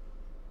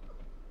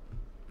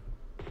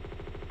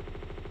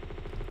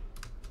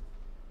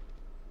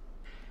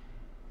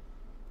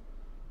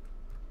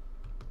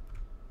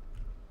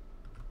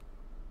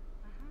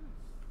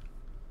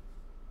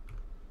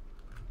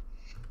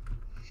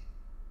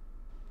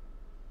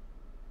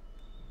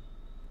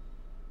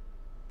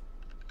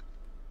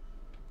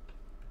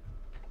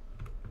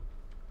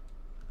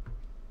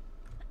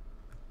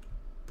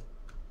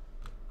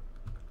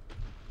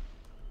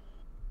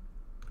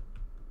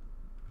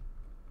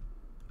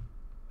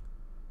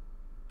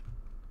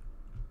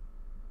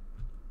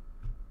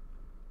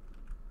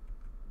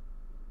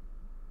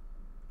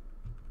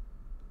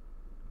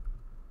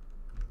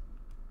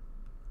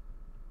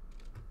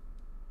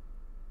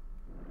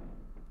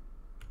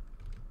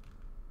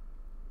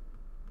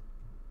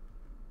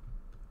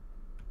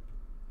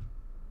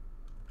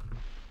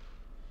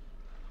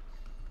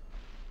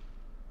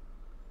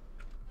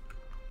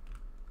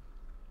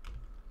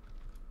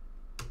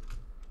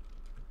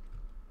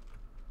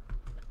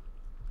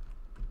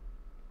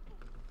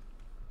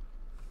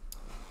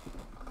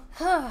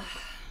 Alright,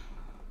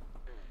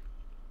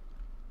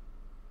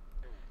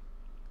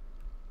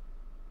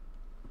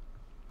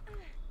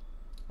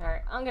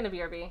 I'm gonna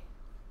BRB.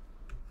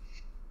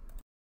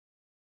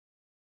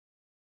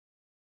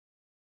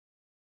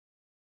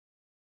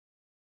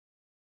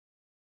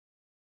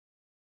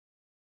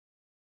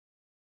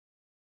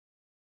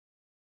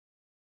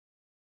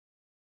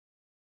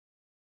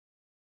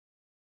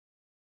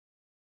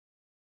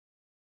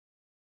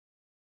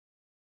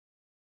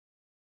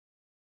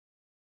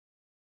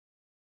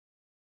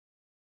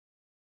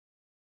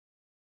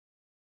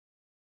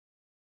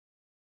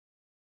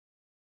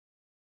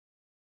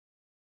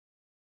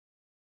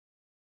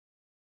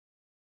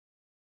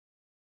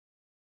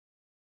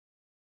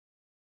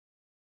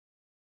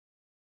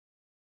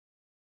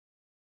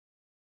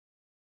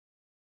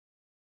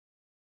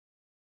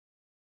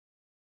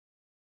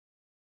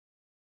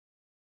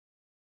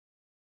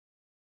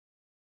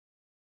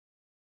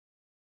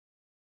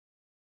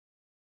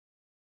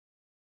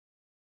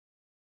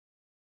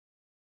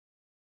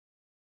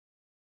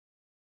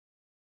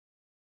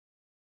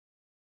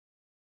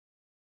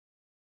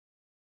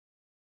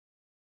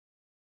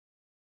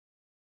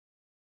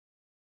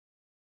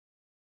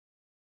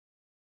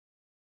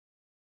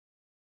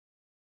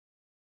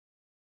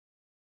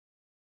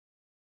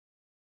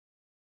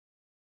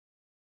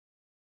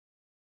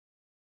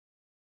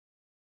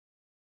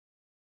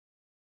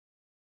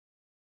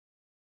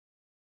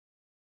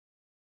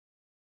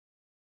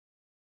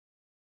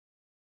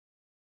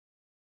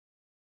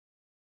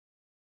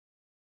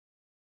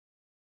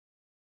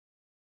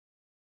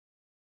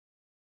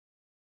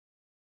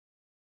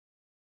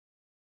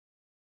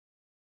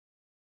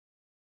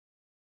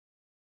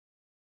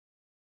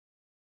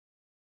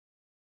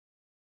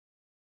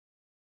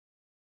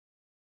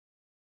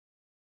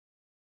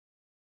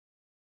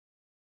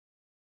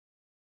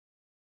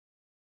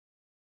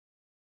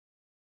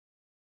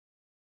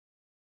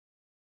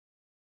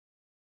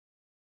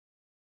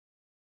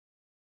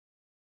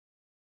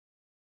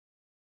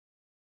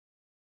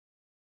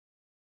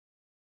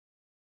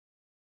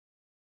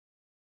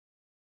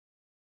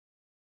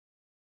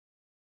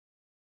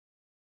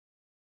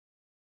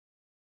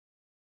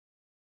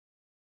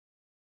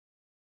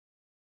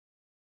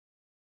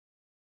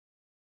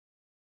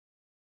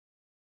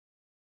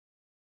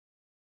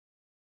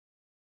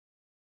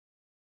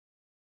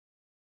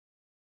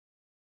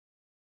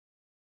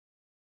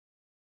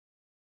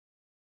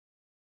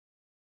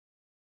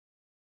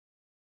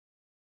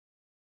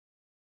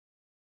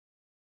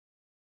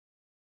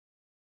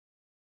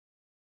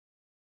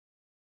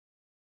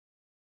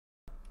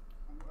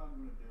 I'm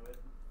gonna do it.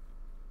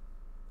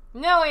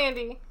 No,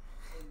 Andy. And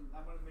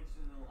I'm gonna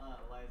mention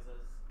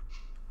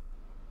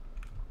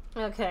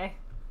Liza's. Okay.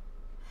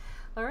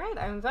 Alright,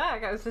 I'm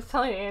back. I was just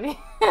telling Andy.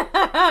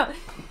 I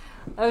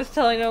was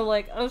telling him,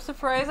 like, I'm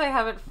surprised I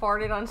haven't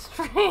farted on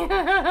stream.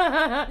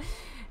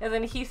 And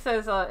then he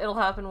says, it'll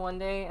happen one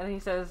day. And he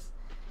says,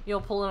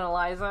 you'll pull an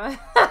Eliza.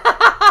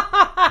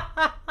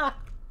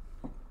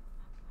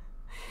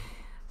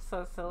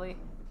 So silly.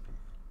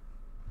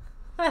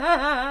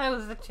 It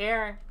was the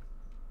chair.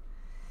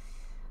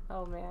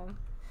 Oh, man.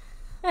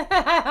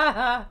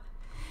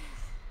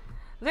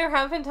 There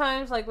have been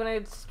times, like, when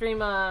I'd stream,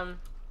 when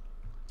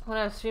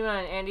I was streaming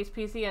on Andy's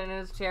PC and in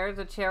his chair,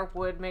 the chair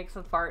would make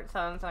some fart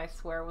sounds, and I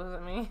swear it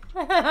wasn't me.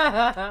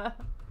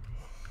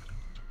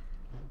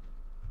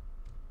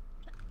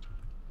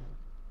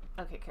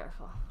 Okay,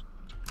 careful.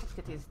 Let's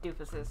get these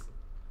doofuses.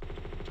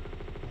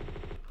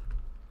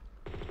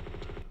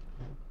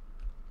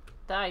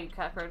 Die, you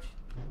cockroach.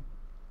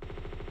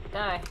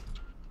 Die.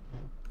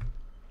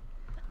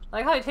 I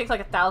like how he takes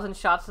like 1,000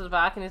 shots to the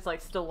back and he's like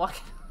still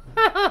walking.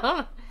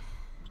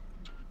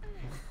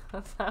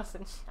 1,000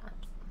 shots.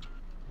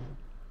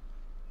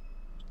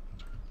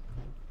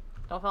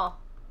 Don't fall.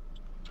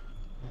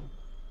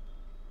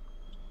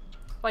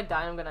 If I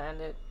die, I'm gonna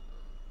end it.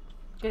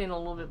 Getting a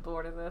little bit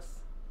bored of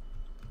this.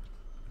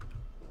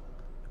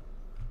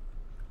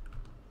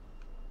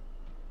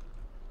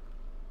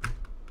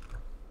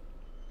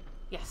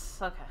 Yes,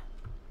 okay.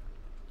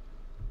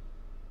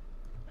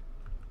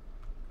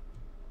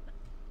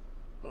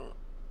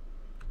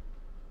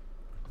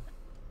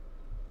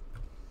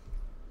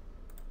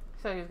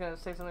 So he's gonna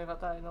say something about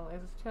that in the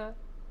latest chat.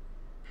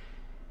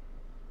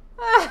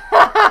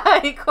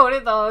 He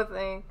quoted the whole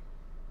thing.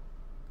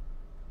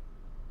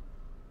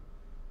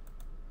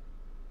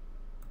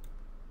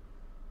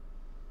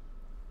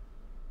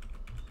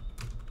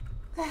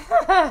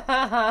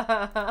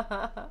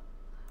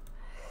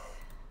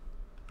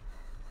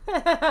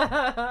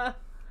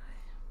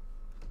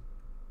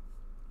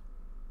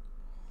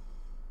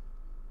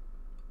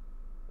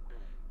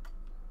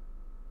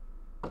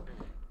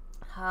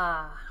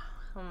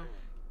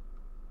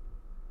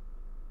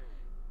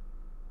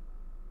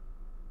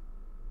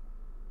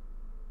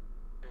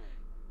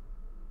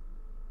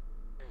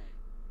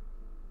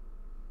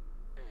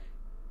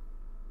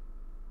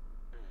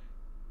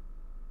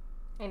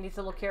 Andy's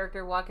little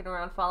character walking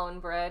around following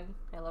bread.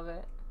 I love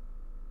it.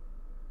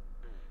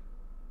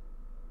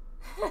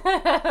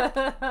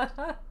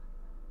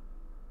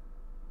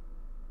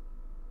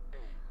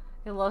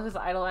 I love his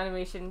idle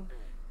animation.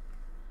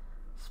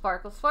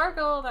 Sparkle,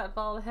 sparkle, that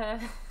bald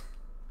head.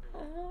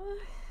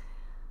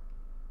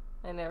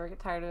 I never get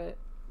tired of it.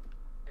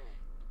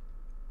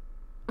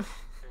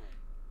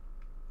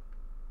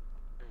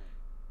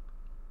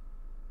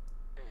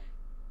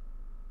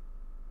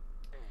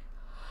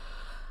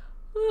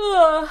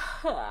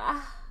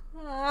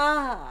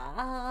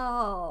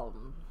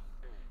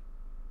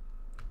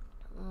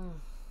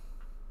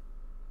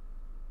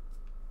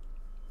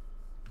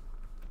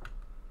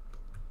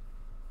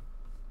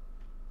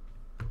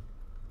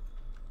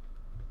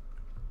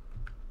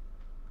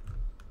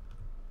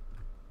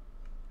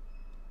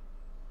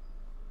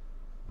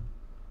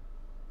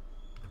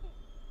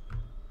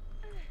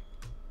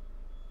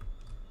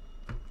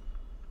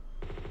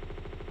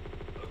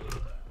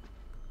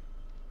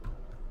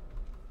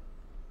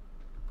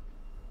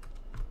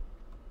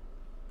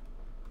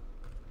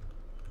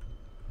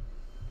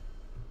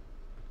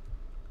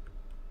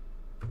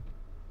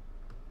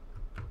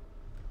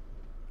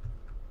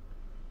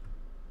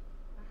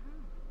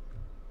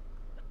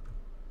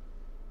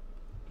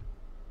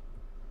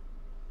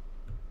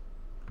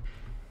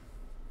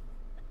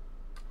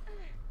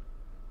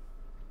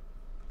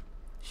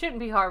 Shouldn't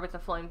be hard with the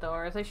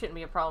flamethrowers. They shouldn't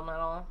be a problem at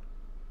all.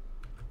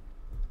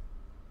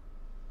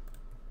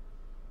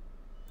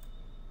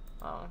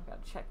 Oh, gotta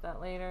check that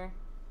later.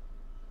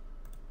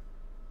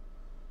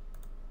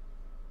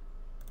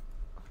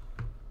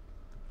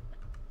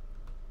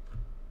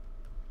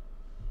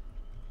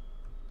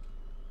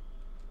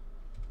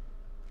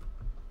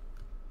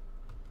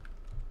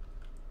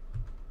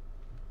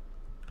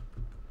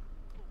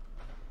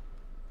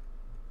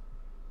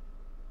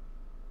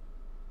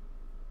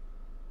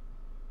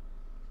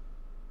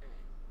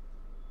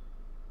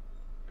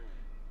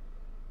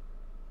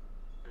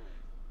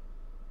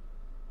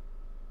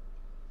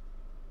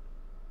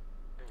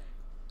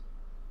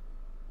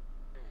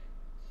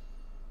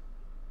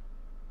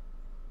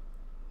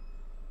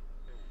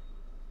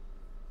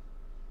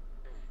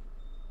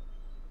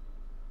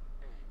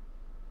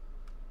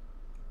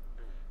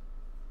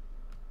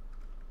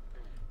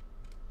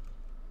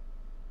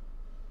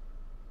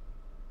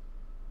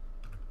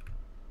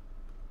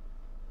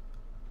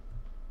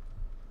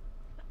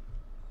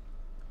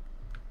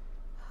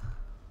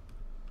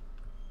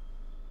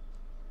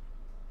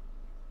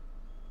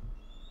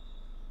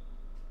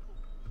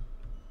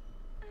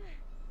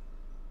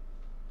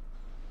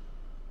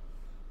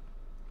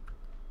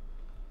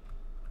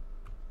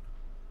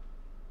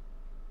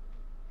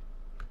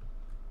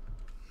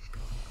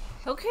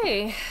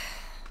 Okay.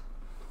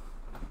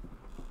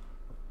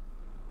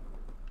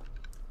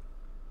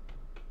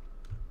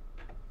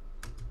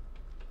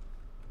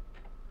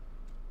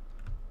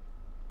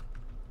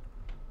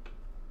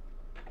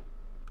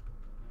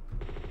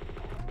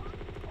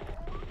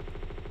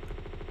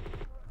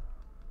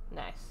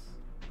 Nice.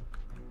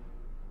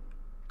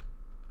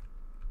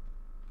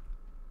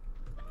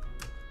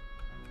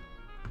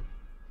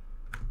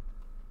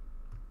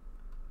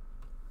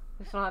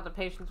 Just don't have the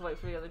patience to wait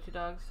for the other two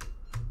dogs.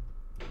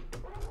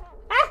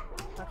 Ah!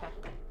 Okay.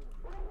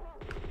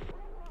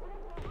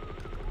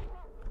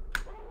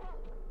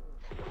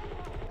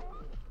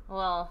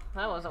 Well,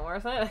 that wasn't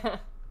worth it.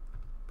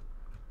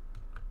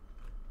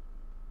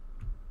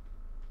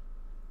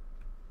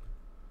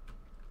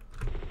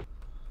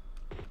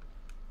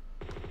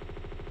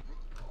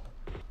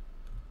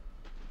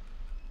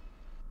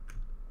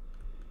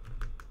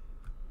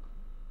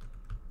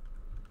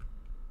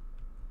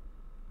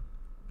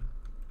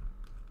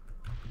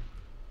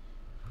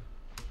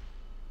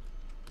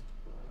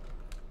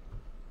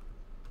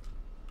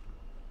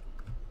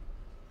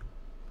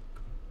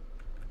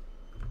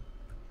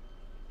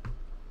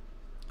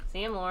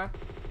 See you more.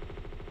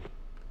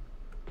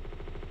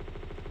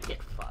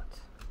 Get fucked.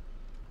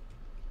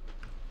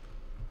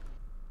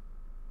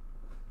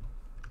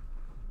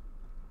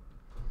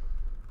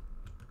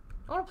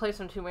 I want to play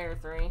some Tomb Raider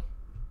 3.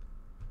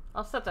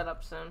 I'll set that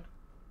up soon.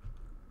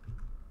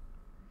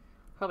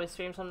 Probably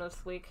stream some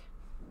this week.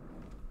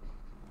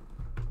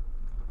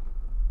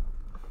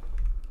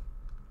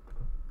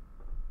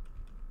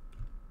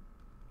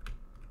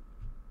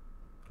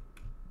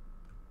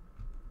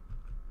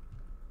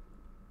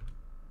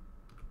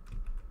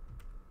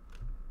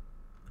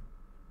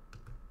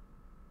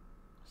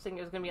 I was thinking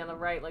it was gonna be on the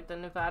right, like the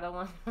Nevada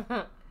one.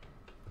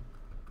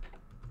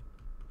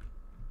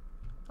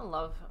 I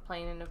love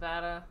playing in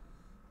Nevada.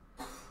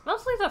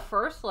 Mostly the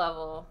first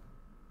level.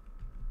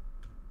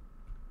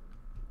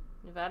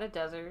 Nevada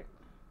Desert.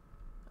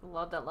 I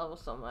love that level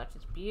so much.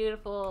 It's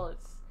beautiful,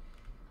 it's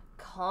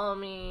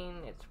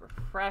calming, it's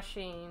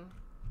refreshing,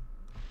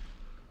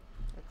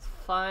 it's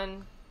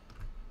fun.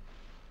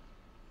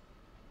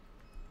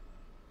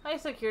 High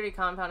security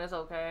compound is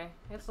okay.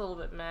 It's a little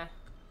bit meh.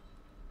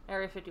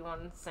 Area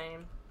 51 is the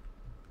same.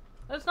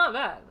 But it's not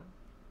bad.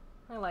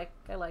 I like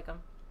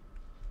them.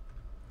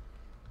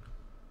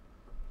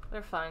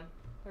 They're fun.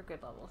 They're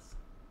good levels.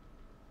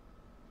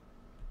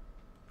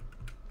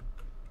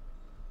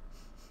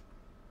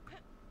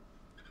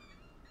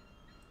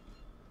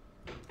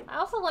 I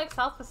also like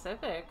South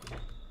Pacific.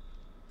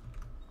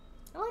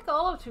 I like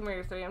all of Tomb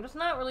Raider 3. I'm just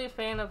not really a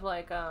fan of,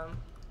 like,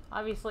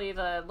 obviously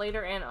the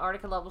later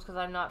Antarctica levels because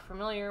I'm not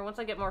familiar. Once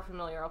I get more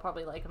familiar, I'll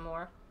probably like them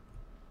more.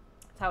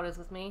 That's how it is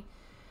with me.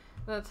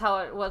 That's how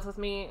it was with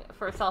me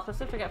for South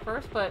Pacific at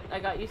first, but I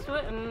got used to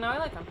it, and now I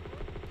like them.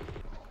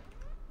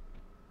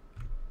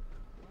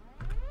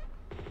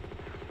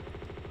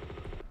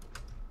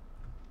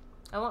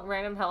 I want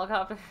random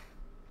helicopter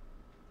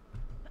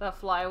that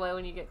fly away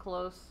when you get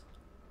close.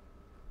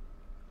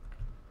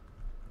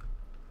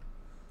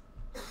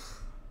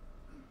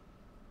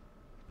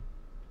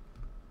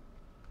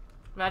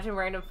 Imagine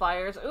random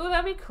fires. Ooh,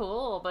 that'd be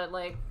cool, but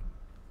like,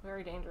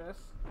 very dangerous.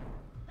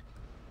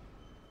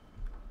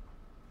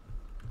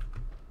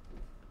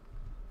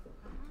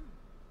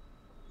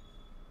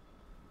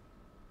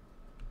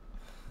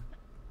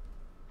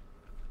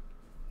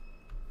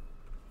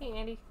 Hey,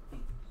 Andy.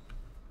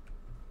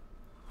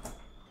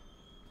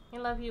 I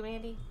love you,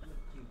 Andy.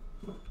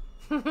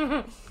 Gross,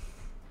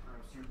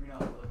 you're being all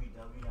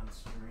lovey-dovey on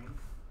stream.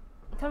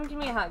 Come give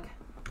me a hug.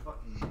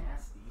 Fucking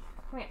nasty.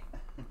 Come here.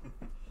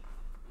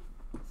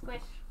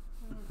 Squish.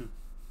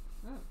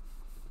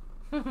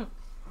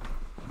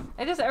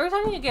 I just, every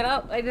time you get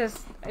up, I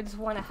just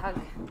want a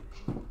hug.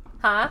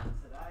 Huh?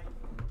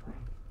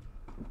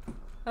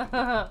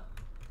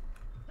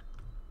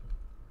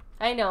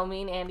 I know,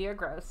 me and Andy are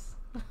gross.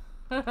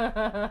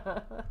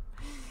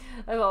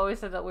 I've always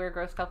said that we're a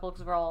gross couple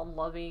because we're all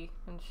lovey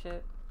and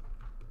shit.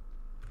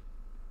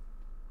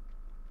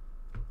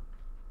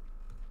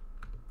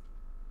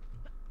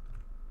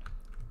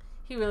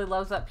 He really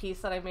loves that piece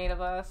that I made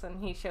of us,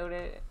 and he showed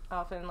it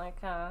off in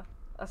like a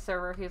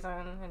server he's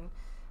on, and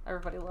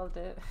everybody loved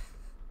it.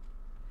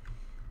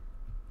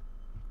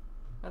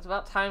 It's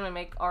about time I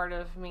make art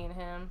of me and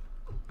him.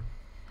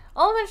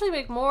 I'll eventually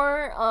make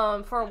more.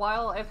 For a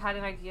while, I've had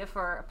an idea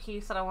for a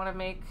piece that I want to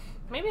make.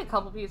 Maybe a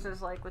couple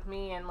pieces, like, with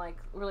me and, like,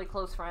 really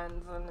close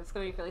friends, and it's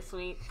gonna be really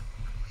sweet.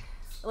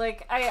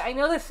 Like, I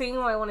know the theme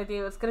I want to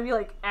do. It's gonna be,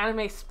 like,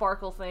 anime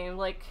sparkle theme.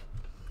 Like,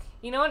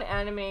 you know in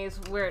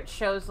animes where it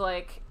shows,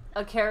 like,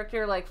 a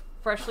character, like,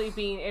 freshly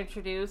being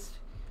introduced,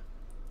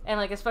 and,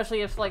 like,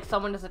 especially if, like,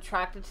 someone is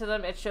attracted to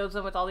them, it shows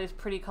them with all these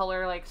pretty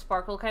color, like,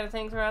 sparkle kind of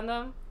things around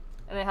them,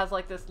 and it has,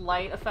 like, this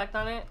light effect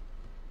on it.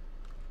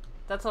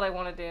 That's what I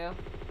want to do.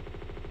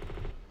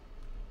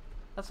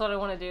 That's what I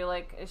want to do,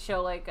 like,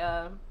 show, like,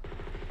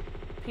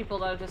 people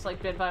that have just,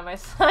 like, been by my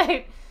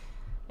side,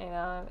 you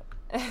know,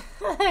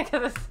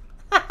 because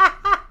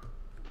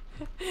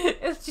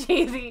it's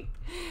cheesy,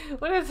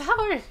 but it's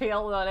how I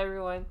feel about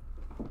everyone.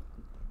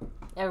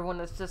 Everyone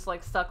that's just,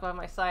 like, stuck by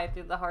my side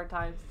through the hard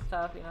times and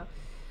stuff, you know.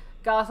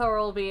 Gothor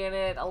will be in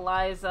it,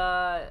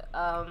 Eliza,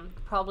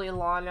 probably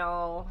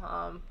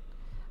Lano,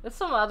 there's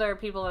some other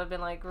people that have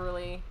been, like,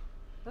 really,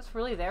 that's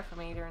really there for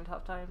me during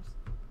tough times.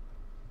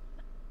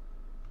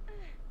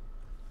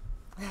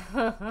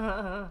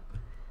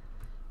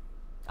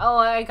 Oh,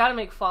 I gotta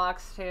make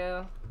Fox,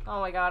 too.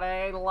 Oh my god,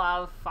 I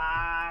love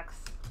Fox.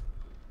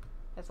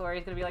 I swear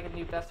he's gonna be, like, a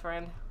new best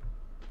friend.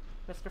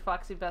 Mr.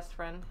 Foxy best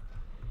friend.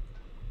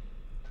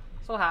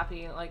 So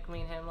happy, like,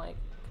 me and him, like,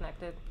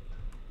 connected.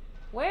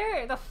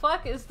 Where the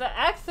fuck is the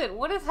exit?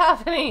 What is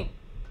happening?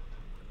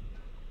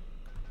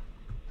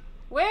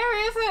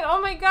 Where is it?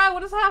 Oh my god,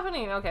 what is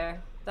happening? Okay.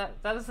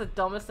 That is the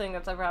dumbest thing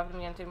that's ever happened to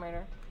me on Tomb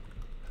Raider.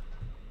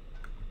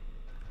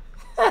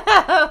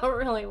 It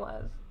really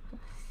was.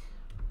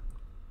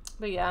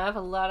 But yeah, I have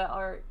a lot of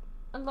art.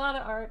 A lot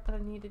of art that I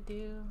need to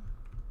do.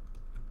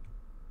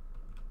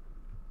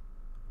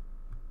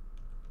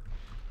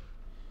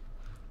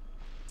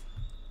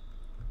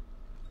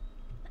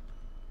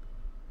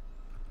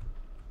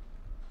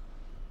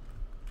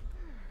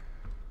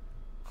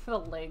 For the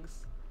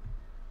legs.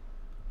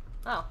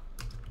 Oh.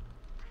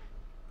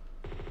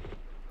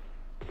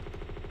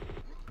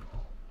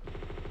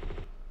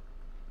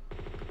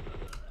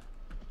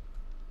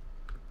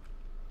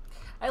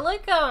 I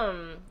like,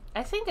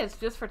 I think it's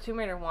just for Tomb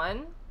Raider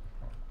 1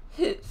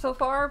 so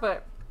far,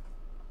 but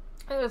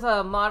there's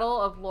a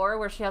model of Laura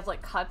where she has,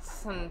 like,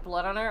 cuts and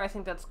blood on her. I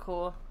think that's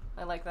cool.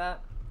 I like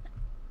that.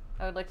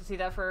 I would like to see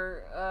that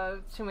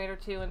for, Tomb Raider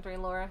 2 and 3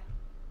 Laura.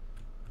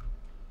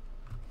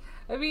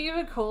 It'd be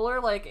even cooler,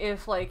 like,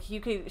 if, like, she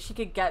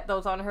could get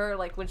those on her,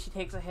 like, when she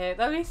takes a hit.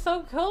 That'd be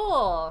so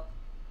cool!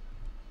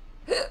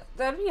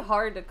 That'd be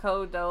hard to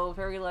code, though.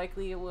 Very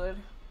likely it would.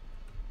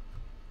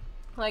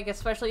 Like,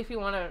 especially if you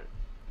want to...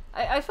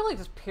 I feel like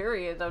just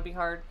period, that would be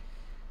hard.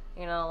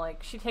 You know,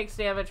 like, she takes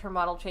damage, her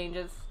model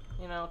changes.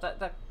 You know,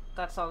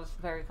 that sounds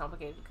very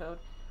complicated to code.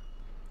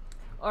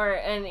 Or,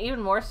 and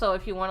even more so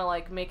if you want to,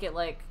 like, make it,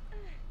 like,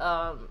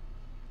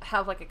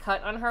 have, like, a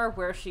cut on her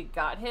where she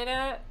got hit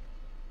at.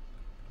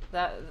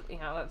 That, you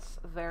know, that's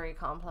very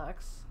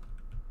complex.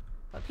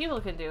 But people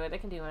can do it. They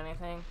can do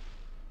anything.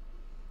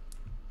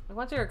 Like,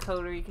 once you're a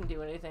coder, you can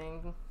do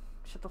anything.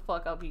 Shut the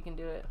fuck up, you can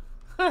do it.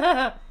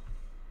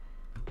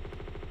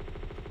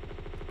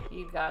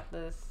 You got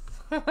this.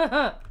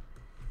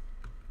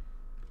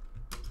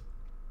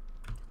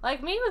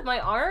 Like me with my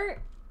art,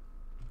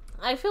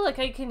 I feel like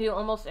I can do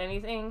almost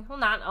anything. Well,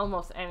 not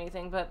almost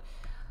anything, but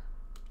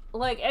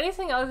like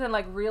anything other than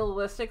like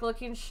realistic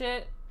looking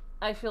shit,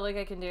 I feel like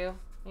I can do,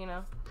 you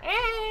know?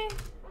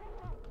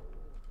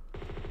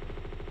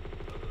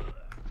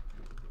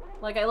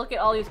 Like I look at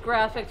all these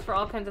graphics for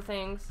all kinds of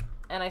things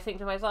and I think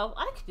to myself,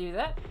 I could do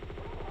that.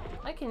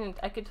 I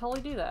could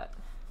totally do that.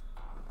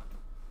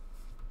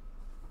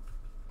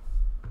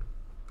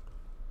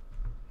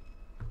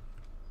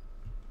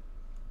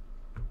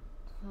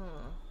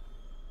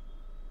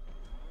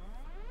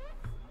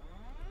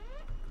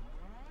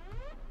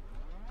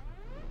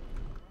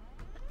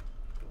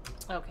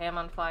 Okay, I'm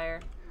on fire.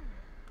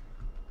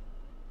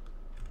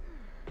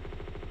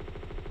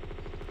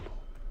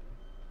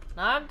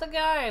 Not the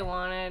guy I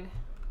wanted.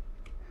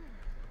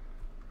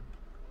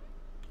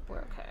 We're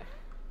okay.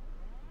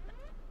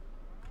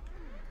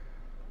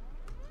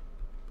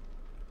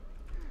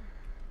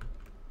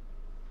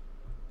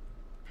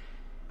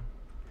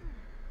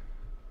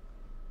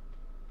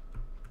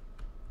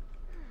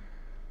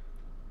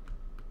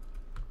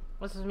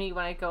 This is me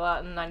when I go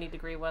out in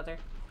 90-degree weather.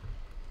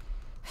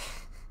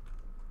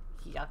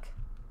 Yuck.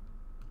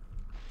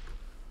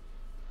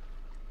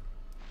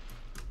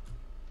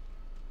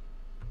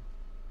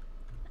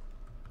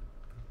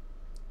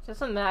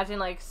 Just imagine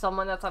like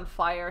someone that's on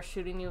fire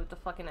shooting you with the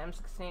fucking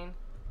M16.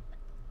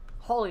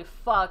 Holy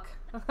fuck.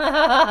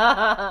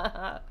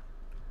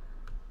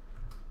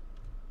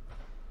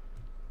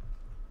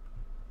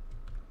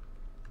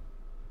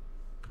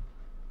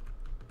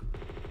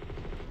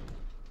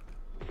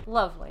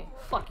 Lovely.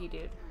 Fuck you,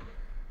 dude.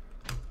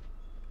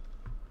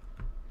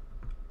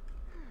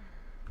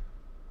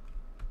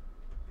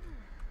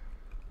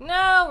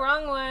 No,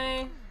 wrong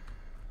way.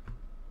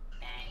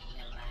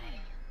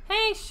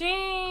 Hey,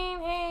 Shane.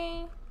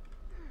 Hey.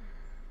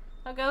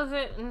 How goes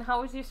it? And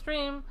how was your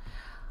stream?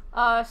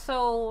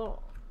 So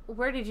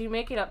where did you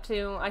make it up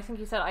to? I think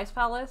you said Ice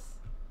Palace.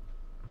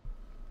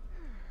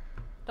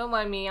 Don't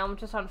mind me. I'm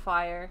just on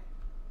fire.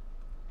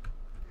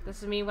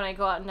 This is me when I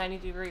go out in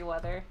 90-degree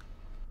weather.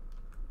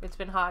 It's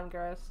been hot and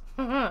gross.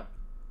 Oh,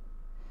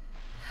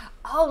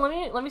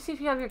 let me see if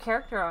you have your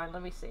character on.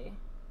 Let me see.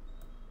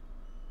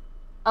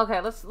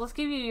 Okay, let's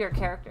give you your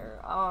character.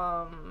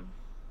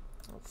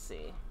 Let's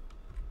see.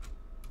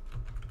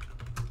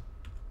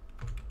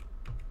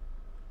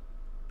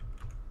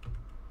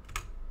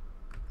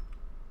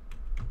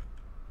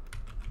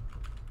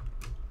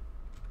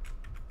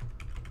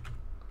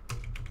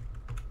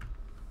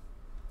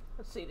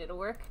 Let's see, did it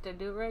work? Did I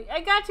do it right? I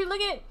got you,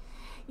 look at!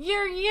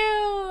 You're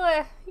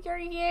you! You're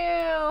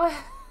you!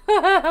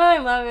 I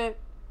love it.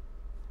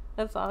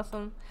 That's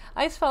awesome.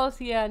 Ice Palace,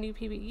 yeah, new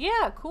PB.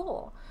 Yeah,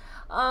 cool.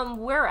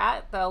 Where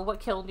at, though? What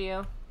killed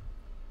you?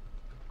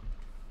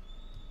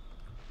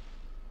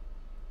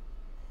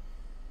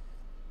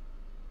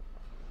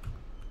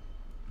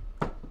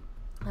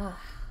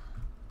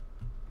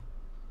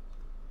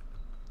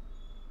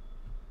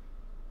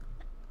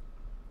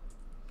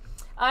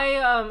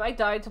 I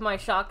died to my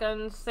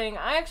shotguns thing.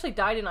 I actually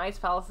died in Ice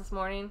Palace this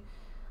morning.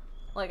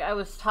 Like, I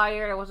was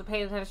tired, I wasn't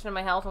paying attention to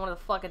my health, and one of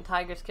the fucking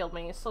tigers killed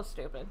me. It's so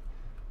stupid.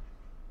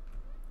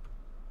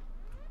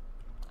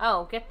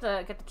 Oh, get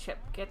the chip.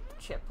 Get the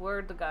chip.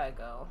 Where'd the guy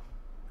go?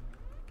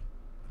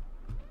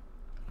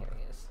 Here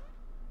he is.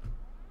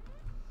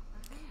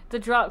 The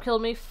drop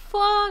killed me.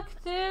 Fuck,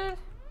 dude.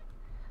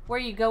 Where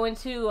you go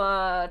into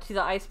to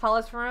the Ice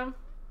Palace room?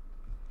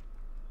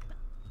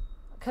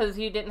 Because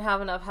you didn't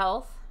have enough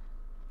health?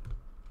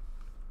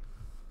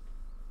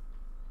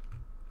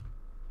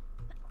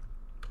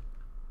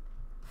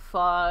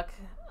 Fuck.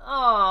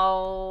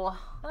 Oh,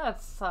 that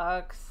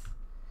sucks.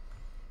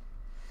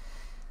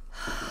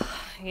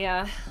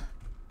 Yeah.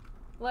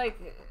 Like,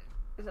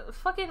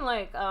 fucking,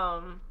 like,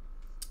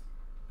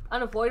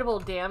 unavoidable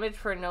damage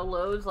for no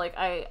loads, like,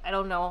 I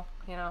don't know,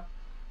 you know?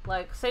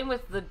 Like, same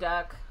with the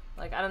deck.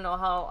 Like, I don't know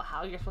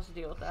how you're supposed to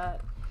deal with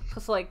that.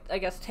 Just, like, I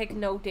guess take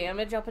no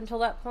damage up until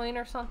that point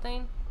or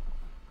something.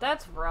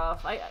 That's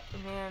rough.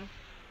 Man.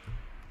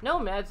 No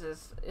meds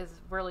is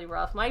really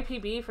rough. My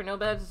PB for no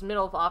meds is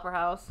middle of Opera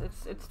House.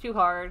 It's too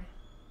hard.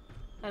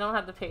 I don't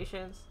have the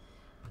patience.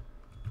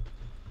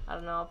 I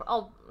don't know.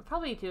 I'll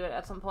probably do it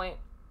at some point.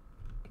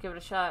 Give it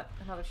a shot.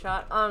 Another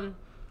shot.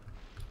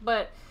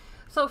 But,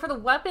 so for the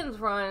weapons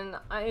run,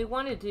 I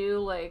want to do,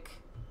 like,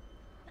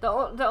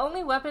 the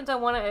only weapons I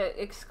want to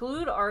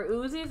exclude are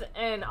Uzis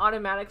and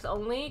automatics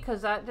only,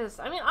 because that just,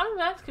 I mean,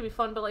 automatics could be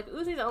fun, but, like,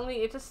 Uzis only,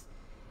 it's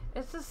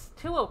just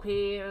too OP,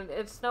 and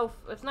it's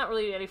not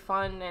really any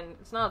fun, and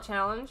it's not a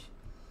challenge.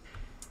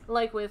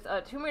 Like with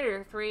Tomb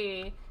Raider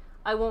 3,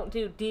 I won't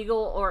do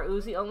Deagle or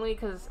Uzi only,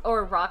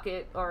 or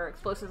Rocket or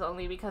Explosives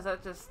only, because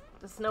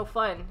it's no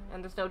fun,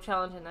 and there's no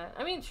challenge in that.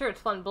 I mean, sure,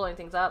 it's fun blowing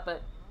things up,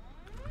 but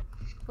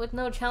with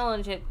no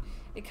challenge, it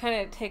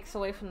kind of takes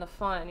away from the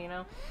fun, you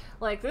know?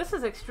 Like, this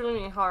is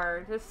extremely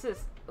hard. This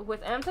is,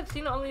 with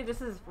M16 only,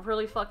 this is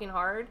really fucking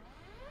hard.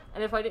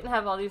 And if I didn't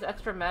have all these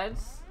extra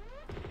meds,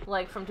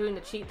 like, from doing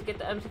the cheat to get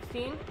the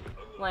M16,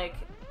 like,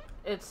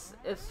 it's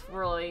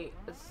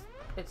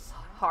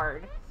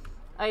hard.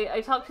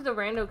 I talked to the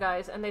rando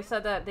guys, and they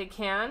said that they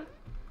can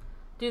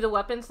do the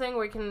weapons thing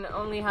where you can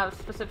only have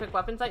specific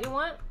weapons that you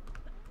want.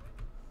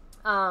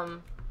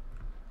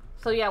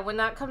 So yeah, when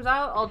that comes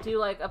out, I'll do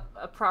like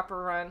a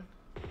proper run.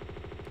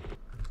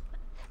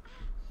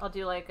 I'll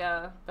do like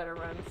better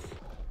runs.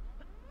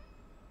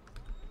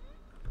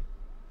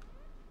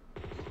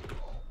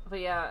 But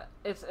yeah,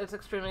 it's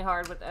extremely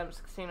hard with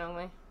M16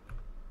 only.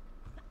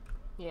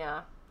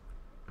 Yeah.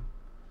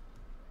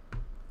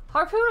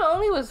 Harpoon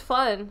only was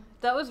fun.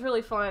 That was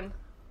really fun.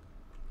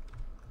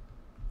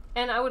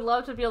 And I would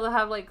love to be able to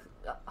have like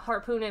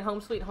Harpoon in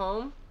Home Sweet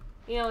Home,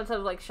 you know, instead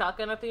of like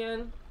shotgun at the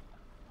end.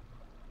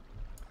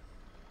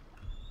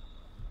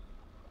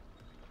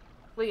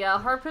 But yeah,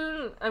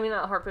 Harpoon, I mean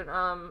not Harpoon,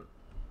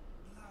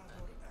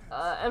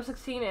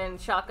 M16 and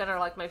shotgun are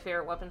like my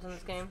favorite weapons in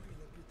this game.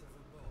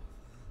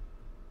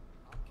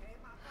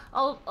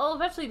 I'll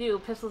eventually do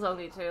pistols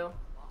only too,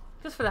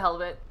 just for the hell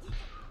of it.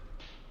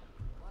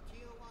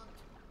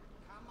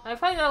 I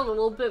find that a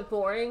little bit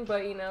boring,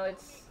 but you know,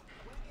 it's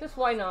just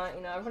why not,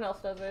 you know, everyone else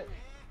does it.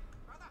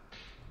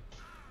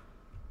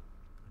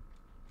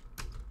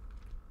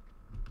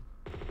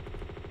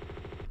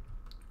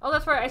 Oh,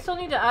 that's right, I still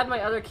need to add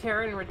my other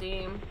Karen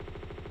redeem.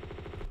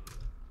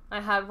 I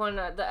had one,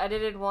 the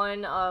edited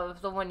one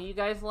of the one you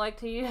guys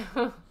like to use.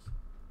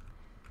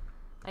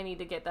 I need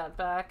to get that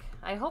back.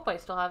 I hope I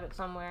still have it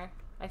somewhere.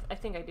 I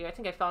think I do. I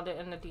think I found it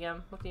in the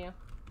DM with you.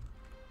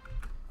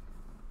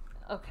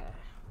 Okay.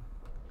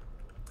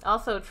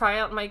 Also, try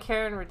out my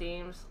Karen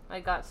redeems.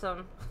 I got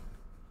some.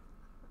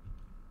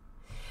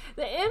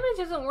 The image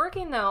isn't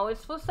working now.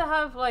 It's supposed to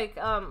have like,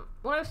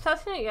 when I was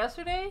testing it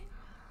yesterday,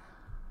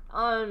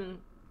 the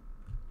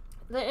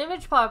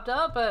image popped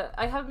up, but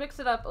I have Mix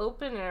It Up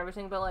open and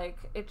everything, but like,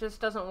 it just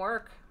doesn't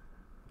work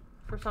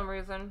for some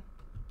reason.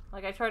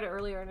 Like, I tried it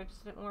earlier and it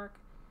just didn't work.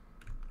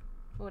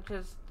 Which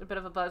is a bit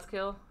of a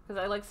buzzkill, because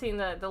I like seeing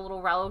the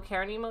little Rallo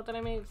Karen emote that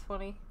I made. It's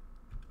funny.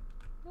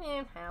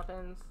 It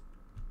happens.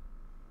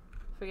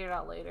 Figure it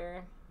out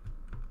later.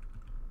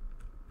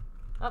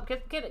 Oh,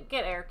 get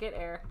air, get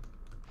air.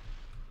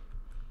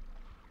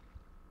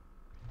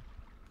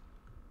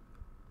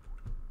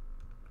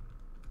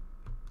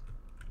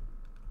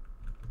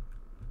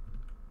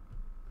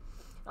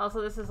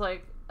 Also, this is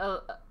like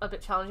a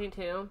bit challenging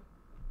too.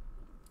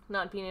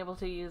 Not being able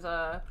to use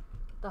the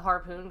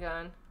harpoon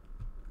gun.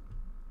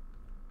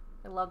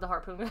 I love the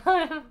harpoon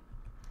gun.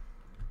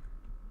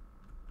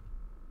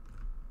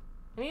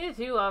 I need to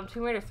do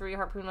Tomb Raider 3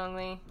 harpoon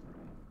only.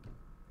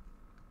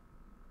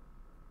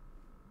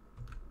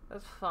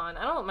 That's fun.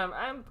 I don't remember.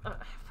 I've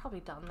probably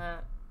done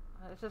that.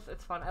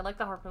 It's fun. I like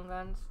the harpoon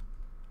guns.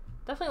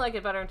 Definitely like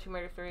it better in Tomb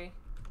Raider 3.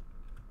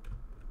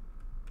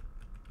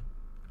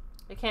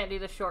 I can't do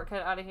the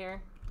shortcut out of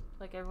here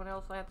like everyone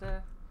else. I have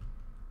to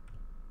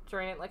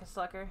drain it like a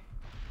sucker.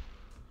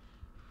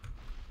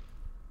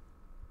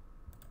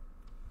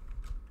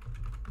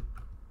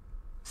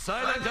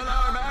 Silent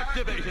alarm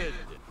activated!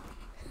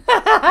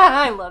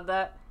 I love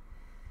that.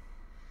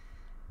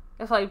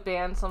 If I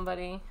ban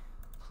somebody,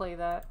 play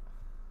that.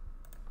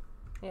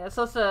 Yeah, it's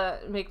supposed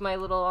to make my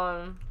little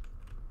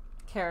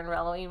Karen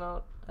Rallo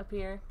emote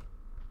appear.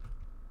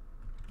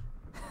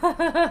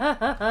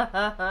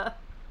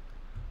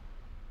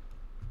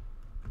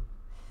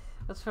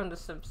 That's from The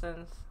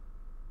Simpsons.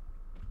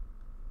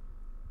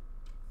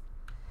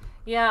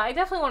 Yeah, I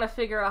definitely want to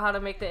figure out how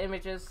to make the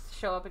images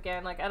show up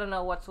again. Like, I don't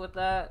know what's with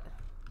that.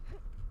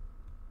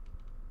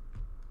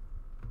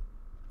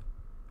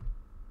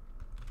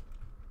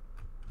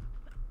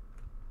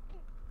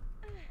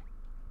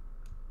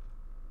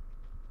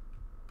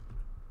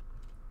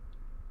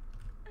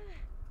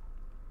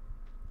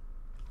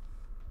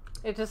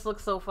 It just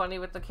looks so funny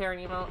with the Karen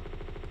emote.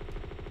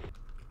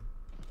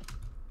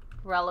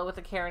 Rallo with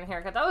the Karen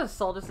haircut. That was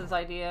Soldis'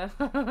 idea.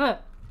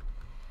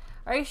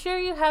 Are you sure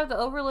you have the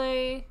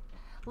overlay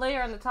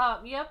layer on the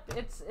top? Yep,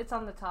 it's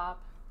on the top.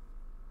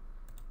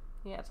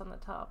 Yeah, it's on the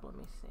top. Let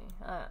me see.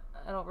 I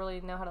don't really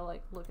know how to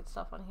like look at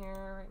stuff on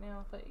here right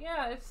now, but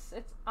yeah, it's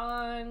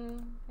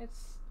on.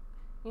 It's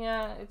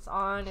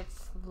on.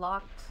 It's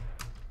locked.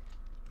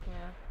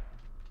 Yeah,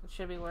 it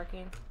should be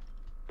working.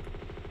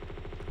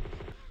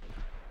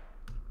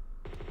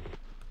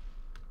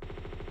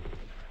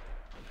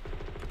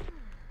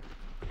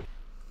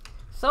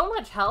 So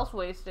much health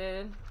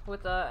wasted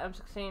with the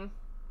M16.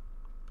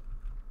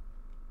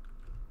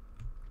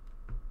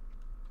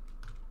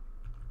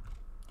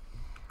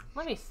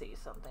 Let me see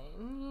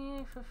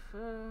something.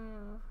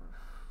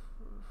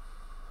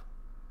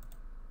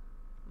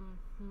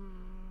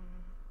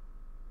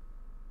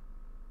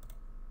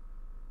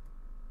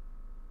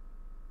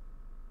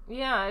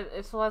 Yeah,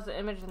 it still has the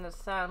image and the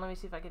sound. Let me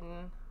see if I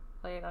can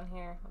play it on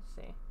here. Let's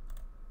see.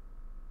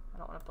 I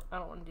don't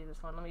want to do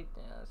this one. Let me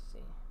let's see.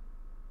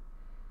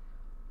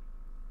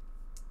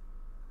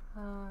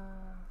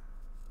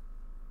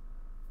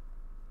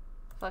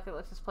 Fuck it,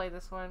 let's just play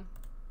this one.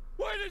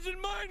 Why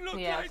doesn't mine look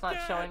yeah, like it's not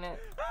that? showing it.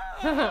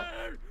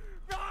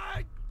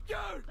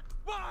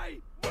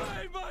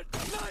 Why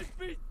must life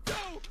be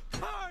so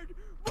hard?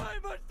 Why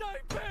must I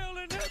fail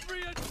in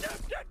every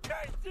attempt at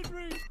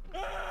masonry?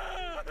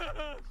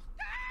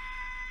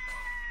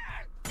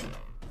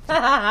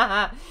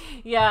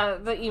 Yeah,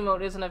 the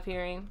emote isn't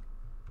appearing.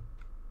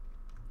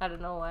 I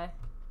don't know why.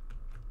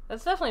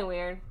 That's definitely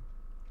weird.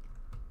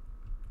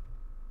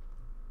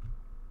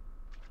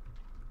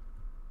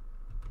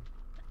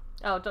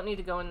 Oh, don't need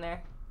to go in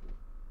there.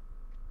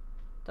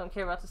 Don't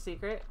care about the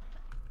secret.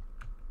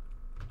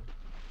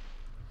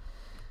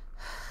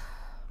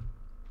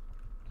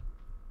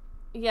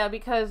 Yeah,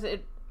 because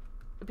it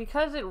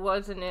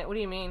wasn't it. What do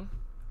you mean?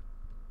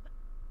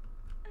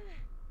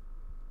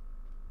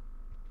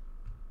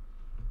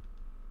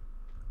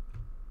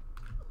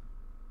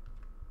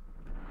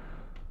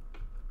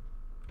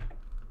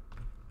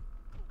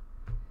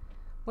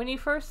 When you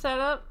first set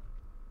it up,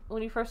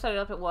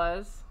 it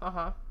was.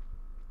 Uh-huh.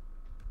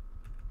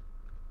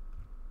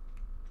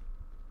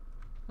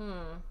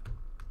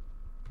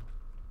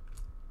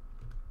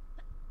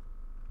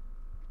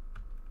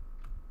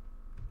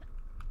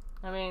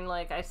 I mean,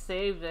 like, I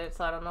saved it,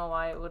 so I don't know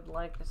why it would,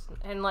 like,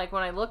 and, like,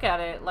 when I look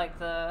at it, like,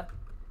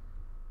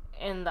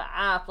 in the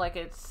app, like,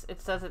 it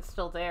says it's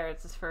still there.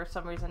 It's just for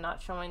some reason not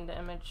showing the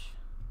image.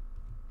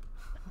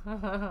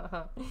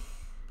 I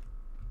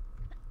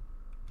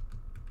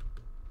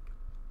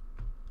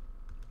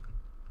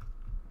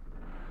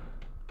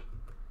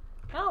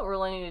don't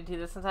really need to do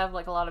this since I have,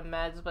 like, a lot of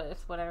meds, but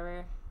it's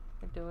whatever.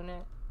 We're doing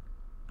it.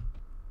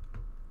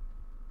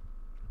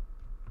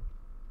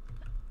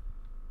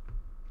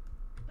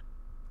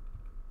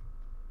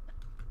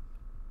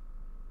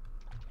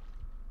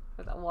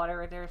 But that water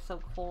right there is so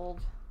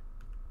cold.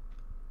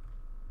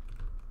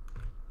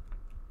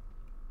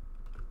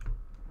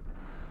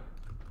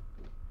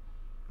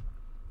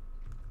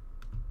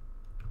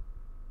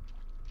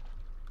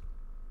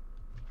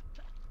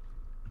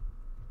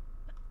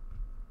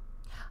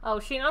 Oh,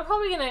 Sheen, I'm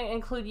probably gonna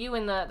include you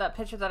in that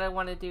picture that I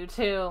want to do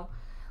too.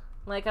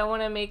 Like, I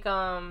want to make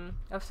I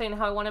was saying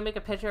how I want to make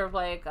a picture of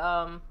like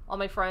all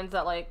my friends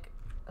that like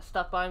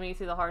stuck by me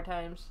through the hard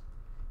times.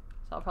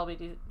 So I'll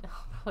probably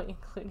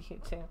include you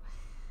too.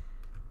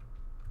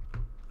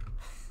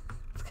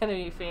 It's gonna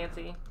be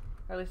fancy,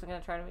 or at least I'm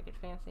gonna try to make it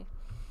fancy.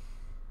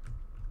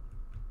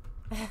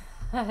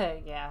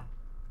 Yeah.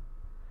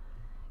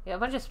 Yeah, a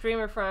bunch of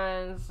streamer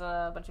friends,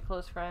 a bunch of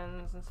close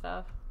friends and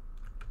stuff.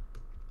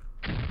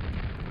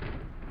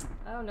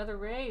 Oh, another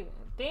raid.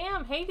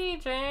 Damn, hey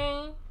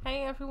DJ.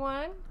 Hey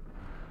everyone.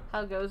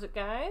 How goes it,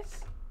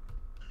 guys?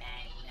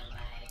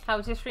 How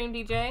was your stream,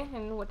 DJ?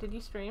 And what did you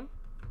stream?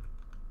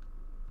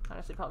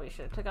 Honestly, probably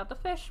should have took out the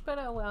fish, but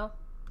oh well.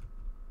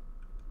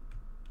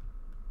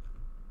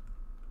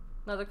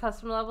 Another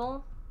custom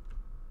level.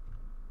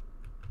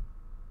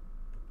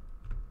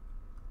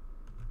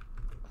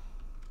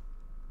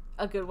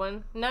 A good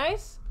one.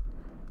 Nice.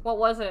 What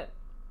was it?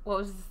 What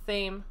was the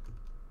theme?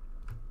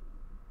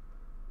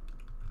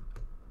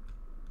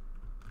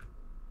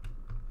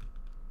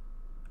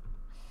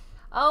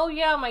 Oh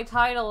yeah, my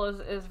title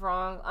is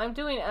wrong. I'm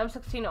doing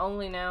M16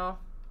 only now.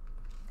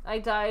 I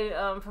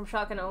died from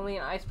shotgun only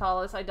in Ice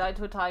Palace. I died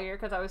to a tiger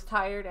because I was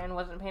tired and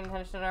wasn't paying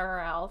attention to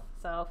her health.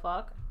 So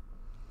fuck.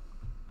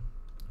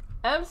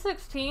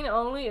 M16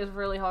 only is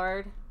really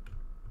hard.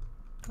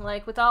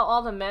 Like, without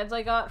all the meds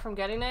I got from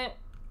getting it,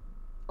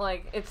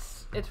 like,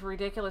 it's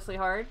ridiculously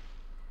hard.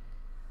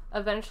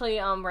 Eventually,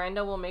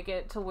 Randa will make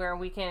it to where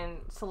we can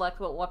select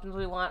what weapons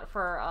we want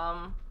for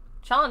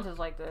challenges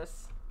like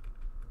this.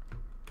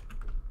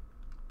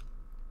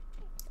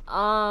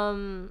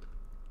 Let's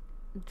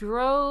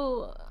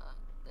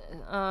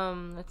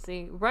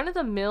see. Run of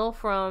the mill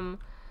from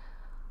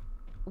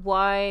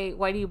why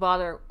do you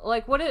bother?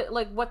 Like,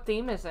 what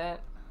theme is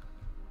it?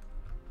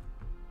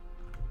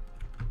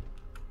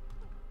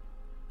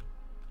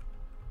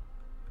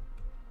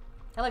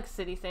 I like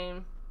city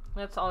theme.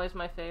 That's always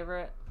my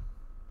favorite.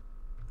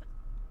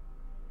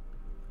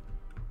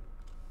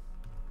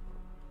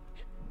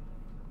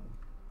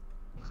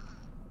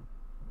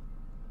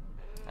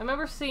 I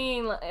remember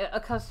seeing a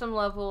custom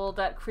level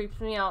that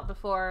creeped me out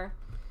before.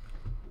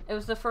 It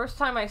was the first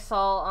time I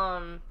saw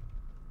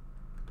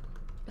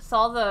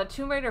the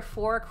Tomb Raider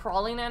 4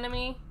 crawling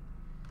enemy.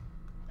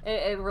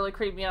 It really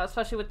creeped me out,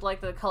 especially with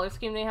like the color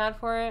scheme they had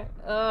for it.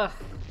 Ugh.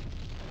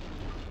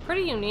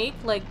 Pretty unique,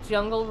 like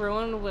jungle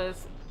ruin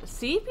with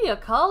sepia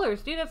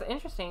colors. Dude, that's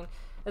interesting.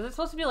 Is it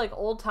supposed to be like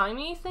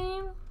old-timey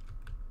theme?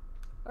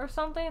 Or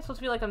something? It's supposed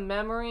to be like a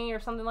memory or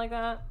something like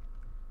that?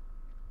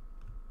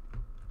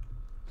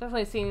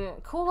 Definitely seen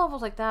cool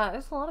levels like that.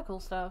 There's a lot of cool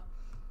stuff.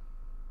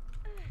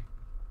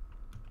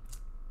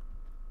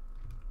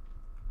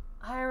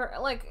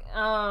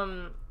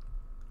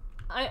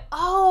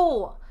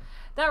 Oh!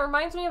 That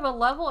reminds me of a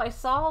level I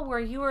saw where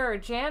you were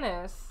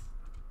Janice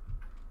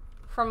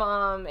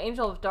from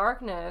Angel of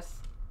Darkness.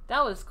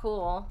 That was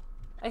cool.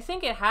 I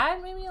think it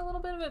had maybe a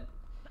little bit of it.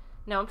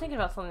 No, I'm thinking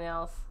about something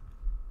else.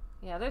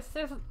 Yeah, there's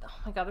oh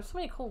my god, there's so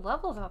many cool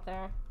levels out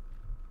there.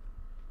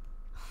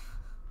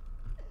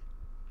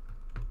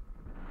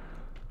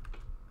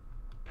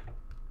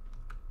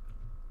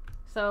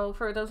 So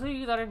for those of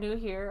you that are new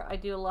here, I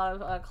do a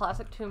lot of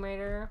classic Tomb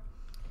Raider.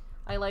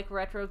 I like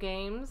retro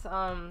games,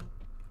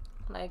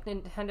 like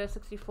Nintendo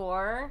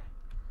 64.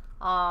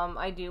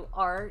 I do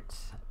art,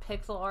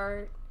 pixel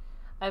art.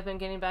 I've been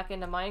getting back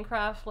into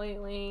Minecraft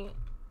lately.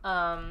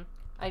 I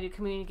do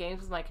community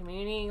games with my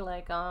community,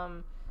 like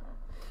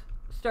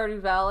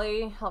Stardew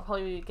Valley. I'll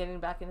probably be getting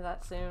back into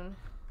that soon.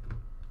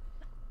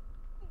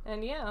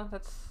 And yeah,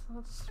 that's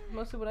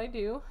mostly what I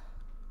do.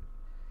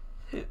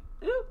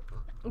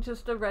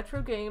 Just a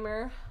retro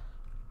gamer.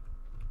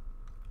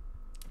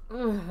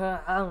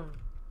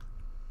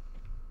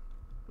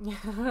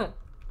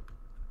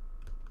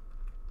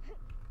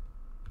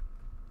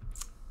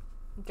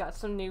 Got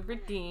some new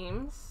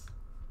redeems.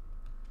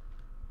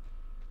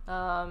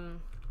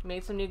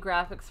 Made some new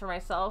graphics for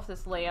myself.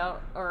 This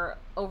layout or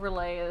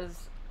overlay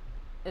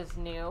is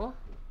new.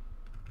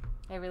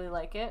 I really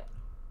like it.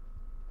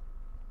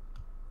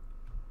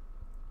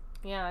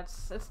 Yeah,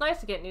 it's nice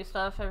to get new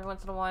stuff every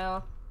once in a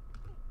while.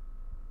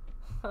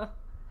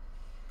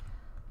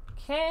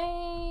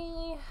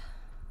 Okay.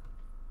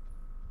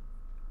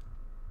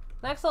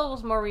 Next level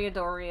is Maria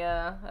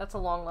Doria. That's a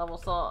long level,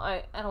 so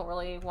I don't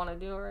really want to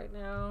do it right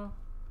now.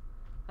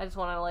 I just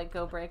want to like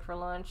go break for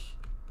lunch.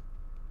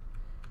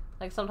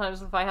 Like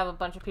sometimes if I have a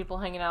bunch of people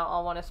hanging out,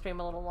 I'll want to stream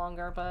a little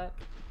longer, but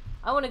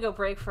I want to go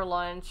break for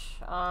lunch.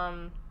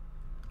 And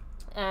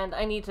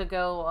I need to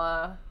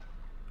go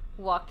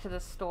walk to the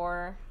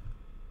store.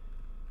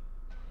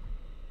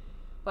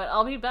 But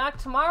I'll be back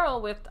tomorrow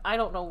with I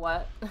don't know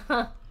what.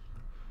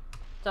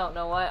 Don't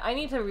know what. I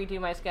need to redo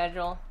my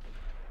schedule.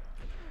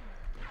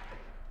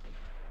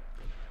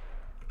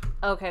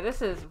 Okay,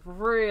 this is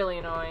really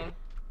annoying.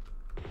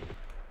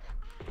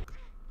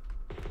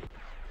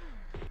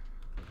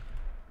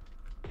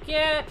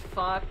 Get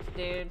fucked,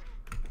 dude.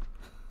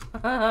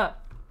 I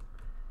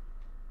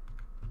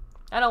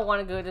don't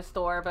want to go to the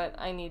store, but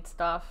I need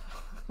stuff.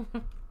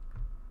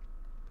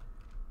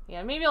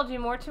 Yeah, maybe I'll do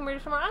more Tomb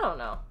Raider tomorrow. I don't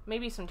know.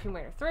 Maybe some Tomb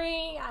Raider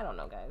 3. I don't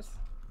know, guys.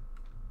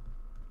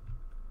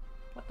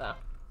 What the?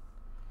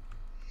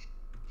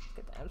 Let's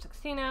get the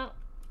M16 out.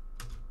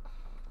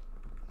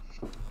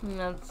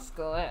 Let's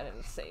go ahead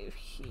and save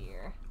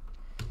here.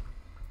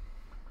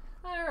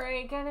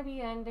 Alright, gonna be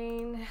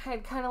ending.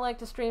 I'd kind of like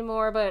to stream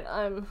more, but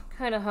I'm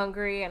kind of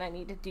hungry and I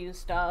need to do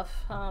stuff.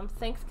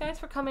 Thanks guys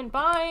for coming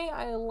by.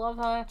 I love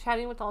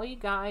chatting with all you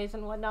guys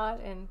and whatnot,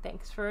 and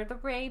thanks for the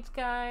raids,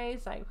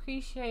 guys. I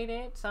appreciate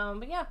it.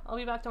 But yeah, I'll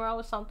be back tomorrow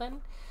with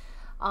something.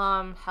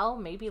 Hell,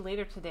 maybe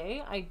later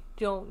today. I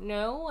don't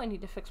know. I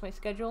need to fix my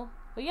schedule.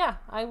 But yeah,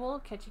 I will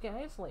catch you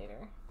guys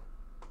later.